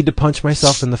 I need to punch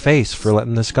myself in the face for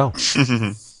letting this go.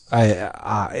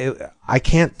 I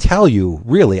can't tell you,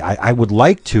 really. I would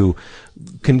like to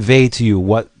convey to you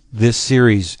what this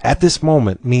series at this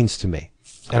moment means to me,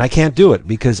 and I can't do it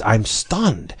because I'm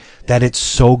stunned that it's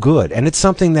so good. And it's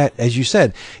something that, as you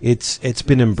said, it's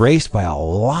been embraced by a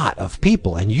lot of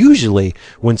people, and usually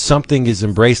when something is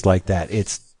embraced like that,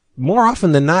 it's more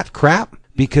often than not crap,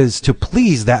 because to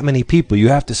please that many people you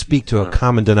have to speak to a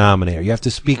common denominator. You have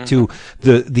to speak to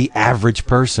the average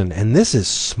person, and this is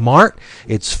smart,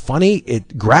 it's funny,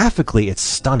 graphically it's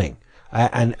stunning.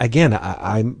 And again,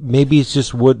 I maybe it's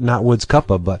just not Wood's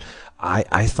Cuppa, but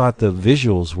I thought the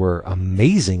visuals were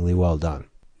amazingly well done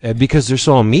because they're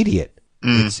so immediate.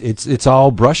 It's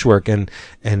all brushwork and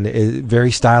very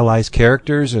stylized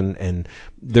characters, and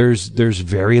there's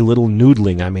very little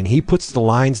noodling. I mean, he puts the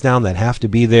lines down that have to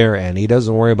be there, and he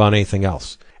doesn't worry about anything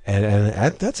else. And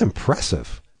that's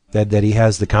impressive that he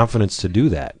has the confidence to do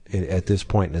that at this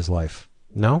point in his life.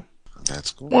 No,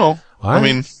 that's cool. Well, I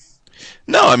mean.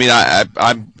 No, I mean I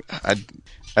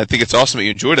think it's awesome that you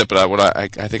enjoyed it, but I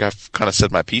think I've kind of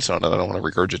said my piece on it. I don't want to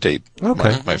regurgitate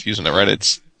my views on it. Right?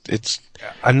 It's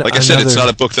like I said, it's not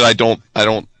a book that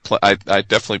I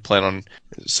definitely plan on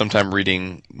sometime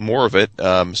reading more of it,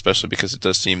 especially because it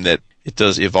does seem that it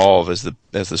does evolve as the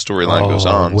storyline goes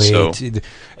on. Wait. So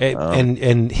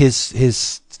and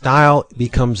his style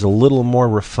becomes a little more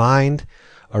refined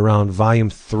around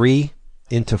volume 3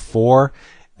 into 4.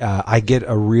 I get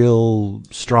a real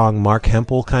strong Mark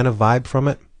Hempel kind of vibe from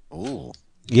it. Ooh.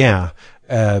 Yeah.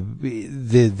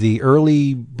 The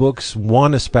early books,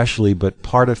 1 especially, but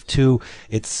part of 2,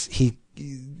 he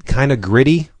kind of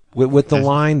gritty with the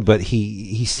line, but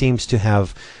he seems to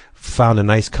have found a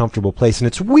nice, comfortable place. And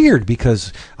it's weird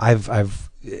because I've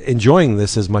enjoying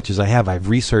this as much as I have. I've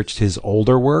researched his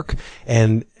older work,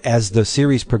 and as the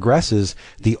series progresses,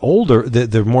 the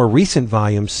more recent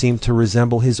volumes seem to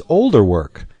resemble his older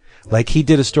work. Like he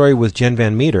did a story with Jen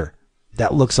Van Meter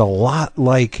that looks a lot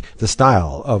like the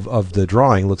style of the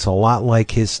drawing, looks a lot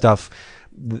like his stuff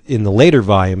in the later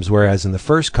volumes, whereas in the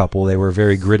first couple they were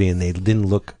very gritty and they didn't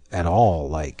look at all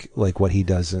like what he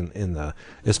does in the,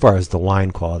 as far as the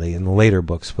line quality in the later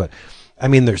books. But I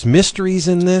mean, there's mysteries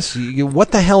in this.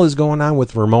 What the hell is going on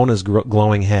with Ramona's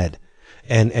glowing head?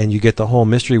 And you get the whole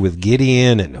mystery with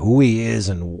Gideon and who he is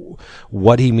and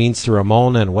what he means to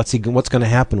Ramona and what's going to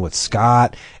happen with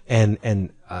Scott. And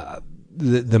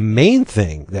the main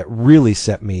thing that really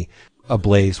set me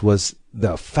ablaze was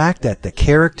the fact that the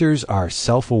characters are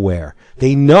self-aware.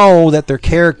 They know that they're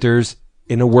characters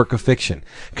in a work of fiction.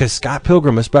 Because Scott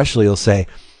Pilgrim especially will say,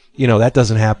 that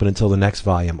doesn't happen until the next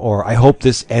volume, or I hope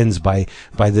this ends I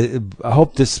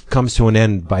hope this comes to an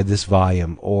end by this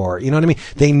volume, or you know what I mean?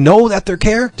 They know that they're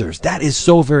characters. That is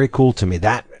so very cool to me.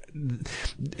 That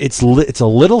it's a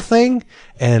little thing,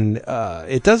 and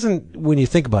it doesn't, when you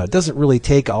think about it, it doesn't really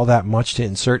take all that much to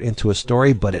insert into a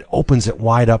story, but it opens it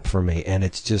wide up for me, and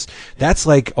it's just, that's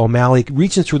like O'Malley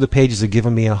reaching through the pages and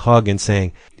giving me a hug and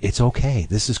saying, it's okay,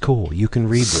 this is cool, you can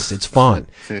read this, it's fun.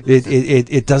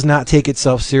 It does not take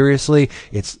itself seriously.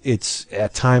 It's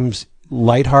at times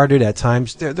lighthearted, at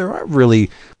times there are really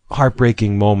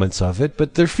heartbreaking moments of it,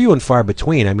 but they're few and far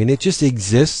between. I mean, it just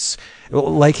exists.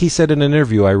 Like he said in an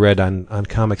interview I read on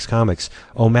Comics,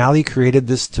 O'Malley created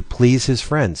this to please his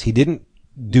friends. He didn't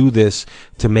do this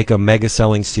to make a mega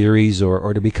selling series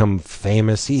or to become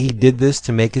famous. He did this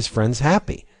to make his friends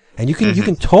happy. And you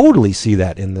can totally see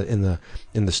that in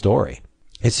the story.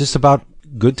 It's just about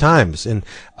good times. And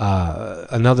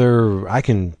I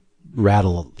can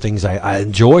rattle things I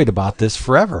enjoyed about this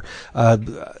forever.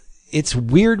 It's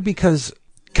weird because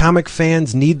comic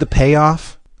fans need the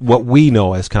payoff. What we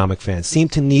know as comic fans seem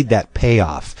to need that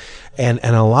payoff. And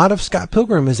a lot of Scott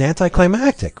Pilgrim is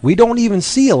anticlimactic. We don't even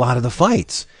see a lot of the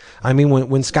fights. I mean,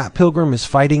 when Scott Pilgrim is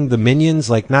fighting the minions,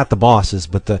 like not the bosses,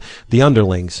 but the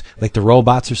underlings, like the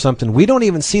robots or something, we don't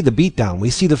even see the beatdown.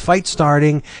 We see the fight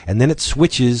starting, and then it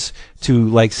switches to,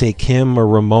 like, say, Kim or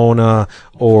Ramona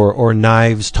or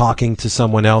Knives talking to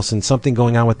someone else and something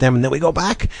going on with them, and then we go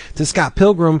back to Scott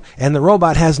Pilgrim, and the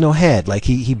robot has no head. Like,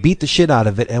 he beat the shit out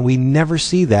of it, and we never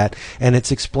see that, and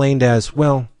it's explained as,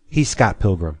 well, he's Scott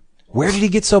Pilgrim. Where did he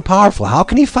get so powerful? How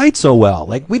can he fight so well?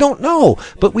 Like, we don't know,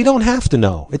 but we don't have to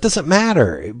know. It doesn't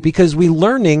matter because we're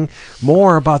learning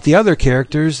more about the other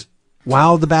characters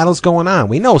while the battle's going on.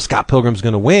 We know Scott Pilgrim's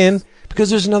going to win because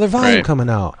there's another volume coming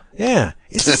out. Yeah.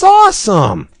 It's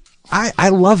awesome. I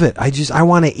love it. I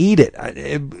want to eat it.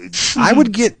 I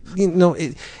would get,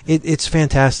 it's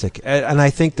fantastic. And I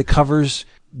think the covers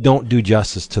don't do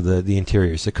justice to the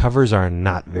interiors. The covers are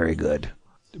not very good.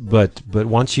 But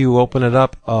once you open it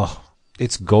up, oh,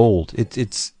 it's gold.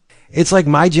 It's like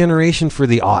my generation for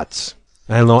the aughts.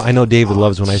 I know David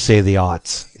loves when I say the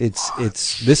aughts.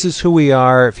 This is who we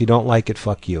are. If you don't like it,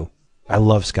 fuck you. I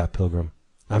love Scott Pilgrim.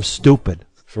 I'm stupid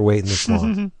for waiting this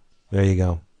long. There you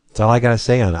go. That's all I gotta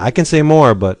say on it. I can say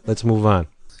more, but let's move on.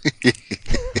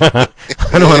 I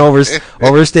don't want to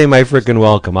overstay my frickin'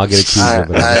 welcome. I'll get accused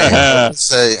of it. I would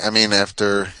say, I mean,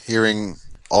 after hearing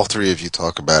all three of you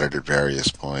talk about it at various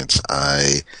points,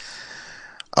 I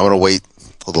want to wait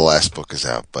till the last book is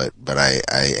out, but I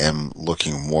am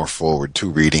looking more forward to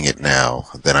reading it now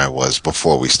than I was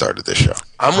before we started the show.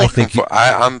 I'm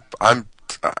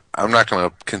not going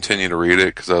to continue to read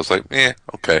it because I was like,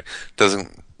 okay,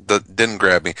 didn't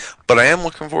grab me, but I am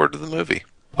looking forward to the movie.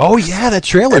 Oh yeah, that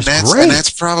trailer's great. And that's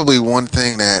probably one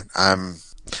thing that I'm.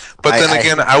 But then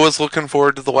again, I was looking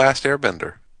forward to The Last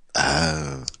Airbender.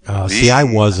 See, I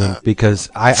wasn't because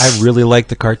I really liked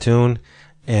the cartoon,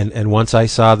 and once I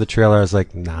saw the trailer, I was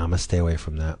like, nah, I'm gonna stay away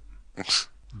from that.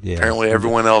 Yeah. Apparently,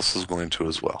 everyone else is going to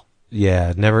as well.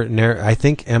 Yeah, never. I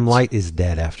think M. Light is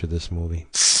dead after this movie.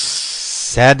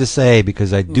 Sad to say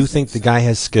because I do think the guy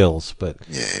has skills, but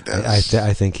yeah, he does.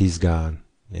 I think he's gone.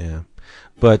 Yeah,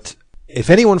 but if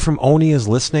anyone from Oni is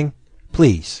listening,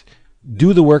 please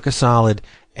do the work a solid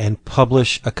and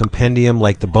publish a compendium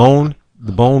like the Bone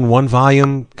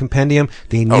 1-volume compendium.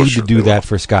 They need to do that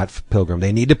for Scott Pilgrim.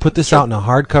 They need to put this out in a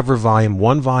hardcover volume,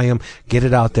 1 volume, get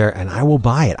it out there, and I will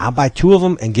buy it. I'll buy 2 of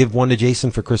them and give one to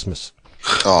Jason for Christmas.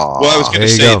 Aww. Well, I was going to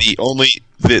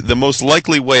say the most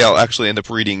likely way I'll actually end up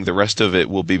reading the rest of it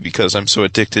will be because I'm so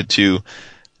addicted to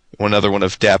one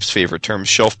of DAP's favorite terms,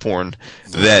 shelf porn,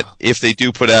 that if they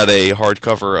do put out a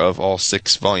hardcover of all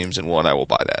 6 volumes in one, I will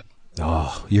buy that.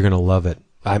 Oh, you're going to love it.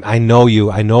 I know you.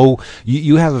 I know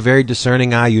you have a very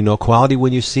discerning eye. You know quality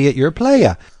when you see it. You're a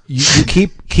player. You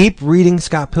keep reading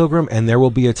Scott Pilgrim, and there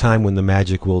will be a time when the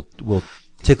magic will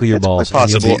tickle your balls. And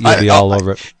you'll be all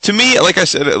over it. To me, like I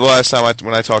said the last time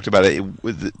when I talked about it,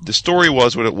 the story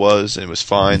was what it was, and it was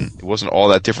fine. It wasn't all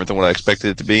that different than what I expected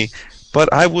it to be,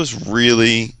 but I was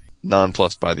really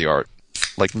nonplussed by the art,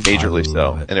 like majorly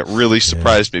so, and it really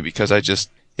surprised me because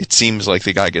it seems like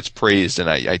the guy gets praised, and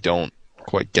I don't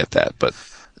quite get that, but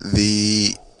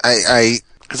he's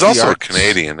also a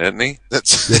Canadian, isn't he?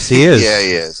 Yes, he is. Yeah,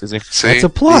 he is. That's a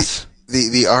plus.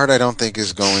 The art I don't think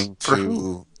is going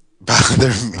to bother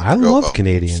me. I love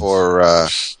Canadians.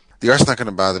 The art's not going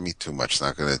to bother me too much. It's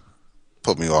not going to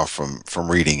put me off from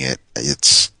reading it.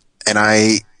 And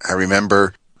I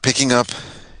remember picking up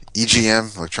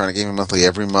EGM, Electronic Gaming Monthly,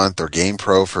 every month, or Game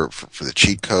Pro for the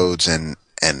cheat codes, and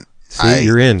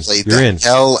you're in. Played the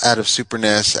hell out of Super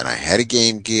NES, and I had a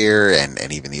Game Gear,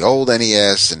 and even the old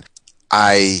NES, and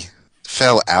I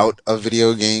fell out of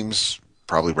video games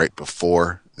probably right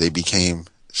before they became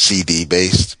CD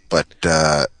based, but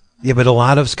Yeah, but a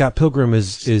lot of Scott Pilgrim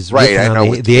is Right, written I on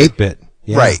know. the 8-bit.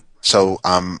 Yeah. Right. So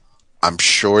I'm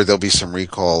sure there'll be some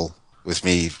recall with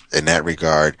me in that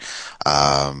regard.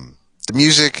 The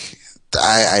music,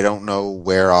 I don't know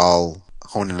where I'll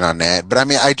hone in on that, but I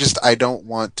mean, I don't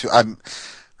want to. I'm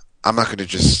not going to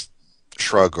just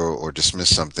shrug or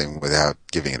dismiss something without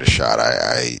giving it a shot.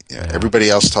 Everybody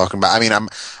else talking about. I mean,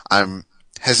 I'm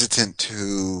hesitant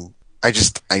to.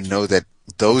 I know that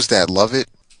those that love it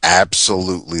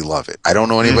absolutely love it. I don't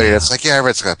know anybody that's like, yeah, I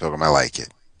read Scott Pilgrim, I like it.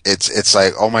 It's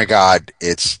like, oh my God,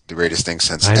 it's the greatest thing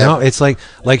since I know. ever. It's like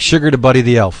Sugar to Buddy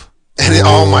the Elf.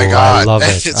 Oh my God, I love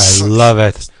it. It's- I love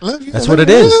it. Love you, That's love what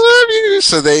it you, is. love you.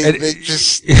 So they And-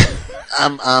 just,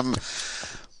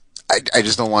 I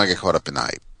just don't want to get caught up in the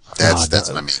hype. That's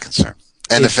my main concern.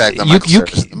 And the fact that Michael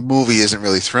Cera's the movie isn't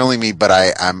really thrilling me, but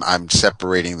I'm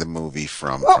separating the movie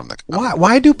from the comic.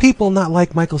 Why do people not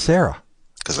like Michael Cera?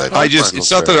 Because it's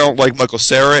not that I don't like Michael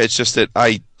Cera. It's just that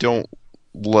I don't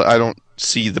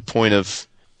see the point of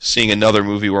seeing another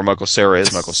movie where Michael Cera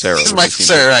is Michael Cera. This is Michael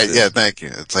Cera, right? Yeah, thank you.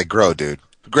 It's like, grow, dude.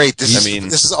 Great. This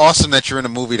is awesome that you're in a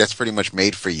movie that's pretty much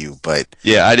made for you. But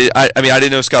yeah, I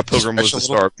didn't know Scott Pilgrim was the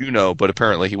star of Juno, but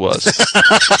apparently he was.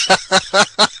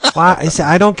 Well,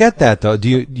 I don't get that though. Do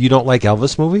you don't like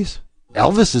Elvis movies?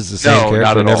 Elvis is the same No, character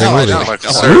not in at every all. movie. No,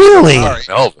 Michael Cera. Really?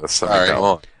 Elvis. I mean, come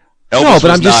on. Elvis No, but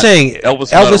was I'm just not- saying, Elvis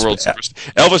was Elvis- not a world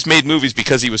superstar. Elvis made movies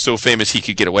because he was so famous he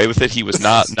could get away with it. He was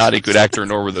not a good actor,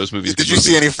 nor were those movies. did good you movies.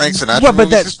 see any Frank Sinatra Well, but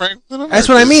movies? that's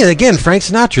what I mean. Again, Frank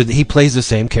Sinatra, he plays the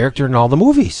same character in all the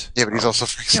movies. Yeah, but he's also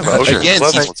Frank Yeah, but Sinatra. Again,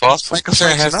 Well, he's that's awesome. Michael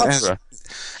Cera has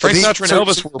Frank Sinatra and So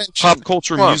Elvis you were mentioned- pop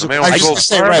culture Come on, musical. man, I Michael just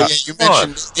say Cera. right. Yeah, you Come on.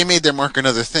 mentioned they made their mark in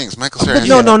other things. Michael Cera. But has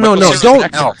no, that. no, Michael Cera's don't-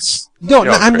 an else. No,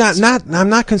 Yeah, I'm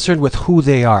not concerned with who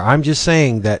they are. I'm just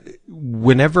saying that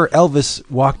whenever Elvis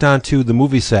walked onto the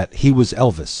movie set, he was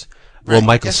Elvis. Well,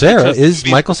 Michael Yes, Cera because is we-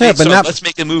 Michael Cera, but so not. let's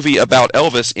make a movie about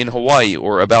Elvis in Hawaii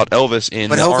or about Elvis in.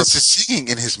 But the Elvis Army. is singing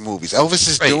in his movies. Elvis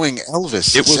is Right. doing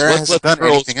Elvis. It was Cera Let's hasn't Let the done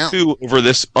Girls anything else. 2 over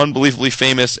this unbelievably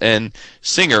famous and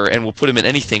singer, and we'll put him in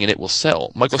anything, and it will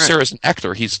sell. Michael Right. Cera is an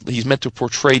actor. He's meant to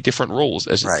portray different roles.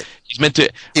 Right. He's meant to.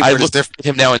 Keyword I is look different. at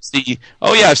him now and see.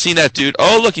 Oh yeah, I've seen that dude.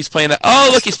 Oh look, he's playing that. Oh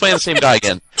look, he's playing the same guy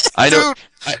again. I know.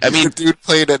 Dude, I mean, the dude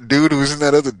played that dude who's in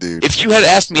that other dude. if you had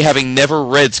asked me, having never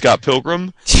read Scott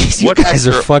Pilgrim, Jeez, you what guys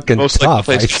are actor fucking most likely tough.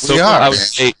 plays I- Scott We Pilgrim,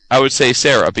 are, I would say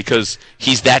Sarah, because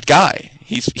he's that guy.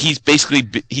 He's basically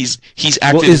he's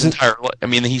acted his isn't- entire life. I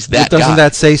mean, he's But that doesn't guy.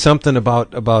 that say something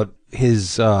about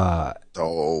his Oh,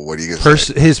 what are you gonna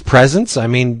say? his presence? I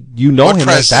mean, you know What him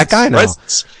as that presence? guy now.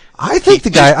 Presence. I think the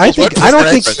guy. I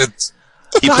don't think.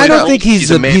 He No, I played don't Elvis. think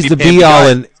he's a the- man he's you the can't be all guy.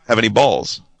 and- have any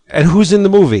balls. And who's in the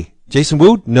movie? Jason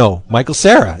Wood? No, Michael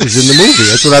Cera is in the movie.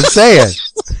 That's what I'm saying.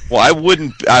 Well, I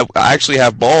wouldn't. I actually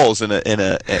have balls in a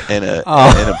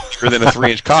bigger than a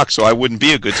 3-inch cock, so I wouldn't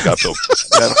be a good Scott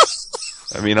Pilgrim.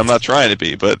 I mean, I'm not trying to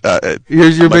be, but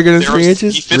You're bigger than Michael 3 Cera's-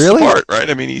 inches. He fits Really? the part, right?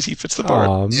 I mean, he fits the part.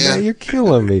 Oh Yeah. man, you're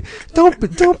killing me. Don't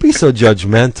be so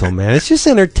judgmental, man. It's just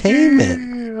entertainment.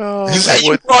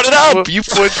 You brought it up.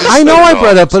 I know I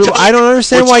brought it up, but I don't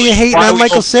understand why you're hating on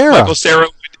Michael Cera. Michael Cera.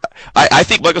 I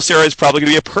think Michael Cera is probably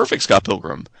going to be a perfect Scott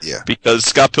Pilgrim. Yeah. Because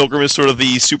Scott Pilgrim is sort of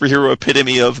the superhero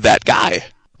epitome of that guy,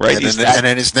 right? And He's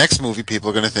then his next movie, people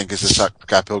are going to think is a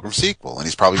Scott Pilgrim sequel, and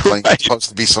he's probably playing Right. supposed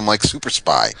to be some like super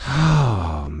spy.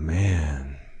 Oh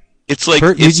man, it's like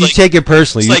you it's like, take it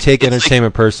personally. it's You like- take it's like-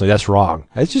 entertainment personally. That's wrong.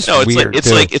 It's just no, it's weird.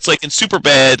 like too. it's like in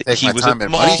Superbad. Take He my was time at the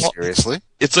and money mall. seriously.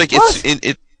 It's like What?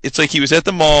 it's like he was at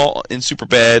the mall in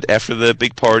Superbad after the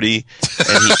big party,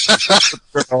 and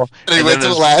And he went to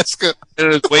Alaska.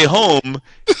 on his way home,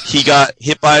 he got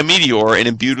hit by a meteor and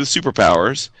imbued with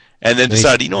superpowers, and then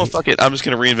decided, you know what, fuck it, I'm just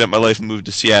going to reinvent my life and move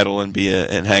to Seattle and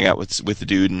and hang out with the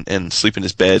dude and sleep in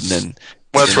his bed, and then.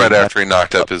 Well, that's and right then- after he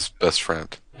knocked up his best friend.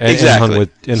 Exactly.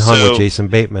 And hung So- with Jason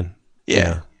Bateman.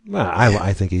 Yeah. Well,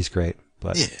 I think he's great,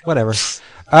 but Yeah. whatever.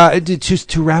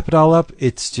 To wrap it all up,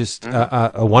 it's just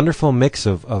a wonderful mix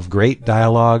of great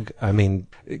dialogue. I mean,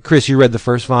 Chris, you read the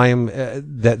first volume,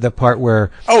 the part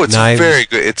where It's Knives, very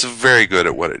good. It's very good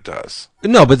at what it does.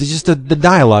 No, but it's just the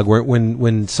dialogue where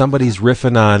when somebody's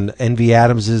riffing on Envy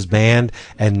Adams's band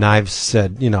and Knives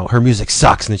said, you know, her music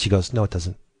sucks, and then she goes, no, it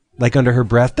doesn't. Like under her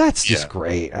breath. That's just Yeah.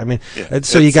 great. I mean, Yeah. and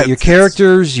so you got your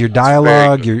characters, your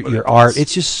dialogue, very good your what it art. does.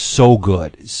 It's just so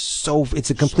good. It's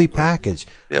a complete package.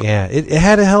 Yep. Yeah, it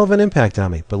had a hell of an impact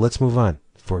on me. But let's move on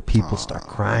before people start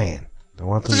crying. I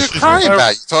want them What are to you crying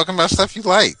about? You're talking about stuff you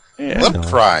like. Yeah, Let them no.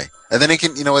 cry. And then they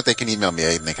can, you know what? They can email me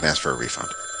and they can ask for a refund.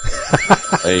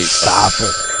 stop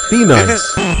it. Be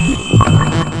nice.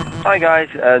 Hi guys,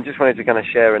 just wanted to kind of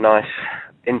share a nice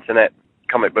internet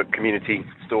comic book community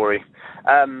story.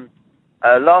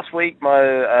 Last week,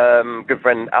 my good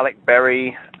friend Alec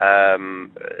Berry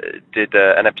did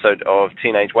an episode of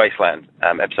Teenage Wasteland,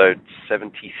 episode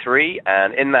 73,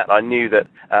 and in that I knew that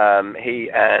he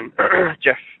and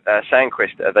Jeff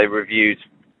Sandquist, they reviewed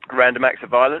Random Acts of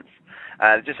Violence,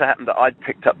 and it just so happened that I'd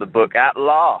picked up the book at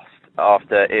last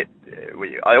after it.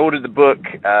 I ordered the book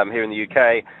here in the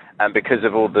UK, and because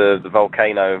of all the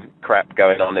volcano crap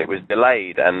going on, it was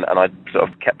delayed, and I sort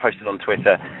of kept posted on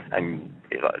Twitter and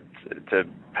to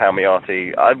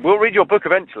Palmiotti, I will read your book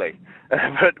eventually,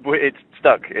 but it's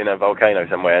stuck in a volcano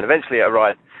somewhere, and eventually it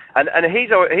arrived. And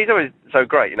he's always so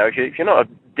great, if you're not a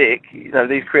dick,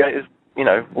 these creators,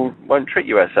 won't treat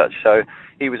you as such. So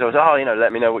he was always,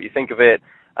 let me know what you think of it.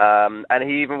 And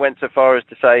he even went so far as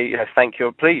to say, thank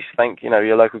your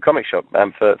local comic shop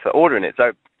for ordering it. So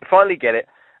I finally get it.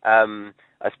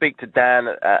 I speak to Dan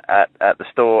at the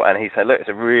store, and he said, look, it's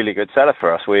a really good seller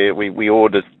for us. We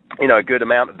ordered, a good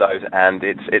amount of those, and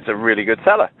it's a really good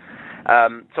seller.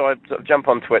 So I sort of jump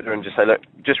on Twitter and just say, look,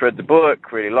 just read the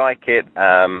book, really like it,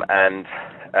 and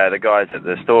the guys at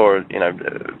the store,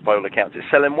 by all accounts, it's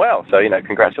selling well. So,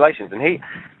 congratulations. And he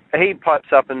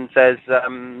pipes up and says,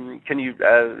 can you,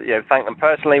 thank them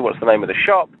personally? What's the name of the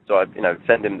shop? So I,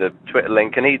 send him the Twitter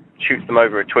link, and he shoots them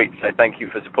over a tweet to say, thank you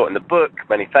for supporting the book.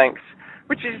 Many thanks.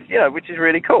 Which is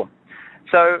really cool.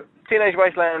 So Teenage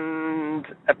Wasteland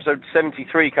episode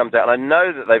 73 comes out, and I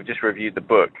know that they've just reviewed the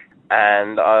book,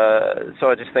 and so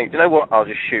I just think, you know what, I'll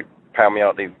just shoot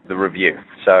Palmiotti the review.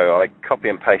 So I copy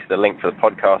and paste the link for the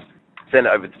podcast, send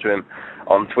it over to him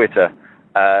on Twitter,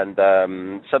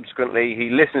 and subsequently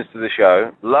he listens to the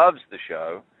show, loves the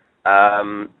show.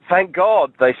 Thank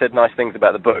God they said nice things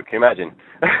about the book, can you imagine?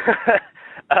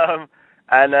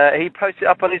 And he posts it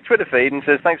up on his Twitter feed and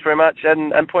says, thanks very much,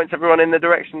 and points everyone in the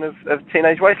direction of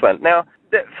Teenage Wasteland. Now,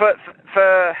 for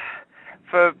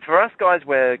us guys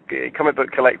where comic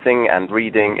book collecting and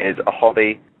reading is a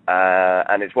hobby,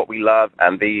 and it's what we love,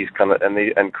 and these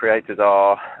and creators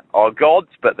are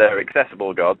gods, but they're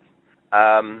accessible gods,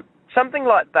 something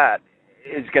like that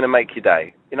is going to make your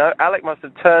day. Alec must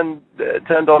have turned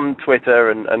on Twitter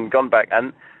and gone back,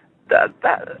 and that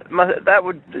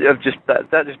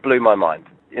just blew my mind,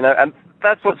 and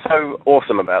that's what's so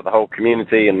awesome about the whole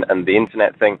community and the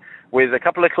internet thing. With a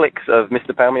couple of clicks of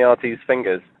Mr. Palmiotti's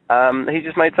fingers, he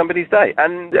just made somebody's day.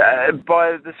 And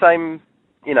by the same,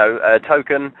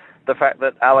 token, the fact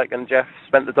that Alec and Jeff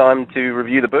spent the time to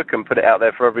review the book and put it out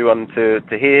there for everyone to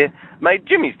hear made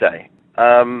Jimmy's day.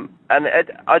 And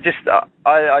I just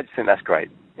think that's great,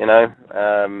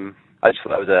 I just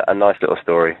thought that was a nice little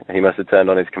story. He must have turned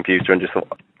on his computer and just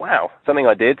thought, wow, something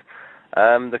I did.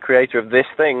 The creator of this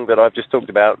thing that I've just talked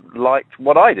about liked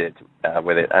what I did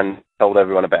with it and told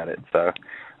everyone about it. So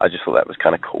I just thought that was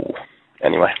kind of cool.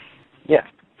 Anyway, yeah.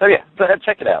 So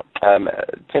check it out.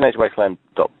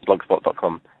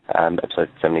 TeenageWasteland.blogspot.com, episode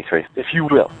 73, if you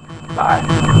will. Bye.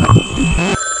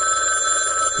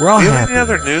 We're all Do you have happy. any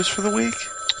other news for the week?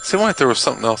 It seemed like there was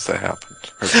something else that happened.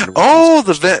 Oh, I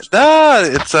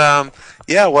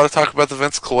want to talk about the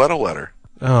Vince Coletta letter.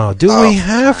 Oh, do we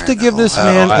have to give this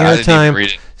man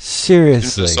airtime?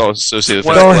 Seriously. Go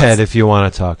ahead if you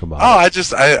want to talk about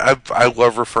it. I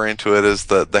love referring to it as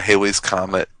the Halley's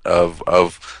Comet of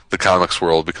the comics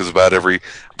world, because about every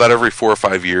 4 or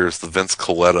 5 years the Vince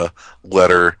Coletta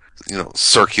letter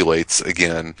circulates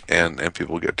again, and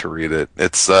people get to read it.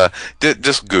 It's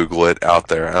just Google it out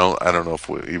there. I don't know if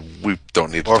we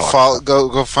don't need to talk.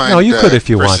 Go find. No, you could if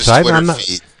you want. So I'm not.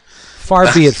 Far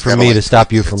be it from me to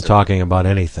stop you from talking about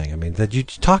anything. I mean, did you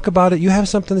talk about it? You have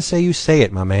something to say, you say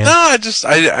it, my man. No, it's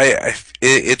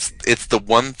the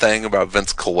one thing about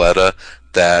Vince Coletta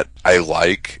that I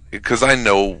like, because I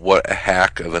know what a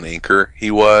hack of an inker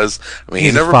he was. I mean,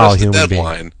 he never missed a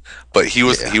deadline, but he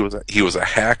was a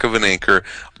hack of an inker.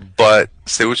 But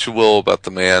say what you will about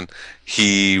the man,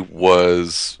 he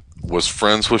was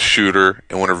friends with Shooter,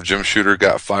 and whenever Jim Shooter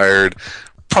got fired,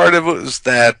 part of it was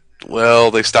that, well,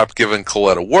 they stopped giving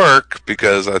Coletta work,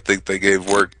 because I think they gave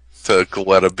work to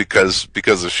Coletta because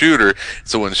of Shooter.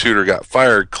 So when Shooter got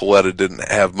fired, Coletta didn't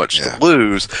have much to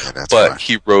lose, but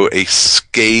he wrote a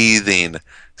scathing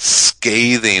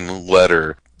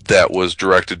letter that was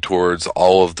directed towards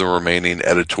all of the remaining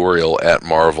editorial at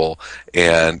Marvel,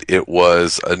 and it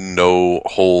was a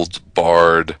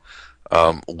no-holds-barred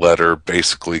letter,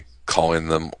 basically calling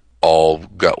them all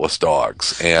gutless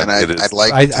dogs. And I'd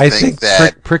like to I think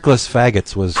that Prickless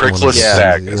Faggots was Prickless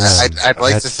Faggots. I'd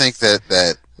like to think that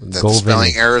the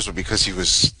spelling errors were because he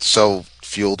was so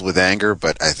fueled with anger,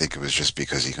 but I think it was just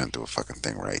because he couldn't do a fucking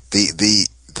thing right. The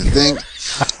the thing,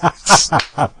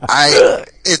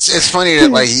 it's funny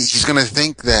that like he's going to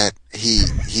think that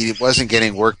he wasn't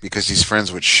getting work because he's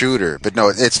friends with Shooter, but no,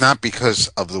 it's not because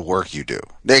of the work you do.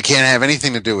 They can't have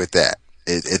anything to do with that.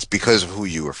 It's because of who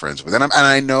you were friends with, and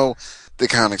I know the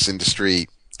comics industry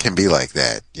can be like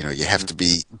that. You know, you have to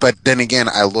be. But then again,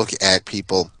 I look at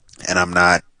people, and I'm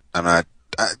not.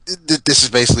 This is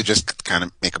basically just to kind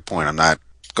of make a point. I'm not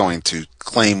going to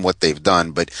claim what they've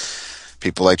done, but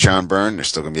people like John Byrne, they're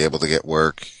still going to be able to get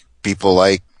work. People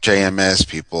like JMS,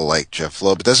 people like Jeff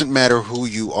Loeb. It doesn't matter who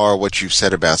you are, what you've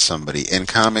said about somebody. In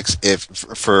comics, if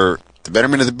for the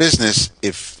betterment of the business,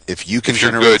 if you can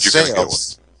generate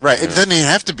sales, right? Yeah. It doesn't even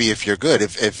have to be if you're good.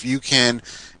 If you can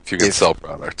sell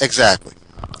product, exactly.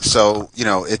 So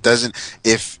it doesn't.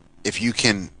 If you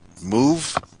can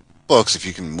move books, if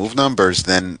you can move numbers,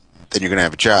 then you're going to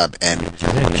have a job. And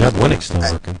Judd Winnick's still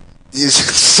working.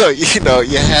 So you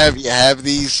have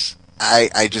these.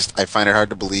 I find it hard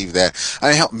to believe that.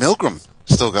 I mean, Milgram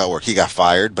still got work. He got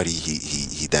fired, but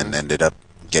he then ended up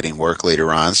getting work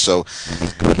later on. So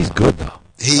he's good though.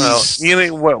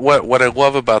 What I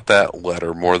love about that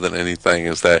letter more than anything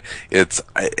is that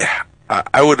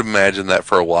I would imagine that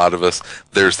for a lot of us,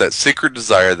 there's that secret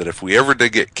desire that if we ever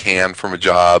did get canned from a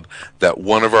job, that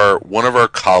one of our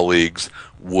colleagues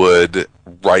would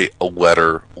write a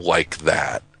letter like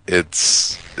that. I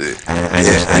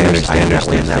understand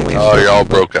that way. Oh, you all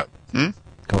broke up.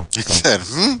 Go. He said,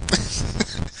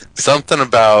 Something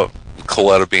about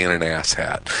Coletta being an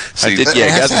asshat. I got the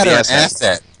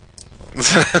asshat.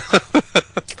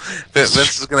 Vince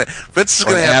is gonna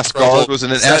have trouble. Was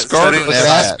it an Asgard or an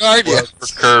Asgard? Yeah. For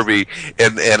Kirby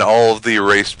and all of the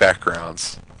erased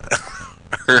backgrounds.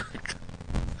 But,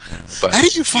 how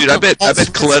did you dude, I bet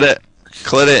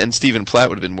Coletta and Stephen Platt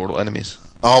would have been mortal enemies.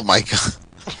 Oh my god.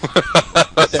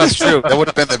 That's true. That would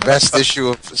have been the best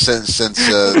issue since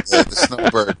the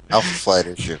Snowbird Alpha Flight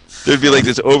issue. There'd be like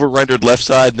this over-rendered left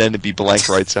side, and then it'd be blank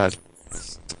right side.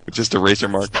 With just a razor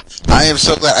mark. I am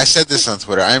so glad. I said this on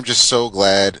Twitter. I am just so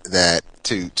glad that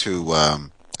to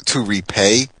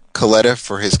repay Coletta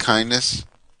for his kindness,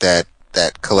 that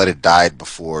Coletta died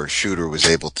before Shooter was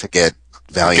able to get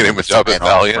Valiant. Get him a job at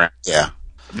Valiant. Yeah.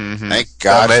 Mm-hmm. Thank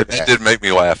God. That did make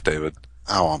me laugh, David.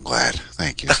 Oh, I'm glad.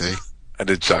 Thank you. See, I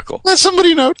did chuckle. Glad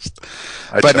somebody noticed.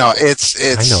 No, it's.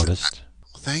 I noticed.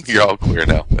 Thank you. You're all clear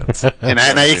now. and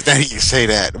I you say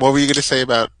that. What were you going to say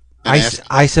about?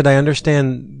 I said I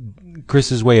understand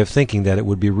Chris's way of thinking that it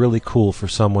would be really cool for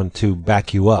someone to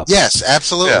back you up. Yes,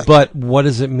 absolutely. Yeah. But what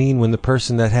does it mean when the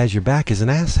person that has your back is an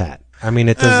asshat? I mean,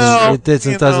 it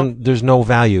doesn't. There's no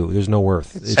value. There's no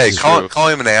worth. Hey, call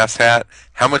him an asshat.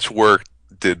 How much work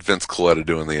did Vince Coletta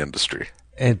do in the industry?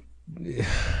 And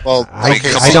well, I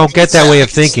don't get that way of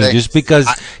thinking. Just because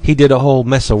he did a whole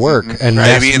mess of work, and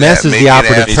mess is the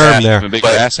operative term there.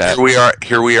 But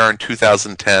here we are in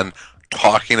 2010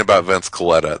 talking about Vince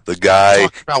Coletta. The guy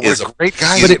is a great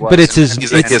guy, but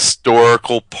he's a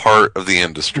historical part of the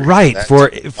industry, right?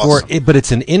 Awesome. But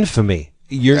it's an infamy.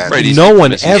 Right, no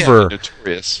one ever.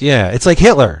 Notorious. Yeah, it's like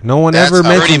Hitler. No one That's ever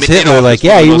mentions Hitler. Like,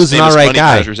 yeah, he was an alright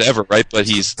guy. Ever, right? But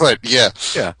yeah.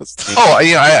 Oh,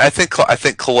 yeah. I think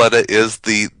Coletta is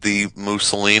the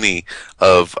Mussolini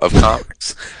of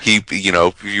comics. He,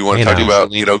 if you want to talk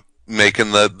about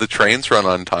making the trains run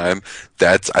on time,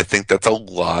 I think that's a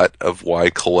lot of why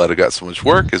Coletta got so much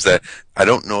work. Is that I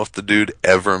don't know if the dude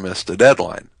ever missed a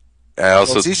deadline.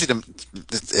 It's easy to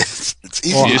erase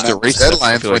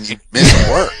deadlines when you miss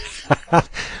work.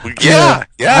 yeah.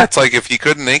 It's like if he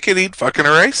couldn't ink it, he'd fucking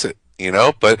erase it.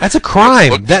 But that's a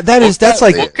crime. That's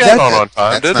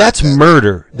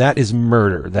murder. That is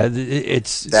murder. I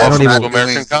don't even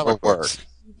American comic books.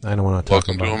 I don't want to talk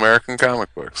about American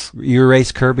comic books. You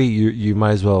erase Kirby, you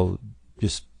might as well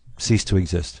just cease to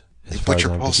exist. They put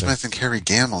your Paul Smith and Kerry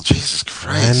Gamble. Jesus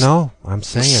Christ! I know. I'm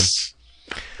saying.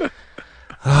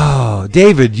 Oh,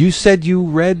 David, you said you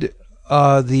read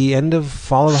the end of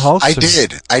Fall of the Hulk? I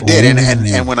did,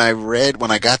 and when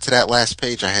I got to that last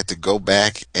page, I had to go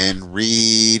back and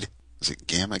read. Was it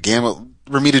Gamma?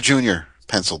 Romita Jr.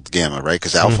 penciled Gamma, right?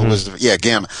 Because Alpha was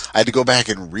Gamma. I had to go back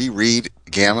and reread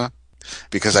Gamma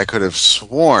because I could have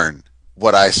sworn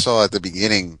what I saw at the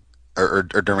beginning or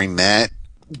during that.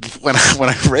 When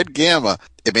I read Gamma,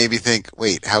 it made me think,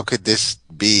 wait, how could this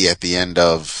be at the end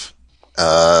of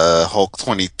Hulk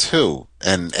 22,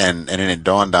 and then it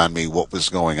dawned on me what was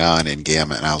going on in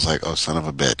Gamma, and I was like, oh, son of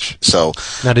a bitch. So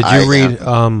now, did you read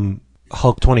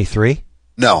Hulk 23?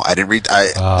 No, I didn't read.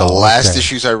 The last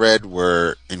issues I read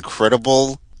were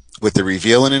Incredible, with the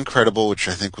reveal in Incredible, which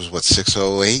I think was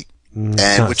 608,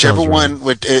 And whichever one,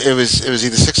 it was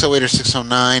either 608 or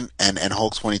 609, and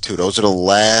Hulk 22. Those are the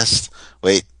last.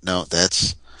 Wait, no,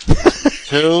 that's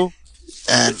 2.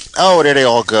 And there they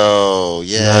all go.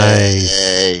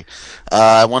 Yay! Nice.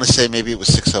 I want to say maybe it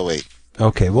was 608.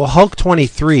 Okay, well, Hulk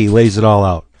 23 lays it all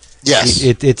out. Yes,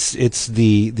 it's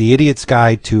the idiot's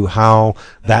guide to how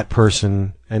that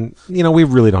person, and we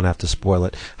really don't have to spoil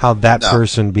it, how that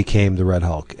person became the Red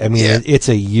Hulk. I mean, it's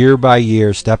a year by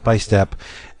year, step by step.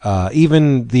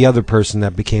 Even the other person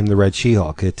that became the Red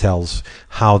She-Hulk, it tells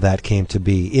how that came to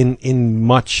be in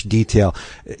much detail.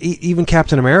 Even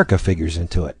Captain America figures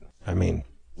into it. I mean,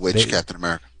 which Captain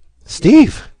America?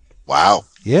 Steve. Wow.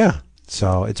 Yeah.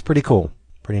 So it's pretty cool,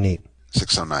 pretty neat.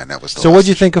 609. That was. So what'd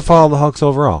you think of Fall of the Hulks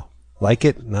overall? Like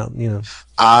it? No,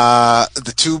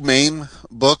 The 2 main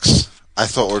books I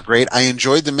thought were great. I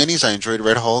enjoyed the minis. I enjoyed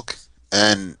Red Hulk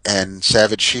and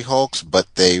Savage She-Hulks, but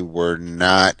they were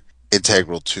not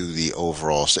integral to the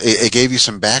overall. So it gave you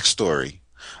some backstory,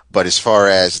 but as far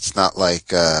as it's not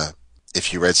like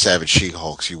if you read Savage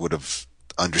She-Hulks, you would have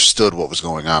understood what was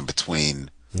going on between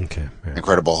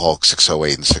Incredible Hulk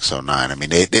 608 and 609. I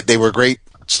mean, they were great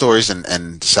stories,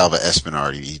 and Salva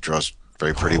Espinard, he draws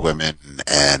very pretty women,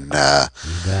 and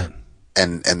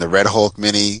the Red Hulk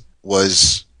mini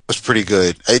was pretty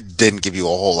good. It didn't give you a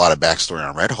whole lot of backstory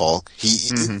on Red Hulk.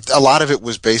 A lot of it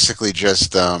was basically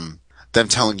just them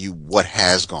telling you what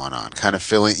has gone on, kind of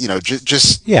filling,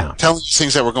 just telling you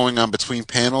things that were going on between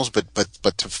panels,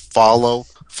 but to follow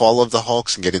Fall of the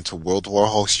Hulks and get into World War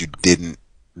Hulks, you didn't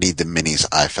need the minis,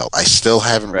 I felt. I still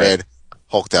haven't read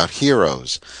Hulked Out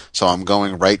Heroes, so I'm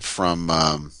going right from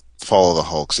Fall of the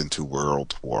Hulks into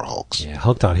World War Hulks. Yeah,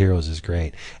 Hulked Out Heroes is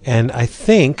great. And I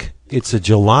think it's a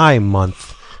July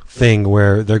month thing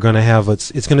where they're going to have,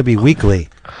 it's going to be weekly,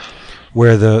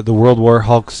 where the World War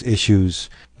Hulks issues,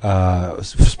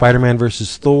 Spider-Man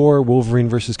versus Thor, Wolverine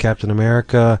versus Captain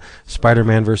America,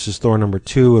 Spider-Man versus Thor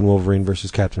 #2, and Wolverine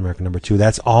versus Captain America #2.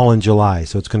 That's all in July,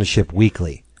 so it's going to ship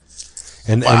weekly.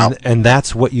 And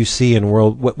that's what you see in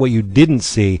what you didn't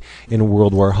see in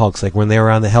World War Hulks, like when they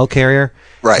were on the Hellcarrier,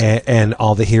 right? And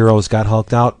all the heroes got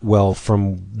hulked out. Well,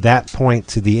 from that point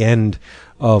to the end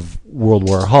of World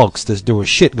War Hulks, there was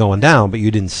shit going down, but you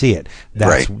didn't see it.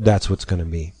 That's what's going to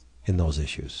be in those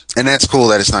issues. And that's cool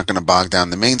that it's not going to bog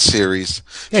down the main series.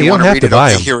 Yeah, you don't have to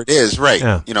buy them. Here it is, right?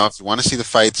 Yeah. If you want to see the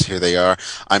fights, here they are.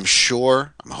 I'm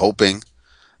hoping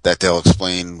that they'll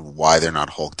explain why they're not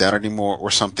hulked out anymore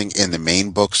or something in the main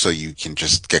book, so you can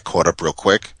just get caught up real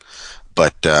quick.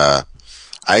 But I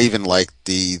even like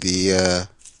the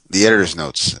editor's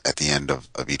notes at the end of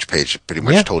each page. It pretty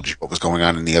much told you what was going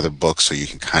on in the other books, so you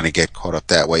can kind of get caught up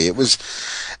that way. It was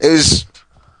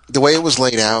the way it was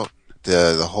laid out.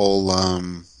 The whole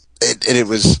it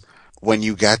was when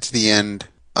you got to the end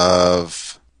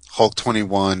of Hulk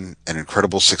 21 and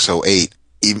Incredible 608.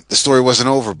 The story wasn't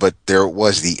over, but there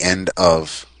was the end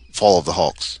of Fall of the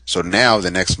Hulks. So now the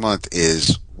next month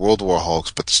is World War Hulks,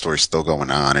 but the story's still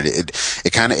going on, and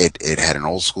it had an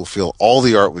old school feel. All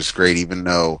the art was great, even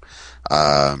though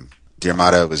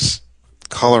Diarmata was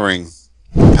coloring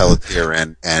Pelletier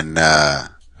and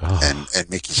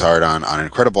Mickey's art on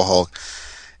Incredible Hulk.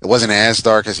 It wasn't as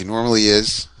dark as he normally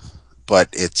is, but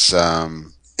it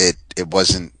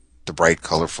wasn't the bright,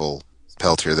 colorful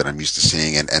Pelletier that I'm used to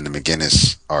seeing, and the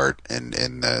McGinnis art and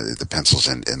the pencils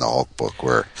in the Hulk book,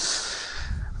 where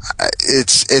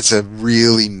it's a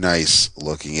really nice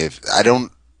looking. I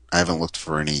haven't looked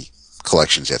for any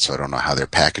collections yet, so I don't know how they're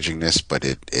packaging this, but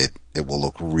it will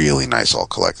look really nice all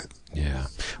collected. Yeah.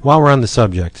 While we're on the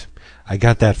subject, I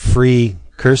got that free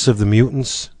Curse of the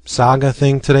Mutants saga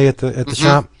thing today at the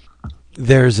shop.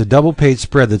 There's a double-page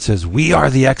spread that says, "We are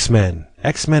the X-Men."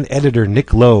 X-Men editor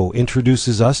Nick Lowe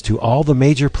introduces us to all the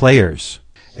major players.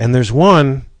 And there's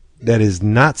one that is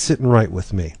not sitting right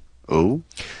with me. Oh?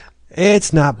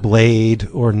 It's not Blade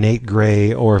or Nate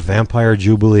Gray or Vampire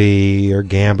Jubilee or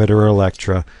Gambit or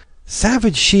Elektra.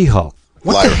 Savage She-Hulk.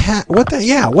 What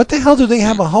the hell do they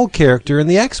have a Hulk character in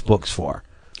the X books for?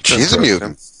 She's a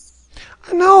mutant.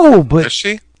 I know, but... Is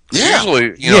she? Yeah.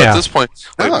 Usually, at this point,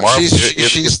 like Marvel,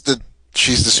 she's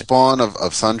the spawn of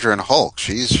Thundra and Hulk.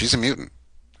 She's a mutant.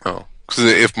 Oh, because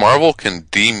if Marvel can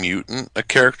demutant a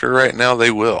character right now, they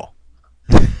will.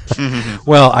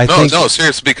 Well, I think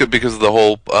seriously, because of the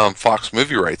whole Fox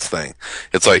movie rights thing.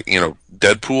 It's like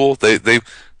Deadpool. They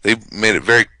made it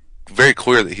very, very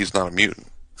clear that he's not a mutant.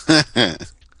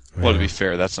 Well, to be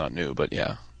fair, that's not new, but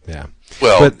yeah. Yeah.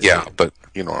 Well, but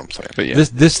you know what I'm saying. But yeah.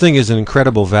 This thing is an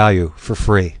incredible value for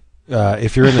free.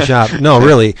 If you're in the shop, no,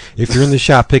 really, if you're in the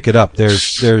shop, pick it up.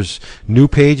 There's new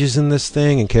pages in this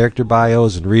thing, and character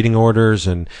bios, and reading orders,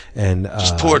 and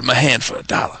just pour it in my hand for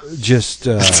 $1. Just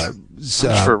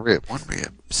for a rib, one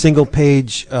rib. Single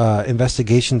page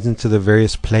investigations into the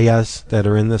various playas that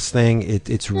are in this thing.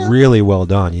 It's really well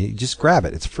done. You just grab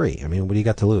it. It's free. I mean, what do you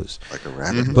got to lose? Like a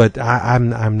rabbit. But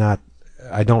I'm not.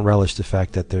 I don't relish the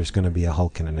fact that there's going to be a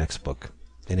Hulk in the next book.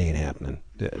 It ain't happening.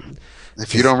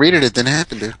 If you don't read it, it didn't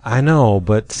happen, dude. I know,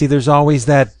 but see, there's always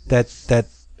that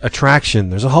attraction.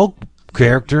 There's a Hulk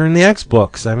character in the X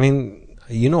books. I mean,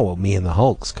 you know me and the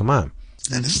Hulks. Come on.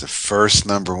 And it's the first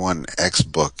 #1 X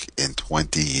book in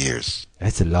 20 years.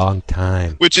 That's a long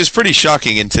time. Which is pretty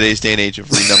shocking in today's day and age of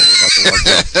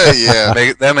renumbering.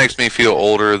 Yeah. That makes me feel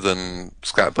older than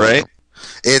Scott Pilgrim. Right?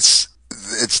 It's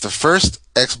the first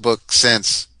X book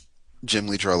since Jim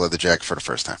Lee drew a leather jacket for the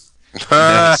first time.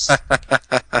 Nice.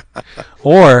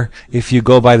 Or if you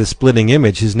go by the splitting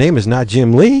image, his name is not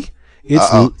Jim Lee.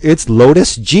 It's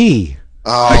Lotus G.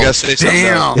 Oh, I gotta say something.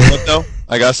 damn. You know what, though?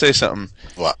 I gotta say something.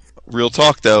 What? Real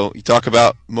talk, though. You talk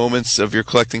about moments of your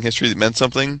collecting history that meant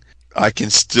something. I can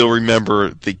still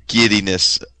remember the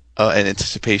giddiness and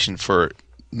anticipation for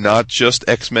not just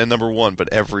X-Men #1,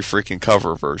 but every freaking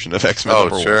cover version of X-Men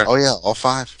 #1. Sure. Oh, yeah, all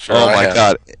 5. Sure, Oh I my have.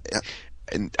 God!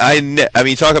 And I mean,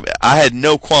 I had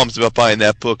no qualms about buying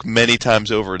that book many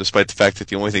times over, despite the fact that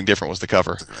the only thing different was the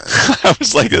cover. I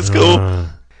was like, "That's cool."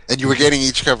 And you were getting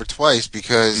each cover twice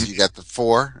because you got the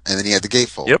 4, and then you had the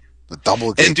gatefold. Yep. The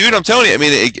double gatefold. And dude, I'm telling you, I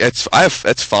mean,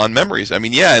 it's fond memories. I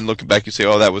mean, yeah, and looking back, you say,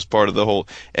 "Oh, that was part of the whole."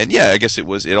 And yeah, I guess it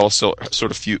was. It also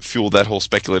sort of fueled that whole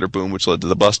speculator boom, which led to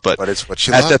the bust. But it's what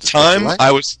you at loved. that It's what you time, liked.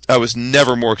 I was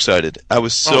never more excited. I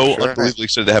was so sure. unbelievably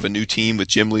excited to have a new team with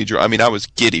Jim Lee. I mean, I was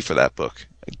giddy for that book.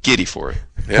 Giddy for it.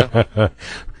 Yeah.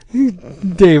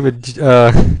 David,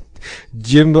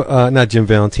 Jim, not Jim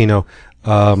Valentino.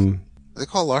 They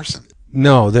call Larson.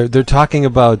 No, they're talking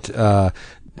about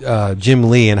Jim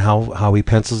Lee and how he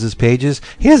pencils his pages.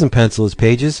 He doesn't pencil his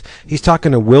pages. He's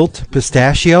talking to Wilt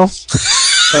Pistachio,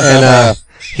 and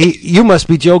you must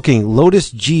be joking.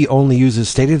 Lotus G only uses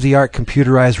state-of-the-art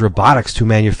computerized robotics to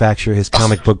manufacture his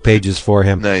comic book pages for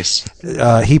him. Nice.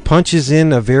 He punches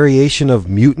in a variation of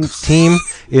Mutant Team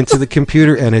into the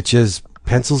computer, and it just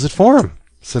pencils it for him.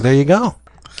 So there you go.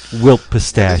 Wilt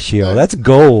Pistachio. That's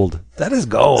gold. That is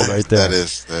gold right there.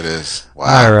 That is.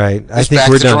 Wow. All right. I He's think back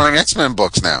we're to done. drawing X-Men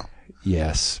books now.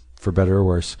 Yes, for better or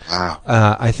worse. Wow.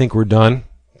 I think we're done,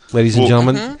 ladies and Well,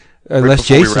 gentlemen. Right Unless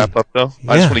before Jason, we wrap up, though,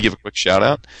 I Yeah. just want to give a quick shout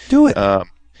out. do it.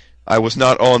 I was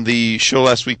not on the show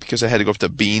last week because I had to go up to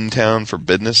Beantown for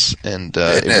business, and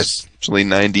it was actually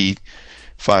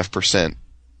 95%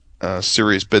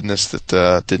 serious business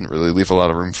that didn't really leave a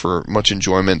lot of room for much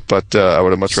enjoyment. But I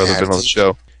would have much rather been on the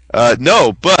show.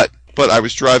 No, but I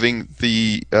was driving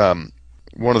the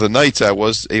one of the nights I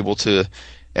was able to,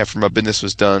 after my business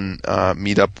was done,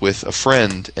 meet up with a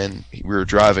friend, and we were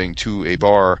driving to a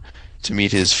bar to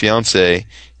meet his fiance.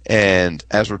 And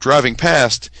as we're driving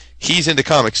past, he's into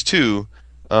comics too,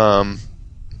 and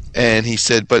he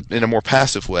said, but in a more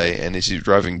passive way. And as he's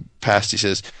driving past, he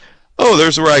says, "Oh,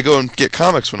 there's where I go and get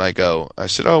comics when I go." I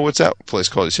said, "Oh, what's that place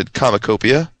called?" He said,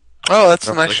 "Comicopia." Oh, that's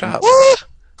a I'm nice like, shop. "What?"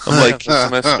 I'm like,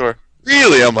 That's a nice store.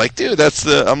 "Really?" I'm like, "Dude, that's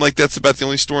about the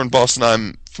only store in Boston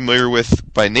I'm familiar with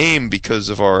by name because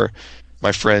of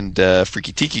my friend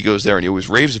Freaky Tiki goes there and he always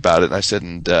raves about it." And I said,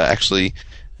 and actually,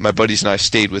 my buddies and I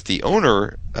stayed with the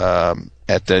owner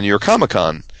at the New York Comic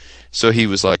Con. So he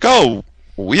was like, "Oh,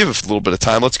 well, we have a little bit of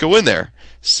time. Let's go in there."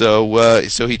 So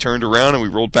he turned around and we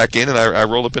rolled back in, and I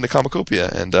rolled up into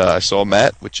Comicopia, and I saw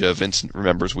Matt, which Vincent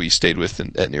remembers we stayed with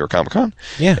at New York Comic Con.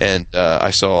 Yeah. And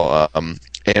I saw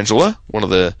Angela, one of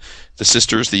the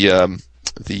sisters, the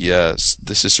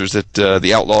sisters that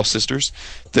the Outlaw sisters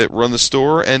that run the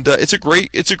store, and it's a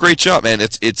great shop, man.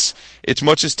 It's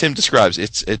much as Tim describes.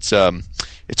 It's a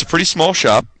pretty small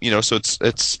shop, so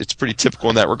it's pretty typical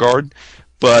in that regard,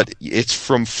 but it's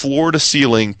from floor to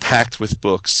ceiling packed with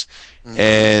books,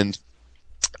 and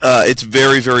it's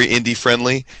very, very indie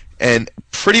friendly, and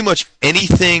pretty much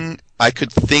anything I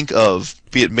could think of,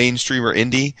 be it mainstream or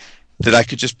indie, that I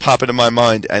could just pop into my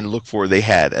mind and look for, they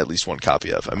had at least one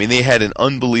copy of. I mean, they had an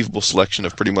unbelievable selection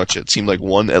of pretty much, it seemed like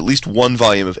at least one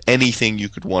volume of anything you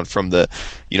could want, from the,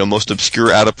 most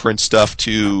obscure out of print stuff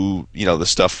to, the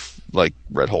stuff like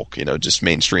Red Hulk, just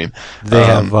mainstream. They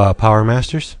have Power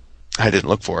Masters? I didn't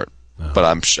look for it, but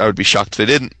I would be shocked if they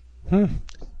didn't.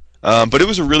 But it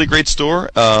was a really great store,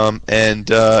 and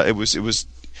it was.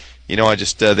 I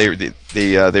just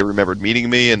they remembered meeting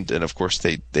me, and of course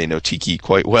they know Tiki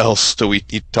quite well, so we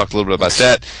talked a little bit about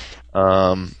that.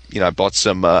 I bought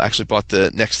some. Actually, bought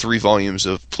the next 3 volumes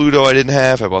of Pluto I didn't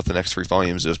have. I bought the next 3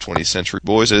 volumes of 20th Century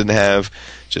Boys I didn't have,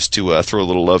 just to throw a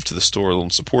little love to the store, a little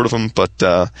support of them. But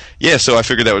so I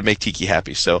figured that would make Tiki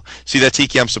happy. So see that,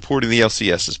 Tiki, I'm supporting the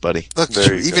LCSs, buddy. Look,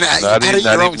 There you even go. out Not of even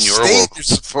your own your state, local. you're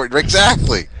supporting.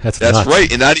 Exactly. That's That's nuts. right,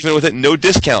 and not even with it, no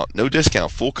discount,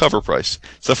 full cover price.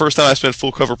 It's the first time I spent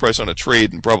full cover price on a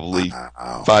trade in probably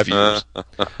 5 years.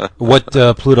 What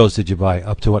Plutos did you buy?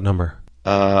 Up to what number?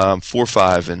 4,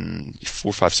 5, and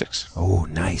 4, 5, 6. Oh,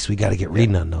 nice. We got to get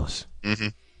reading on those. Mm-hmm.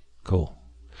 Cool.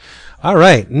 All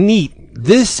right. Neat.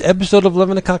 This episode of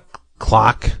 11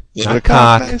 O'Clock. 11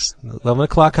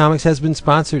 O'Clock Comics has been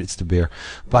sponsored. It's the beer.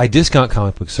 By Discount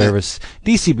Comic Book Service,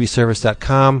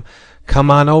 dcbservice.com.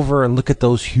 Come on over and look at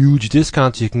those huge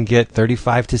discounts. You can get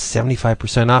 35 to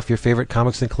 75% off your favorite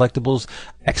comics and collectibles.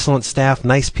 Excellent staff,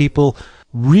 nice people,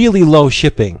 really low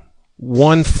shipping.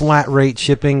 1 flat rate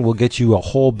shipping will get you a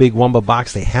whole big Wumba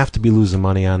box. They have to be losing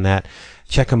money on that.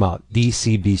 Check them out,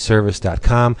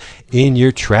 dcbservice.com. In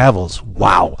your travels,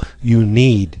 wow, you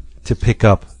need to pick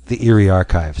up the Eerie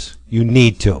Archives. You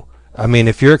need to. I mean,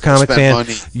 if you're a comic fan,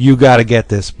 money. you got to get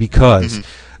this, because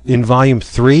in Volume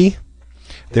 3,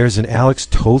 there's an Alex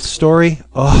Toth story.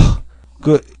 Oh,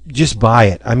 good. Just buy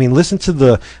it. I mean, listen to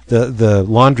the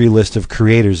laundry list of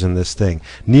creators in this thing.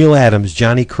 Neil Adams,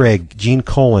 Johnny Craig, Gene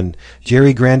Colan,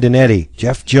 Jerry Grandinetti,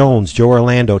 Jeff Jones, Joe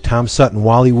Orlando, Tom Sutton,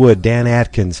 Wally Wood, Dan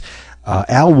Atkins,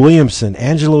 Al Williamson,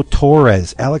 Angelo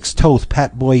Torres, Alex Toth,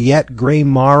 Pat Boyette, Gray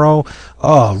Morrow.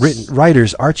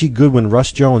 Writers Archie Goodwin,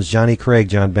 Russ Jones, Johnny Craig,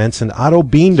 John Benson, Otto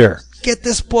Binder. Get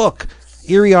this book.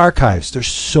 Eerie Archives. They're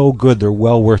so good. They're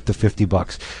well worth the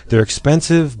 $50. They're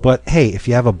expensive, but hey, if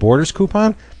you have a Borders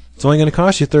coupon, it's only going to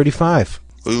cost you $35.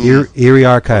 Eerie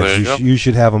Archives. Well, there you go. You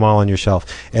should have them all on your shelf,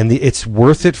 and it's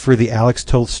worth it for the Alex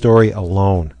Toth story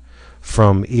alone.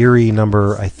 From Eerie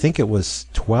number, I think it was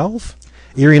 12,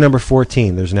 Eerie number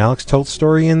 14. There's an Alex Toth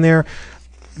story in there.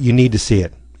 You need to see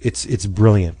it. It's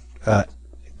brilliant.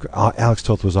 Alex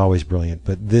Toth was always brilliant,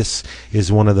 but this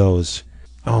is one of those.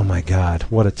 Oh my God,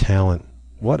 what a talent!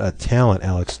 What a talent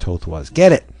Alex Toth was.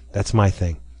 Get it? That's my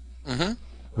thing. Mm-hmm.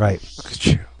 Right. Look at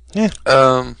you.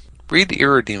 Yeah. Read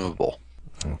Irredeemable,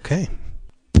 Okay.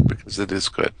 because it is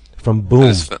good. From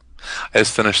Boom. I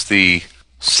just finished the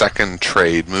 2nd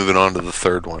trade, moving on to the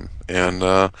 3rd one, and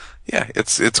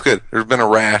it's good. There's been a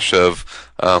rash of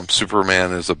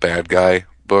Superman is a bad guy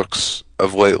books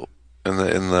of late in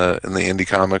the indie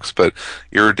comics, but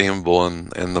Irredeemable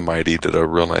and The Mighty did a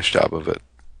real nice job of it.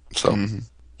 So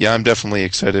Yeah, I'm definitely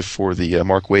excited for the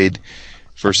Mark Waid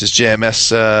versus JMS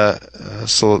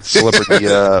celebrity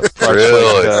prize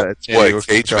really, fight, what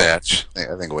cage match?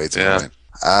 I think Wade's Yeah. going.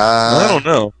 I don't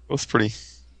know. Both pretty.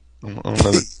 I don't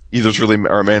know that either's really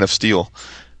are a Man of Steel,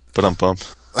 but I'm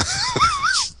pumped.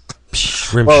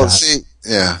 Rim Well, shot. see,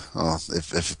 yeah. Well, if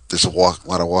there's a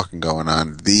lot of walking going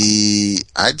on,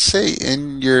 I'd say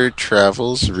in your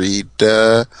travels, read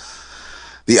the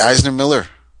Eisner Miller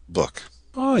book.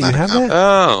 Oh, you Not a have comic. that?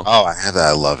 Oh, Oh, I have that.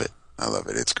 I love it.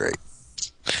 It's great.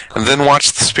 and then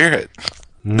watch The Spirit.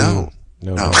 No.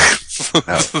 No. Nice.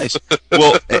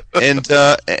 Well,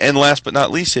 and last but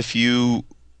not least, if you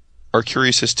are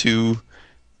curious as to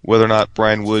whether or not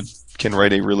Brian Wood can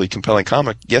write a really compelling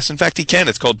comic, yes, in fact, he can.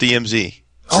 It's called DMZ.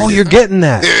 Oh, you're getting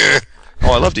that.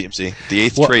 Oh, I love DMZ. The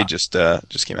 8th Well, trade just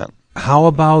came out. How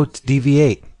about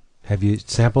DV8? Have you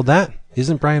sampled that?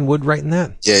 Isn't Brian Wood writing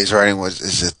that? Yeah, he's writing.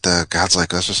 Is it Gods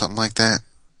Like Us or something like that?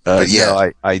 But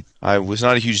yeah, No, I was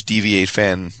not a huge DV8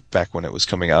 fan back when it was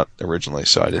coming out originally,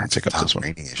 so I didn't pick up Tom this one.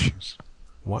 Rainey issues.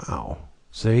 Wow.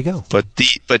 So there you go. But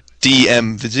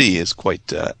DMZ is quite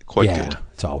Yeah, good.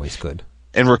 it's always good.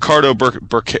 And Ricardo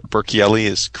Burchielli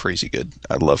is crazy good.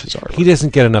 I love his art. He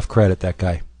doesn't get enough credit, that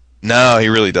guy. No, he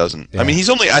really doesn't. Yeah. I mean,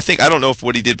 I don't know if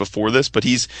what he did before this, but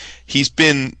he's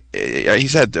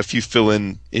had a few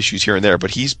fill-in issues here and there,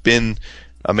 but he's been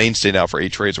a mainstay now for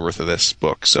 8 trades worth of this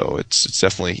book. So it's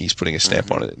definitely, he's putting a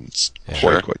stamp on it, and it's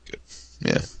quite good.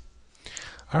 Yeah.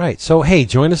 All right. So, hey,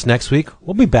 join us next week.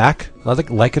 We'll be back,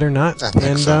 like it or not. I think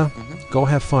And so. go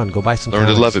have fun. Go buy some Learn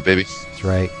to comics. love it, baby. That's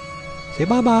right. Say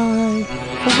bye-bye. All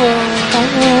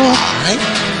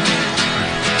right.